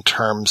film in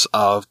terms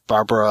of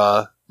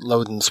Barbara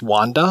Loden's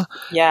Wanda.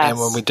 Yes. And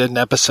when we did an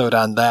episode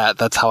on that,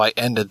 that's how I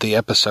ended the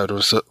episode,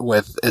 was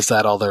with Is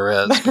That All There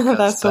Is? Because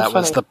that's so that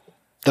funny. was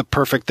the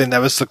perfect thing.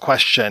 That was the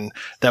question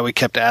that we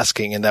kept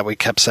asking, and that we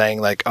kept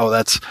saying, like, oh,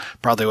 that's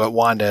probably what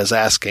Wanda is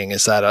asking.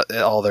 Is that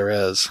all there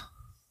is?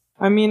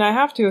 I mean, I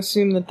have to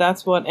assume that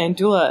that's what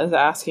Andula is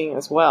asking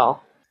as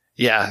well.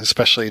 Yeah,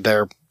 especially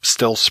they're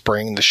still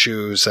spraying the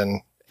shoes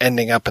and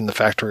ending up in the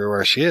factory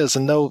where she is.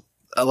 And though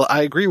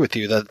I agree with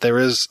you that there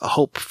is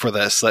hope for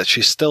this, that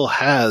she still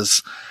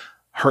has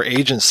her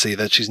agency,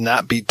 that she's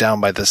not beat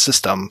down by the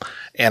system.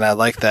 And I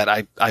like that.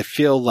 I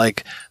feel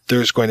like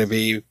there's going to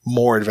be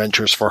more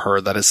adventures for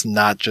her, that it's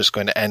not just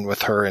going to end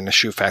with her in a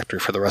shoe factory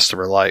for the rest of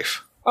her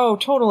life. Oh,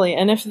 totally.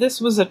 And if this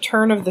was a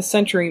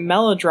turn-of-the-century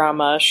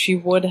melodrama, she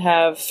would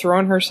have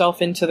thrown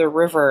herself into the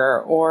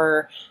river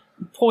or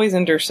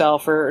poisoned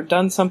herself or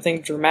done something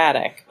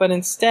dramatic. But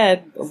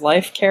instead,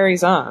 life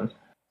carries on.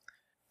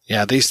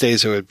 Yeah, these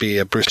days it would be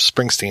a Bruce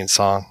Springsteen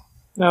song.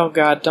 Oh,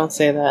 God, don't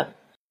say that.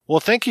 Well,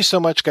 thank you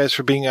so much, guys,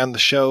 for being on the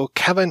show.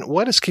 Kevin,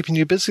 what is keeping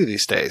you busy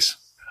these days?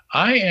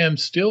 I am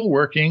still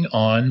working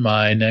on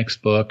my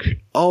next book.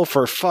 Oh,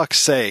 for fuck's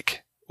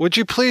sake. Would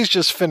you please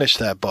just finish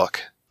that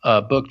book? A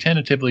book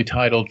tentatively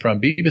titled From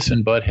Beavis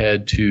and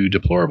Butthead to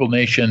Deplorable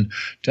Nation,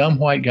 Dumb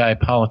White Guy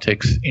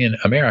Politics in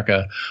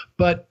America.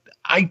 But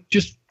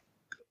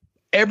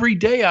every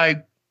day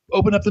I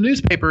open up the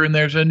newspaper and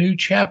there's a new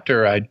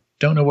chapter. I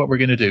don't know what we're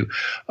going to do.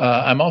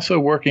 I'm also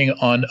working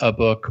on a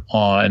book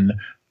on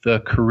the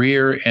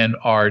career and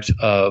art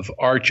of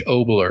Arch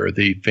Oboler,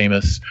 the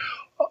famous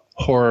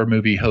horror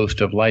movie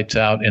host of Lights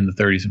Out in the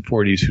 30s and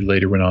 40s, who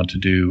later went on to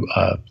do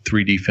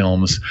 3D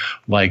films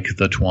like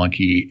The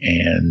Twonky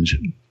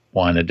and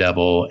Wine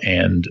Devil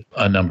and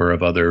a number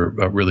of other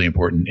really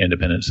important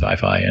independent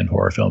sci-fi and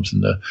horror films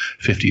in the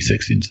 50s,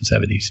 60s, and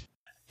 70s.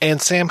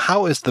 And Sam,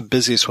 how is The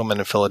Busiest Woman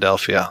in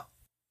Philadelphia?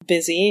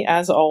 Busy,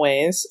 as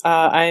always.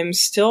 I'm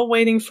still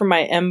waiting for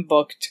my M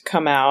book to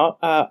come out,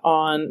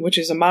 which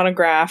is a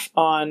monograph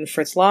on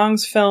Fritz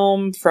Lang's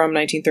film from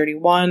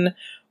 1931.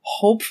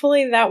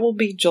 Hopefully that will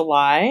be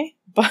July,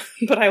 but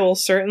I will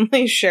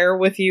certainly share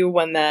with you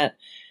when that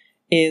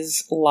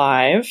is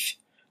live.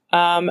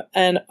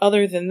 And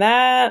other than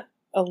that,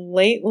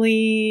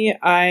 lately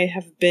I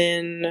have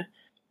been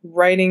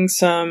writing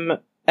some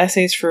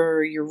essays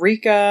for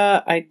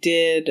Eureka. I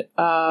did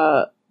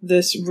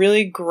this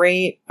really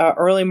great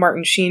early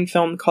Martin Sheen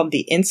film called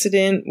The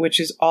Incident, which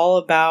is all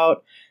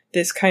about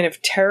this kind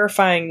of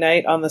terrifying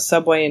night on the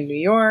subway in New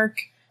York.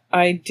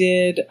 I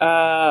did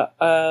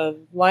a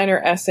liner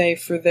essay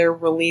for their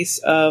release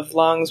of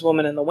Lang's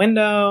Woman in the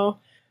Window.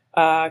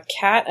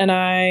 Kat and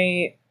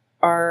I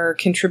are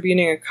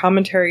contributing a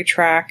commentary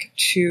track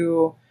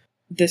to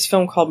this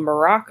film called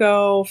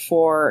Morocco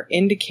for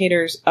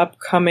Indicator's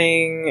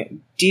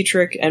upcoming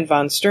Dietrich and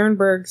von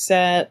Sternberg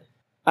set.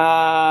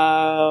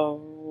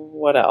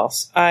 What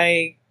else?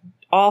 I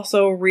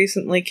also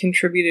recently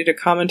contributed a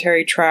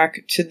commentary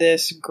track to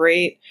this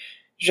great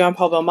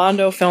Jean-Paul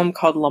Belmondo film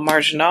called La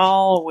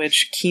Marginale,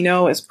 which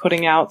Kino is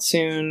putting out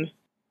soon.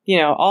 You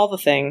know, all the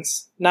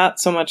things. Not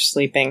so much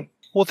sleeping.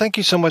 Well, thank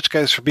you so much,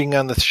 guys, for being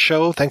on the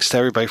show. Thanks to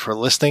everybody for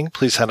listening.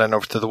 Please head on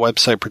over to the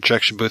website,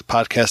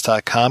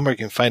 projectionboothpodcast.com, where you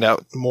can find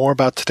out more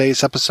about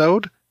today's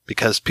episode,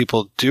 because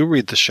people do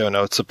read the show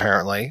notes,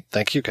 apparently.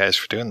 Thank you guys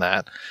for doing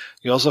that.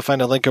 You also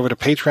find a link over to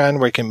Patreon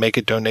where you can make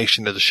a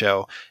donation to the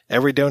show.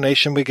 Every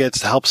donation we get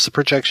helps the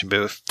Projection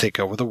Booth take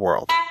over the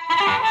world.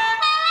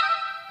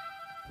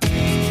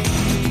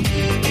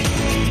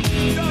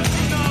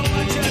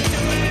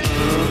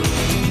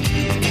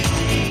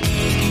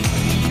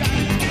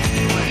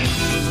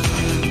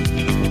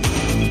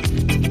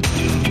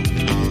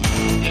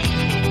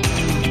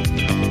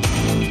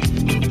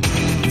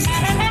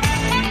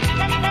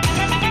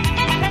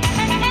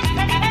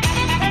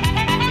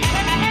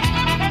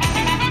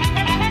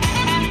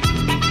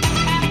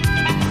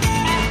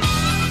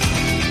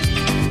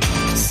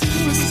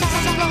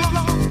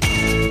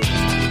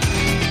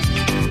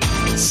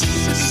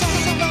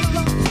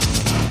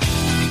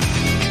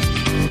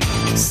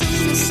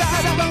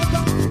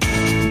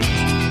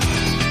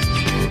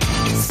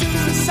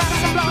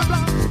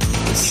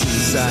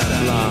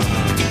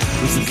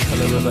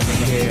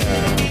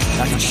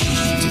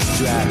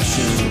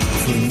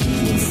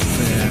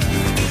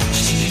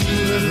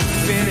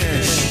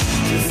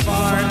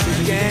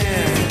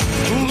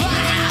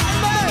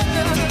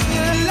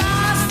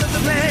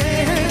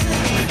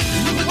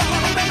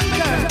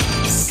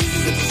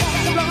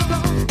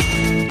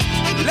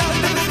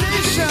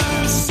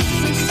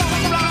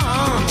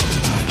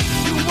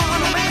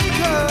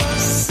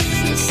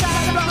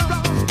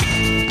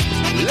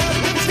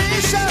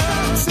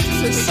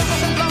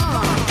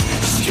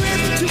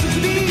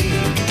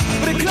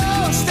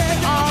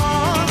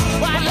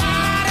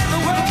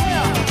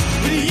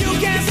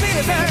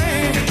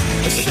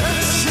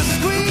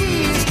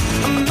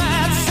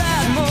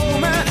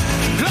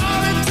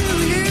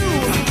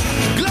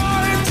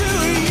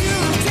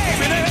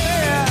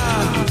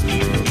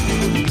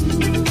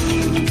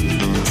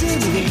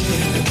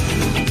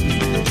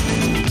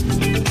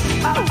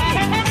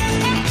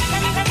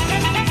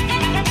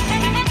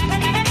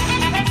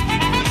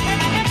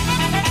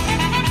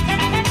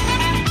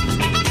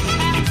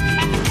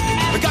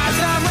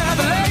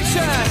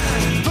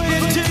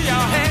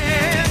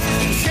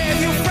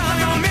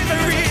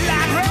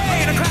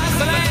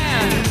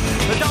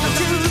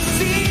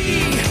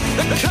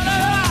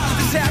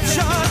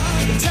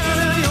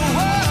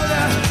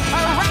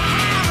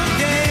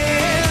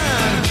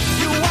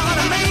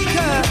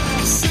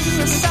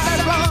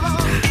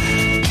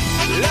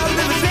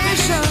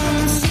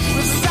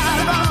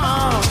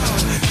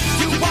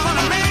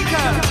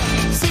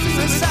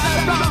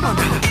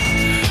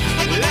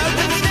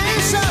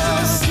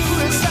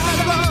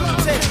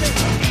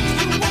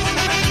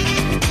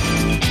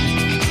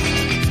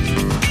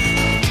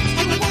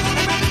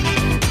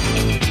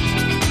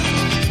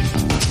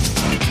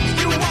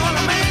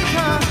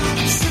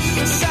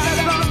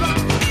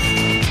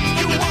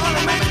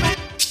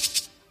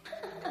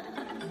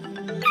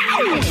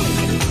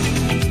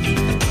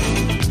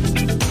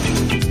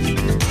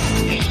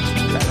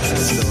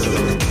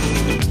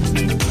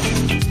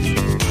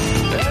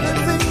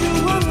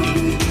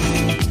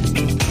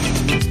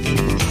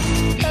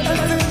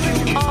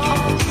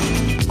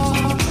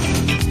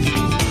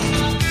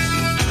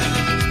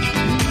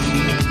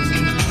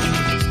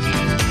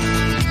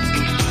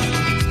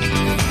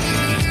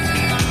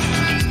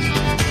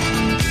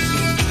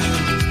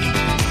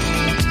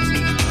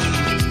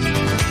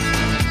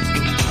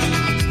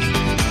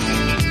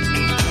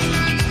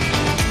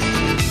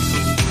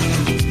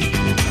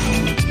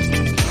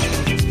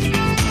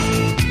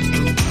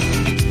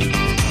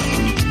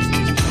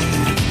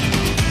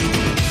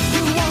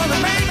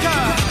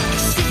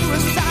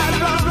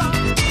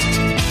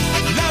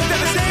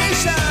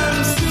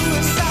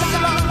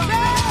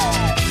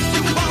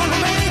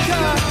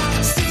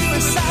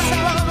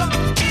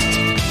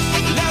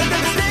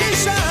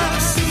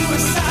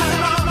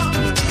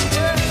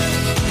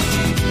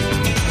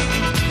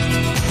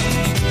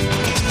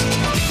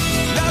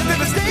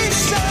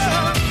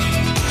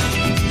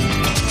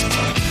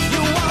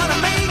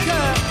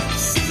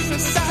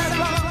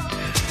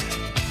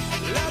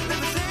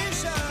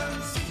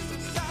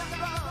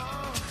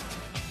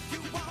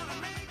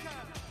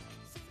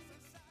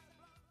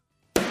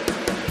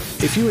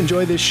 If you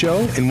enjoy this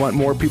show and want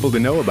more people to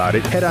know about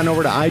it, head on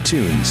over to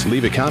iTunes,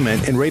 leave a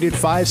comment, and rate it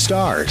 5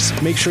 stars.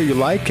 Make sure you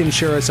like and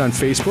share us on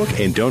Facebook,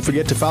 and don't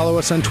forget to follow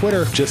us on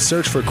Twitter. Just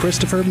search for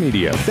Christopher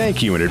Media.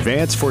 Thank you in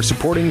advance for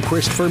supporting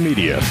Christopher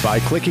Media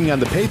by clicking on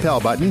the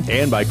PayPal button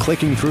and by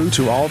clicking through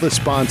to all the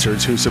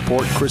sponsors who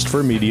support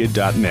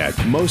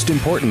ChristopherMedia.net. Most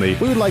importantly,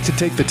 we would like to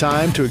take the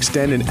time to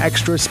extend an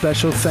extra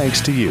special thanks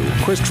to you.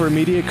 Christopher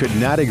Media could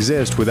not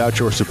exist without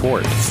your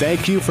support.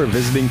 Thank you for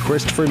visiting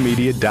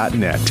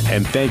ChristopherMedia.net,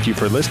 and thank you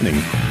for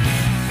listening.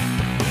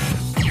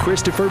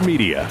 Christopher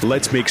Media.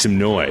 Let's make some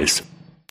noise.